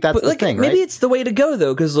much. I think that's But the like, thing, maybe right? it's the way to go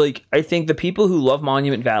though, because like I think the people who love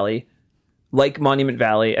Monument Valley like Monument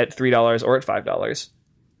Valley at $3 or at $5,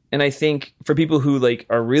 and I think for people who like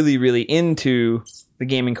are really really into the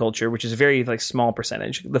gaming culture, which is a very like small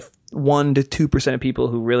percentage, the 1 to 2% of people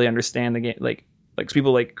who really understand the game, like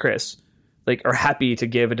people like Chris, like are happy to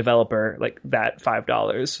give a developer like that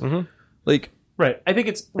 $5. Like right. I think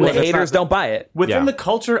it's the haters don't buy it. within Yeah. the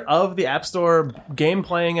culture of the App Store game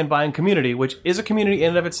playing and buying community, which is a community in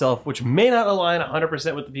and of itself, which may not align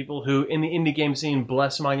 100% with the people who in the indie game scene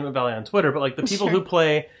bless Monument Valley on Twitter, but like the people who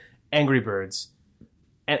play Angry Birds.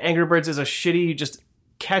 And Angry Birds is a shitty just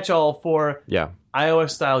catch-all for Yeah.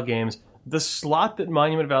 iOS style games. The slot that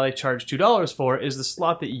Monument Valley charged $2 for is the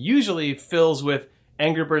slot that usually fills with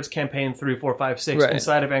Angry Birds Campaign 3, 4, 5, 6 Right.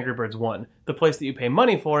 inside of Angry Birds 1. The place that you pay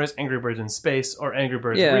money for is Angry Birds in Space or Angry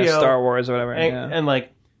Birds Yeah, Rio. Star Wars or whatever. And, yeah. and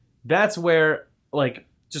like that's where like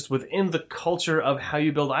just within the culture of how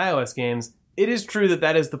you build iOS games, it is true that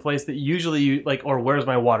that is the place that usually you like. Or Where's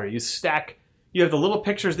My Water? You stack. You have the little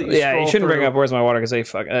pictures that you Yeah, scroll you shouldn't bring through. up Where's My Water because they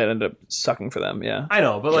end up sucking for them. Yeah. I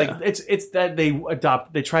know, but like Yeah. it's that they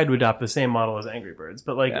tried to adopt the same model as Angry Birds,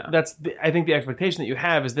 but like Yeah. I think the expectation that you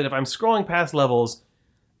have is that if I'm scrolling past levels,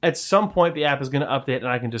 at some point the app is going to update and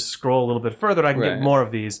I can just scroll a little bit further and I can Right. get more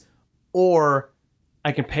of these, or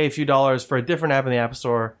I can pay a few dollars for a different app in the App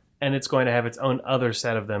Store and it's going to have its own other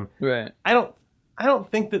set of them. Right. I don't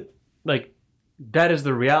think that like that is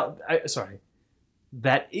the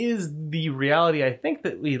that is the reality I think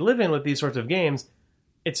that we live in with these sorts of games.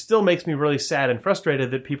 It still makes me really sad and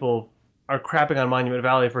frustrated that people are crapping on Monument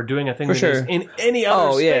Valley for doing a thing For that is sure. in any other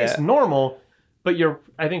Oh, space yeah. normal. But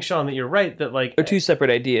I think Sean, that you're right that like They're two separate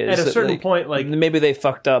ideas. at a that, certain like, point, like maybe they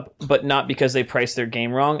fucked up, but not because they priced their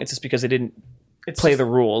game wrong. It's just because they didn't it's play just- the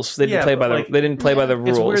rules. They didn't Yeah, play but, by the. like, They didn't play by the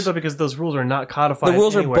rules. It's weird though because those rules are not codified. The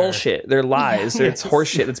rules anywhere. are bullshit. They're lies. It's horse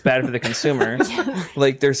shit that's bad for the consumer.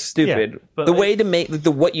 Like they're stupid. Yeah, but the like- way to make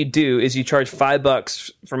what you do is you charge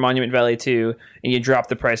 $5 for Monument Valley 2 and you drop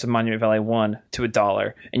the price of Monument Valley 1 to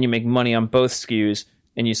 $1 and you make money on both SKUs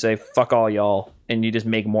and you say fuck all y'all and you just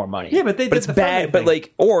make more money. Yeah, but they did it's the friendly bad. But thing.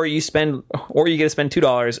 like, or you get to spend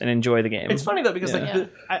 $2 and enjoy the game. It's funny though because Yeah.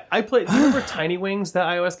 I played. Do you remember Tiny Wings, that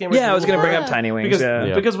iOS game? Yeah, I was going to bring up Yeah. Tiny Wings. Because,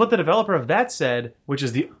 yeah. because what the developer of that said, which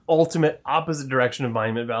is the ultimate opposite direction of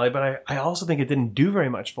Monument Valley, but I also think it didn't do very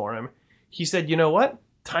much for him. He said, you know what?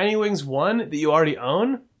 Tiny Wings 1 that you already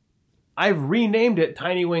own, I've renamed it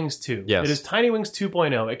Tiny Wings 2. Yes. It is Tiny Wings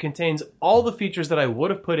 2.0. It contains all the features that I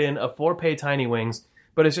would have put in a 4Pay Tiny Wings,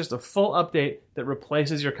 but it's just a full update that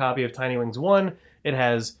replaces your copy of Tiny Wings 1. It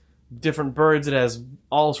has different birds. It has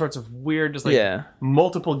all sorts of weird, just like Yeah.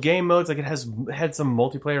 multiple game modes. Like it had some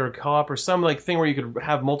multiplayer or co-op or some like thing where you could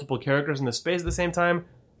have multiple characters in the space at the same time.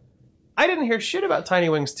 I didn't hear shit about Tiny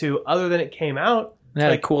Wings 2 other than it came out. It had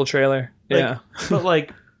like- a cool trailer. Like, Yeah. But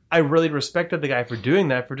like I really respected the guy for doing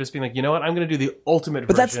that, for just being like, you know what, I'm going to do the ultimate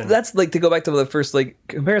But version. that's like to go back to the first like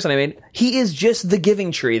comparison I made. He is just the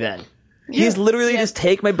giving tree. Then he's literally just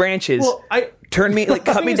take my branches, well, turn me like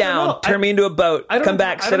cut thing me is, no, down, no, turn me into a boat, I don't- come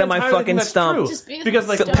back, I sit don't on my entirely fucking think that's stump, true. Just be Because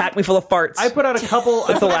like pack me full of farts. I put out a couple.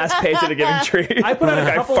 That's the last page of the Giving Tree. I put out a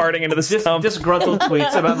guy couple farting into the stump. disgruntled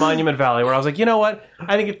tweets about Monument Valley where I was like, you know what?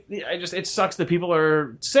 I think it sucks that people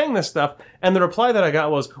are saying this stuff. And the reply that I got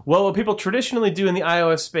was, well, what people traditionally do in the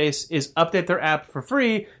iOS space is update their app for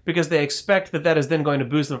free because they expect that is then going to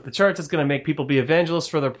boost them up the charts. It's going to make people be evangelists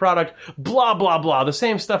for their product. Blah blah blah. The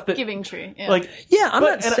same stuff that Giving Tree. Yeah. like. Yeah, I'm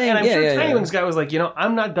not and, saying. and I'm yeah, sure yeah, Tiny yeah. Wings guy was like, you know,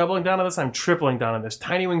 I'm not doubling down on this. I'm tripling down on this.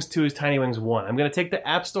 Tiny Wings 2 is Tiny Wings 1. I'm going to take the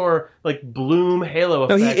App Store like Bloom Halo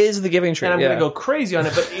No, effect. he is the Giving Tree. And I'm yeah. going to go crazy on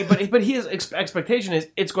it, but his expectation is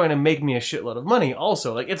it's going to make me a shitload of money.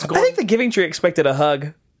 Also, like it's going. I think the Giving Tree expected a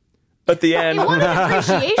hug at the end. He wanted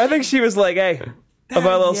appreciation. I think she was like, "Hey,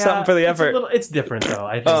 about a little something for the it's a effort." little- It's different though.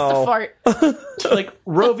 I think Oh. Fart. like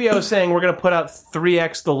Rovio saying we're going to put out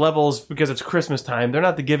 3x the levels because it's Christmas time. They're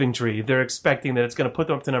not the Giving Tree. They're expecting that it's going to put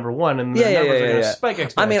them up to number 1, and the numbers are going to spike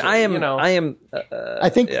exponentially. I mean, I am. You know? I am. I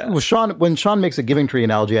think when Sean makes a Giving Tree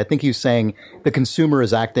analogy, I think he's saying the consumer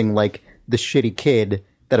is acting like the shitty kid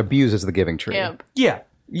that abuses the Giving Tree. Yep. Yeah.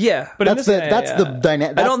 Yeah, But in That's this, the that's the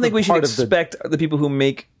dynamic. I don't think we should expect the people who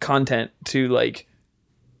make content to like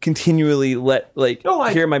continually let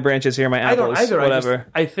here are my branches, here are my I apples, don't either. whatever.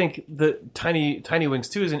 I think the Tiny Wings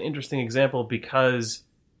 2 is an interesting example because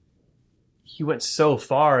he went so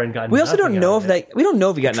far and got. We also don't know if if we don't know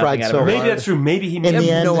if he got Tried nothing out so of it. Maybe that's true. Maybe he. In the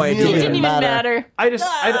end, no it idea. It didn't didn't even matter.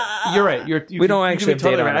 You're right. We don't you actually could be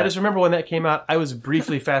totally have data on right. I that. just remember when that came out, I was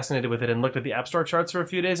briefly fascinated with it and looked at the App Store charts for a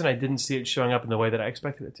few days, and I didn't see it showing up in the way that I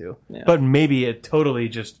expected it to. Yeah. But maybe it totally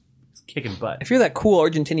just is kicking butt. If you're that cool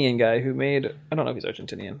Argentinian guy who made, I don't know if he's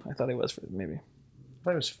Argentinian. I thought he was, maybe. I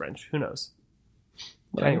thought it was French. Who knows?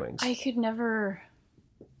 Tiny Wings. I could never.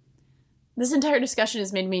 This entire discussion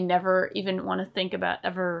has made me never even want to think about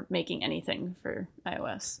ever making anything for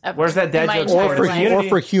iOS. Ever. Where's that dad In my joke entire for Or life.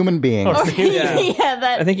 for human beings. Yeah. Yeah,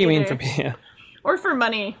 that. I think you mean either. for yeah. Or for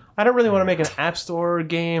money. I don't really want to make an App Store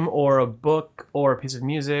game or a book or a piece of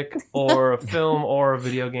music or a film or a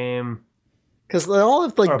video game. Because they all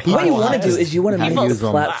have Or people. What you want Podcast. to do is you want to People make a use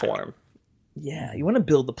them. platform. Yeah, you want to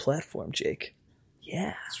build the platform, Jake.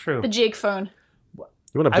 Yeah. It's true. The Jake phone.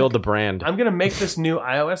 You want to build the brand. I'm going to make this new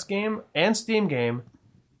iOS game and Steam game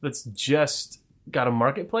that's just got a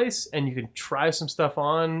marketplace, and you can try some stuff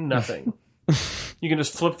on. Nothing. You can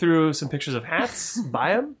just flip through some pictures of hats,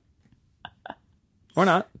 buy them. Or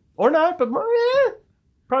not. Or not, but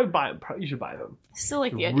probably buy them. You should buy them. Still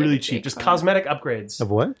like the idea Really of a cheap. Jake Just phone. cosmetic upgrades. Of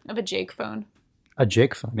what? Of a Jake phone. A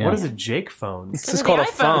Jake phone. Yeah. What is a Jake phone? It's For just the called a iPhone.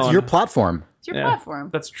 phone. It's your platform. It's your Yeah. platform.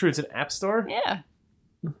 That's true. It's an app store. Yeah.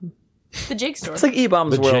 The Jake store. It's like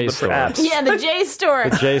E-Bombs The World, J but for store. apps. Yeah, the J store.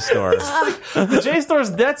 The J store. The J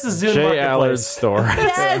stores. That's the Zune J Allard's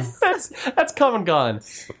marketplace. store. Yes. That's come and gone.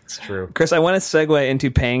 It's true. Chris, I want to segue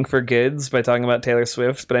into paying for goods by talking about Taylor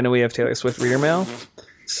Swift, but I know we have Taylor Swift reader mail.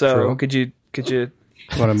 So True. could you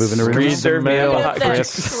Want to move into Read reading? the serve me mail, a Look hot at that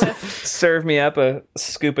Chris? Swift. Serve me up a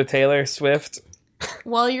scoop of Taylor Swift.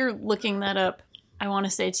 While you're looking that up, I want to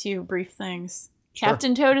say two brief things.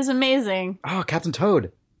 Captain Toad is amazing. Oh, Captain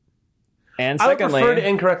Toad. And I would prefer to secondly,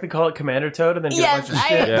 incorrectly call it Commander Toad and then do a Yes, bunch of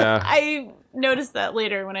shit. Yeah. I noticed that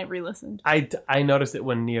later when I re-listened. I noticed it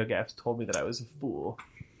when NeoGAF told me that I was a fool.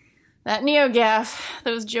 That NeoGAF,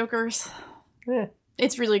 those jokers. Eh,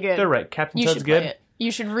 It's really good. they're right. Captain You Toad's should good. play it. You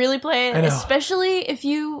should really play it, I know. especially if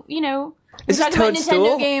you know, we Is talk this about Nintendo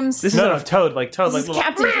Toadstool? games. This This is No, Toad, like Toad, like is little,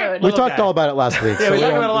 Captain Toad. We Little talked guy. all about it last week. Yeah, so we we talked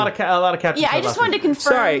don't- about a lot of Captain Yeah, Toad I just last wanted to week.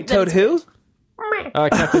 confirm. sorry, that Toad it's- who?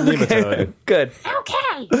 Captain Nematode. Good.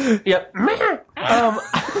 Okay. Yep.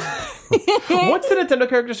 Once the Nintendo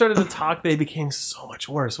characters started to talk, they became so much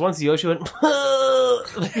worse. Once Yoshi went, No,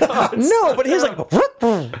 but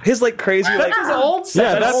his like crazy like. that's his old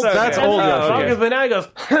Yeah, set. that's okay. old Oh, Yoshi. okay. But now he goes,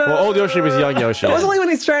 Well, old Yoshi was young Yoshi. That was only when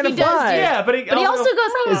he's trying to He does fly. do- yeah, but But he also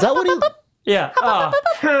goes. Is that what he? yeah.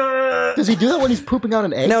 Does he do that when he's pooping out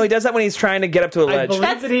an egg? No, he does that when he's trying to get up to a I ledge. believe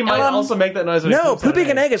That's that he might dumb. also make that noise. When he No, poops out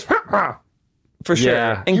pooping an egg is for sure.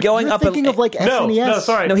 Yeah. And going You're up thinking of like No, SNES. no,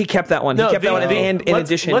 sorry. No, he kept that one. No, he kept that one. the- And in let's-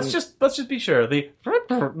 addition, let's just be sure. The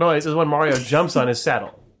noise is when Mario jumps on his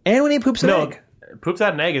saddle. and when he poops an No, egg. poops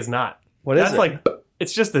out an egg is not. What is That's it? like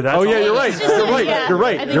it's just that. That's Oh yeah, all you're it right. is. just You're a- right. yeah, You're I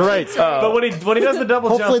right. think You're so right. too. But when he does the double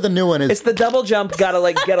Hopefully jump, the new one is. It's the double jump. Gotta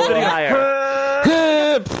like get a little higher.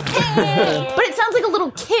 But it sounds like a little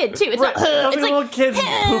kid too. It's right, like it's it's like like little kids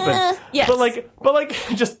pooping. Yes. But like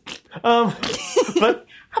just but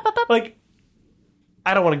like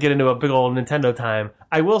I don't want to get into a big old Nintendo time.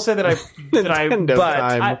 I will say that Nintendo but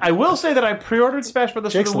time. I will say that I pre-ordered Smash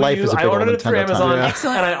Brothers Jake's for the Wii life U. is a I big old ordered it through Nintendo time. Amazon, Yeah.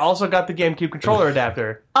 Excellent. and I also got the GameCube controller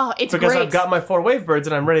adapter Oh, it's because great. I've got my 4 Wavebirds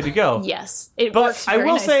and I'm ready to go. Yes, it But works I very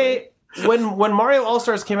will nicely. say, when Mario All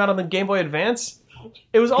Stars came out on the Game Boy Advance,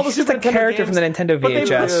 it was all the He's just Super a Nintendo character games, from the Nintendo but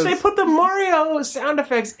VHS. they put the Mario sound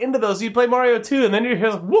effects into those. So you play Mario 2, and then you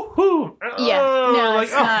hear woohoo! Yeah, no, like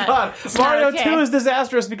it's not- god, it's not Mario okay. 2 is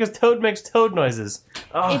disastrous because Toad makes Toad noises.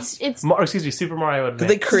 Oh, It's excuse me, Super Mario Advance. Did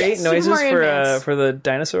they create Yes, Super noises Mario Advance. for the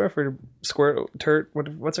dinosaur for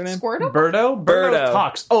what's her name? Squirtle. Birdo? Birdo.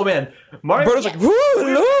 talks. Oh man, Mario. Birdo's like, woo,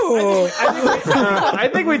 hello. I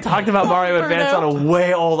think we talked about Mario Advance on a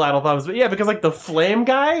way old Idle Thumbs, but yeah, because like the flame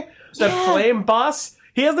guy, that flame boss,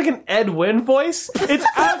 he has like an Ed Wynn voice. It's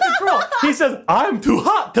out of control. He says, "I'm too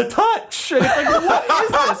hot to touch," and it's like, what is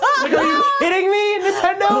this? Like, are you kidding me,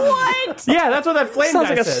 Nintendo? What? Yeah, that's what that flame Sounds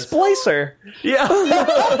guy like a says. splicer. Yeah.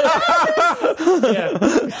 Yeah.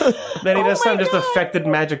 Then he does some just affected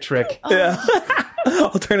magic trick. Yeah.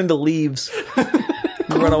 I'll turn into leaves.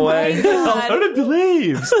 Run away. I'll turn into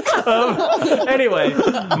leaves. Anyway,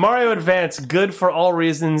 Mario Advance, good for all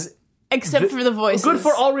reasons. Except for the voices. Good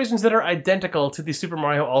for all reasons that are identical to the Super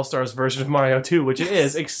Mario All-Stars version of Mario 2, which it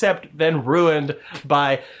is, except then ruined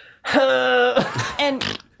by...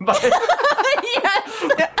 And by yes,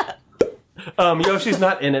 Yoshi's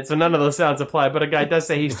not in it, so none of those sounds apply. But a guy does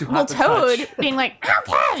say he's too Well, hot to Toad touch. being like,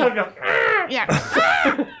 okay. Toad goes,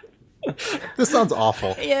 Yeah. This sounds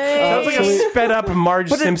awful. sounds like a sped up Marge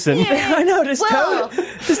Simpson. I know.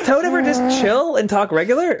 Does Toad ever just chill and talk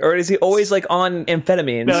regular, or is he always like on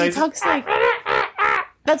amphetamines? No, He he's- talks like...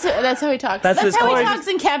 That's how he talks. That's his how he voice. talks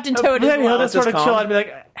in Captain Toad But as then he'll well. just sort of Just chill calm. out and be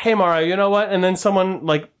like, "Hey Mario, you know what?" And then someone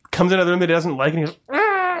like comes into the room that he doesn't like, and he goes,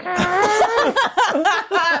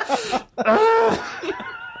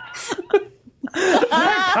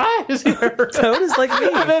 "Hi, is here." Toad is like me.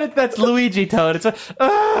 And then that's Luigi Toad. It's a,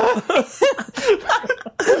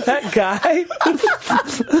 That guy.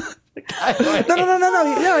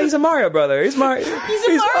 No, he's a Mario brother. He's Mario's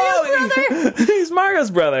brother? He's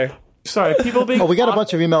Mario's brother. sorry, people being. Oh, we got a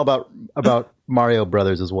bunch of email about Mario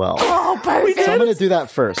Brothers as well. Oh, perfect. So I'm going to do that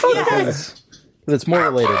first because it's more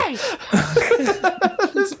related.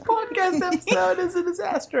 This podcast episode is a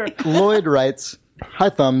disaster. Lloyd writes, "Hi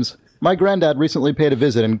Thumbs. My granddad recently paid a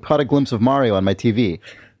visit and caught a glimpse of Mario on my TV.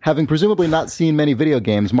 Having presumably not seen many video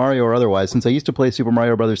games, Mario or otherwise, since I used to play Super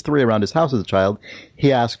Mario Bros. 3 around his house as a child,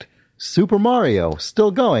 he asked, 'Super Mario, still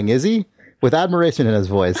going, is he?' with admiration in his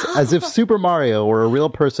voice, as if Super Mario were a real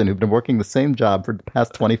person who'd been working the same job for the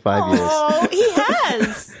past 25 years. Oh, he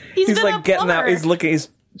has. He's He's been like a getting out. plumber. He's looking. He's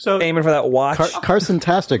So aiming for that watch. Carson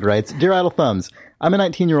Tastic writes, Dear Idle Thumbs, I'm a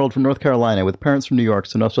 19-year-old from North Carolina with parents from New York,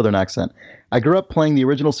 so no southern accent. I grew up playing the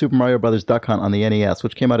original Super Mario Bros. Duck Hunt on the NES,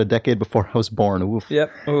 which came out a decade before I was born. Oof.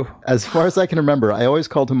 Yep. Ooh. As far as I can remember, I always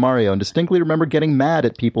called him Mario and distinctly remember getting mad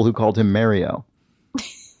at people who called him Mario.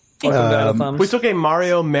 Welcome to Idle Thumbs. we took a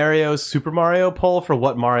Mario Super Mario poll for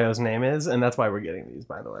what Mario's name is, and that's why we're getting these,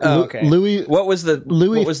 by the way. Oh, okay. Louis, What was the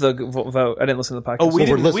Louis- vote? I didn't listen to the podcast. Oh, we we're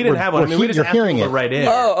didn't. listen- We didn't have one. I we're mean, we he- just you're asked hearing people it. to write in.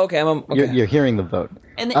 Oh, okay. Okay. you're hearing the vote.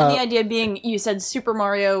 And the idea being, you said Super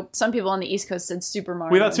Mario. Some people on the East Coast said Super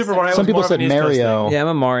Mario. We thought Super Mario. Some was people more of said an East Coast Mario. Yeah, I'm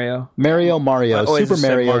a Mario. Mario, I always Super just said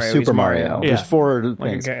Mario, Mario, Super he's Mario. Mario. There's Yeah. four Like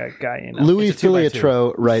things. a guy, you know. Louis It's a 2x2.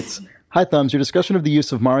 Filiatro writes, Hi Thumbs, your discussion of the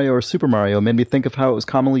use of Mario or Super Mario made me think of how it was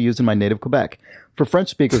commonly used in my native Quebec. For French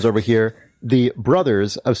speakers over here, the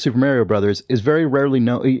brothers of Super Mario Brothers is very rarely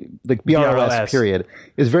known, like BROS period,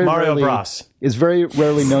 is very Mario rarely Bros. is very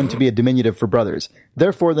rarely known to be a diminutive for brothers.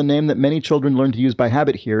 Therefore, the name that many children learn to use by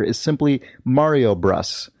habit here is simply Mario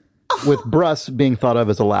Brus, with Brus being thought of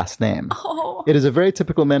as a last name. It is a very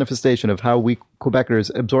typical manifestation of how we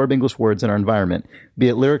Quebecers absorb English words in our environment, be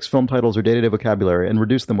it lyrics, film titles, or day-to-day vocabulary, and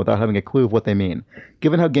reduce them without having a clue of what they mean.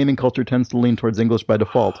 Given how gaming culture tends to lean towards English by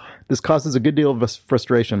default, this causes a good deal of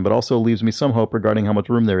frustration, but also leaves me some hope regarding how much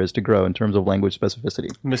room there is to grow in terms of language specificity.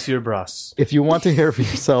 Monsieur Bros. If you want to hear for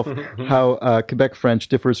yourself how Quebec French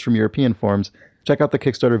differs from European forms, check out the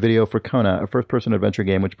Kickstarter video for Kona, a first-person adventure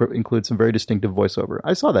game which includes some very distinctive voiceover.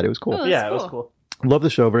 I saw that. It was cool. Oh, Yeah, that's it was cool. cool. Love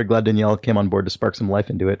the show. Very glad Danielle came on board to spark some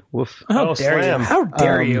life into it. Woof. Oh, Dare slam. you? How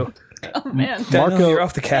dare you? Oh man. Daniel, Marco- you're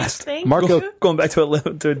off the cast. Thank Marco- you. Going back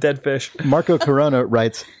to a dead fish. Marco Corona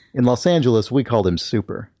writes, in Los Angeles, we called him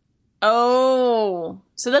Super. Oh,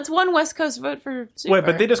 so that's one West Coast vote for Super. Wait,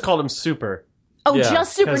 but they just called him Super. Oh, Yeah,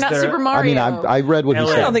 just Super, 'cause not they're- Super I Mario. mean, I read what he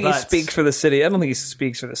LA. I don't said. think he Butts. speaks for the city. I don't think he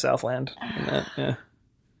speaks for the Southland. Yeah.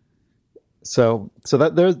 So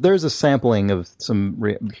that there's a sampling of some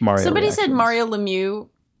Mario. Somebody said reactions. Mario Lemieux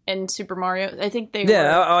and Super Mario. I think they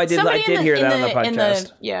Yeah, were. oh, I did- Somebody I did in hear that on the in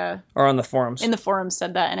podcast. yeah, Or on the forums. in the forums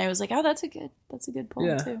said that, and I was like, oh, that's a good poll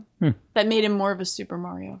Yeah. too. That made him more of a Super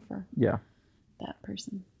Mario for Yeah. that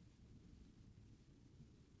person.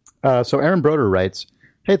 So Aaron Broder writes,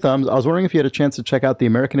 Hey Thumbs, I was wondering if you had a chance to check out the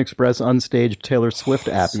American Express Unstaged Taylor Swift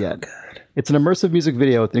app yet. It's an immersive music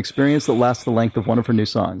video with an experience that lasts the length of one of her new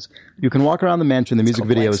songs. You can walk around the mansion the music called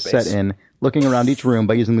video Blank is set Space. in, looking around each room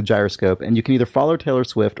by using the gyroscope, and you can either follow Taylor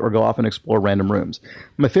Swift or go off and explore random rooms.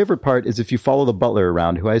 My favorite part is if you follow the butler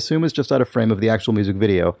around, who I assume is just out of frame of the actual music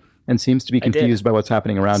video, and seems to be did. confused by what's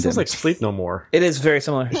happening around Sounds him. like Sleep No More. It is very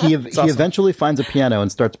similar. He awesome. eventually finds a piano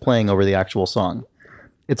and starts playing over the actual song.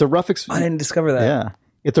 It's a rough I didn't discover that. Yeah.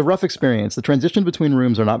 It's a rough experience. The transition between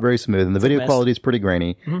rooms are not very smooth, and the video mess. quality is pretty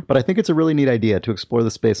grainy. But I think it's a really neat idea to explore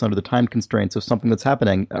the space under the time constraints of something that's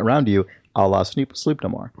happening around you, a la Sleep No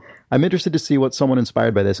More. I'm interested to see what someone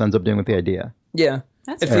inspired by this ends up doing with the idea. Yeah.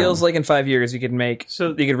 That's It fun. feels like in 5 years you could make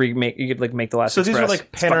make the last. So these are Express. like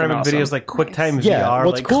It's fucking panoramic awesome. videos, like QuickTime Yeah, VR,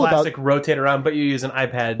 what's like cool about- classic rotate around, but you use an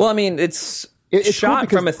iPad. Well, I mean, it's It's cool shot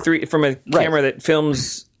because- from a camera that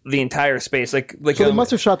films the entire space. Like So they must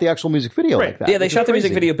have shot the actual music video like that. yeah, they which shot is the music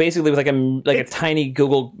crazy. video basically with a tiny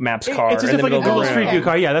Google Maps car. It's as in if the like a middle Google of the room. Street View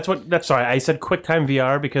car. Yeah, that's sorry, I said QuickTime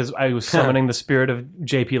VR because I was summoning the spirit of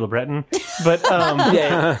JP LeBreton. But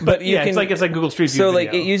Yeah, but you yeah, can, it's like Google Street View. so like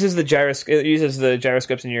video. it uses the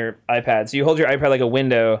gyroscopes in your iPad. So you hold your iPad like a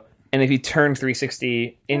window, and if you turn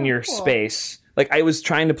 360 in your cool. space, like I was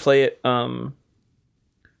trying to play it. I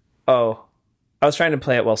was trying to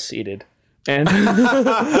play it while seated, and Another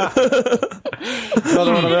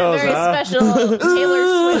one of a those. very special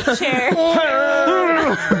Taylor Swift chair.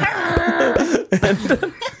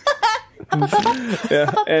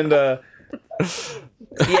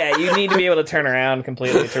 yeah, you need to be able to turn around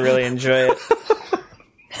completely to really enjoy it.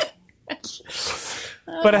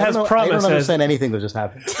 but it has I don't promises. understand anything that just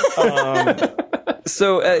happened.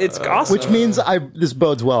 So it's awesome. Which means this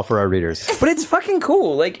bodes well for our readers. But it's fucking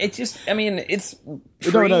cool. Like it's just, I mean, it's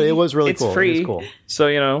free. No, it was really it's cool. It free. was cool. So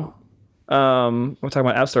we're talking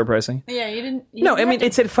about App Store pricing. Yeah, you didn't. No, I mean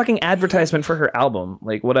it's a fucking advertisement for her album,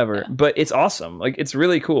 like whatever. But it's awesome. Like it's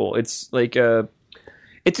really cool. It's like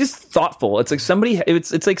it's just thoughtful. It's like somebody.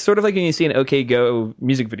 It's like sort of like when you see an OK Go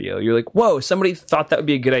music video. You're like, whoa, somebody thought that would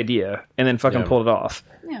be a good idea, and then fucking pulled it off.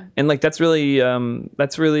 Yeah. And like that's really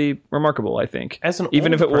remarkable. I think, As an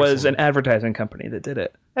even if old it was person- an advertising company that did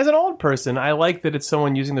it. As an old person, I like that it's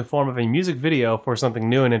someone using the form of a music video for something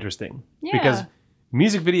new and interesting. Yeah. Because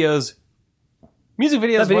music videos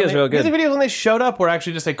video's real good. Music videos when they showed up were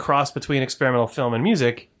actually just a cross between experimental film and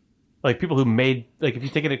music. Like people who made, like if you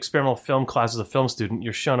take an experimental film class as a film student,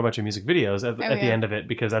 you're shown a bunch of music videos at the end of it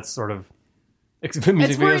because that's sort of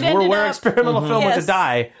music where it videos were ended where up. experimental film went to Yes.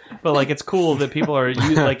 die. But like it's cool that people are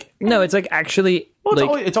like. No, it's like actually Well,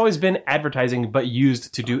 like it's always been advertising, but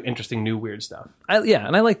used to do interesting, new, weird stuff.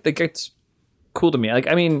 and I like it's cool to me. Like,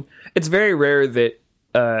 I mean, it's very rare that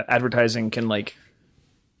advertising can like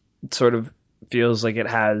sort of feels like it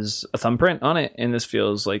has a thumbprint on it, and this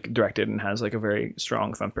feels like directed and has like a very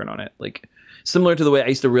strong thumbprint on it. Like similar to the way I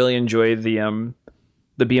used to really enjoy the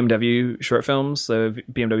BMW short films, the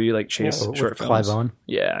BMW like chase with short Clive films. Owen.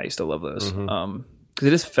 Yeah, I used to love those. Because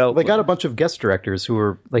it just felt They got a bunch of guest directors who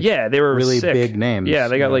were like they were really sick. big names. Yeah,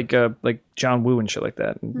 they got you know. like John Woo and shit like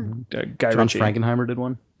that. And, Guy John Ritchie. Frankenheimer did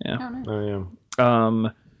one. Yeah. Oh yeah.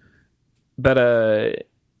 But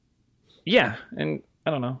yeah, and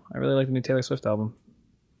I don't know. I really like the new Taylor Swift album.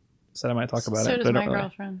 Said I might talk about So it. does but I my don't really.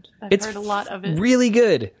 girlfriend. I've It's heard a lot of it. Really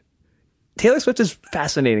good. Taylor Swift is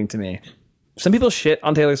fascinating to me. Some people shit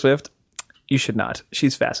on Taylor Swift. You should not.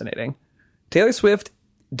 She's fascinating. Taylor Swift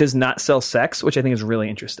does not sell sex, which I think is really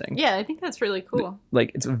interesting. Yeah, I think that's really cool.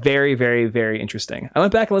 Like it's very, very, very interesting. I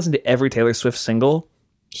went back and listened to every Taylor Swift single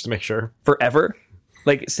Just to make sure. forever,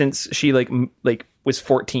 like since she like was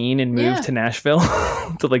 14 and moved Yeah. to Nashville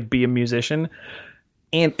to like be a musician.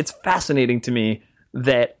 And it's fascinating to me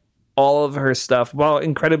that all of her stuff, while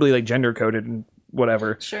incredibly like gender coded and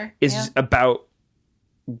whatever, Sure. is yeah. about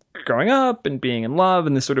growing up and being in love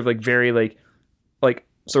and this sort of like very like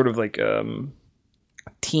sort of like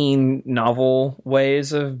teen novel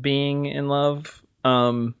ways of being in love.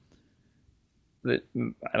 That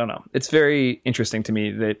I don't know. It's very interesting to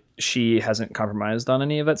me that she hasn't compromised on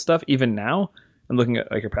any of that stuff. Even now, I'm looking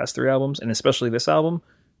at like her past 3 albums, and especially this album,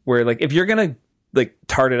 where like if you're gonna like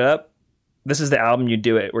tart it up, this is the album you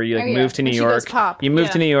do it. Where you like Oh, yeah. move to New When she goes York, pop, you move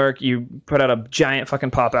yeah. to New York, you put out a giant fucking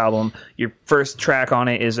pop album. Your first track on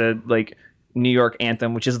it is a like New York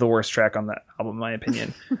anthem, which is the worst track on that album, in my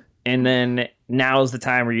opinion. And then now's the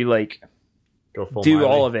time where you like Go full do Miley.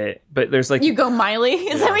 all of it, but there's like You go Miley?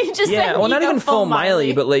 Is that what you just said? yeah, well, You not go even full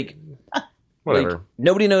Miley, but like Whatever.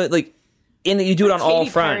 nobody knows. Like, you do it on all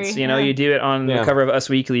Katy fronts. Perry, You know, yeah. you do it on the Yeah. cover of Us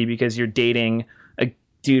Weekly because you're dating a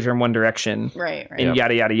dude from One Direction, Right, right. and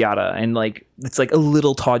yada yada yada, and like it's like a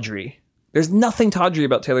little tawdry. There's nothing tawdry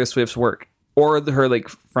about Taylor Swift's work or her like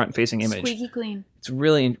front-facing image. Squeaky clean. It's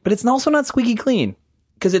really, but it's also not squeaky clean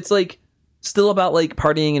because it's like still about like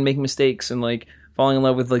partying and making mistakes and like falling in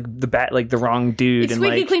love with like the wrong dude It's and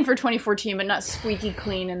squeaky like clean for 2014, but not squeaky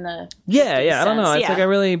clean in the yeah. I don't know. sense, It's like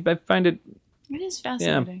yeah. I find it. It is Yeah,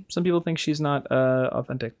 fascinating. some people think she's not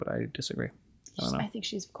authentic, but I disagree. I don't know. I think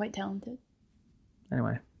she's quite talented.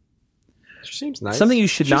 Anyway, She seems nice. something you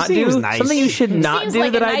should She not seems do. nice. Something you should not seems do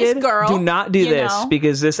like that a I nice did. girl, Do not do you this know?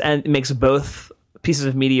 because this makes both pieces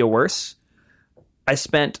of media worse. I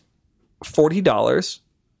spent $40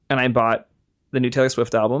 and I bought the new Taylor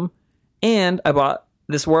Swift album, and I bought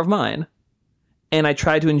This War of Mine, and I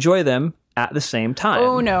tried to enjoy them at the same time.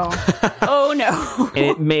 Oh no. Oh no. And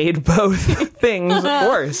it made both things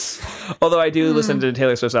worse. Although I do listen to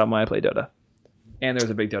Taylor Swift's album when I play Dota. and there's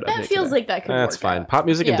a big Dota. That update feels today. like that could That's work fine. out. Pop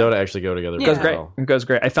music and Yeah. Dota actually go together. It It goes pretty great. well. It goes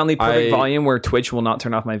great. I found the perfect I- volume where Twitch will not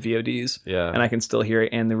turn off my VODs. Yeah. And I can still hear it,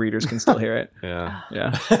 and the readers can still hear it. Yeah.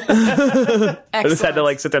 Yeah. I just had to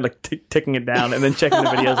like sit there like ticking it down and then checking the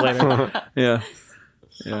videos later. Yeah.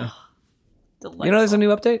 Yeah. You know, there's a new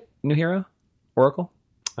update, new hero, Oracle.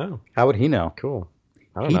 Oh, How would he know? cool.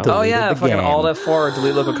 I don't He know. does. Oh yeah, the fucking game. Alt F4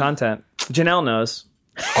 delete local content. Janelle knows.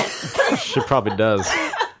 She probably does.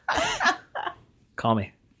 Call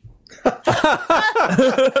me.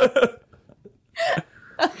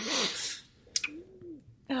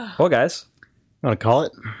 Well, guys. Want to call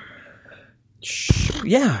it?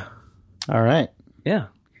 Yeah. All right. Yeah.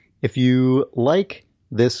 If you like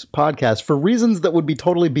this podcast for reasons that would be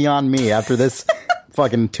totally beyond me after this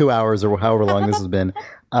fucking 2 hours or however long this has been,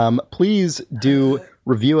 please do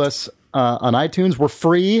review us on iTunes. We're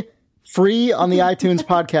free on the iTunes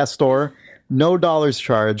podcast store. No dollars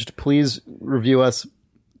charged. Please review us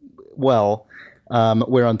well.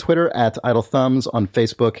 We're on Twitter at Idle Thumbs, on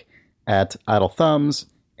Facebook at Idle Thumbs,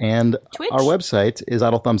 and Twitch. our website is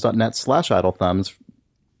idlethumbs.net/idlethumbs,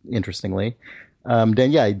 interestingly.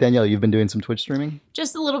 Danielle, you've been doing some Twitch streaming?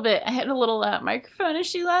 Just a little bit. I had a little microphone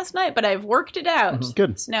issue last night, but I've worked it out.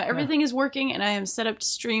 Good. So now everything is working, and I am set up to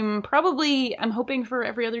stream probably, I'm hoping, for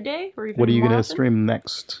every other day. Or even What are you more going to often. stream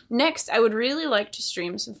next? Next, I would really like to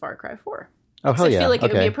stream some Far Cry 4. Oh, hell I yeah. feel like it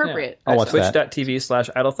would be Okay. appropriate. I'll watch that.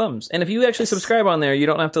 Twitch.tv/idlethumbs. And if you actually subscribe on there, you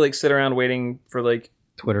don't have to like sit around waiting for like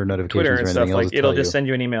Twitter notifications Twitter or and anything. stuff. Like it'll just send. send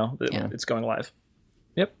you an email that Yeah. it's going live.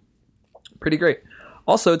 Yep. Pretty great.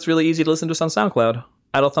 Also, it's really easy to listen to us on SoundCloud.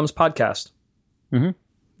 Idle Thumbs Podcast. Mhm.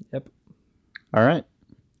 Yep. All right.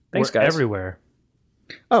 Thanks, We're guys. everywhere.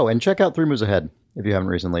 Oh, and check out Three Moves Ahead if you haven't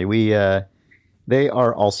recently. They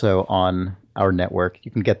are also on our network.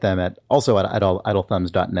 You can get them at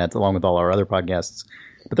idlethumbs.net along with all our other podcasts.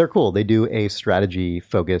 But they're cool. They do a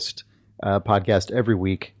strategy-focused podcast every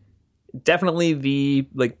week. Definitely the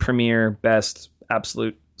like premier, best,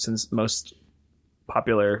 absolute, since most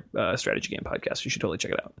popular strategy game podcast. You should totally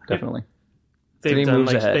check it out. Definitely. Three Done,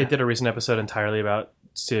 moves ahead. They did a recent episode entirely about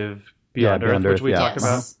Civ Yeah, Beyond Earth, Beyond which Earth, we yeah. talked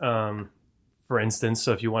Yes. about. For instance,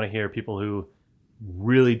 so if you want to hear people who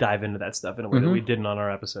really dive into that stuff in a way that we didn't on our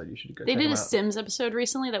episode, you should go They check did them a out. Sims episode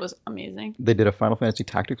recently that was amazing. They did a Final Fantasy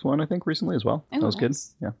Tactics one, I think, recently as well. Oh, That was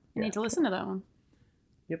nice. good. Yeah. I need to listen to that one.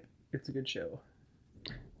 Yep, it's a good show.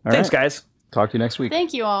 All Thanks, right. guys. Talk to you next week.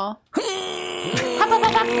 Thank you all.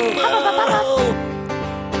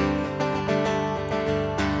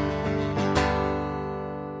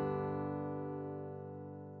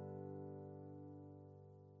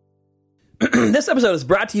 This episode is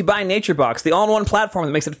brought to you by NatureBox, the all-in-one platform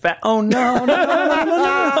that makes it fat. Oh no!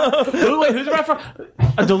 Wait, who's about for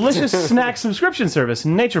a delicious snack subscription service,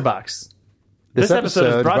 NatureBox. This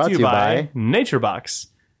episode is brought to you by NatureBox.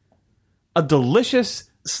 A delicious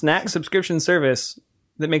Snack subscription service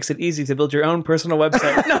that makes it easy to build your own personal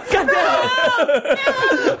website. No,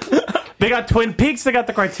 They got Twin Peaks, they got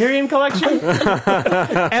the Criterion Collection, and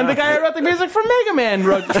the guy who wrote the music for Mega Man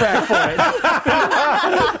wrote the track for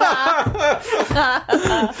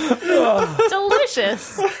it.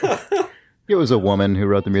 Delicious. It was a woman who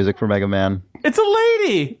wrote the music for Mega Man. It's a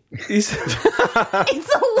lady. It's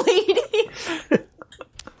a lady.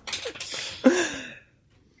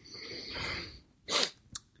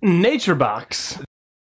 NatureBox.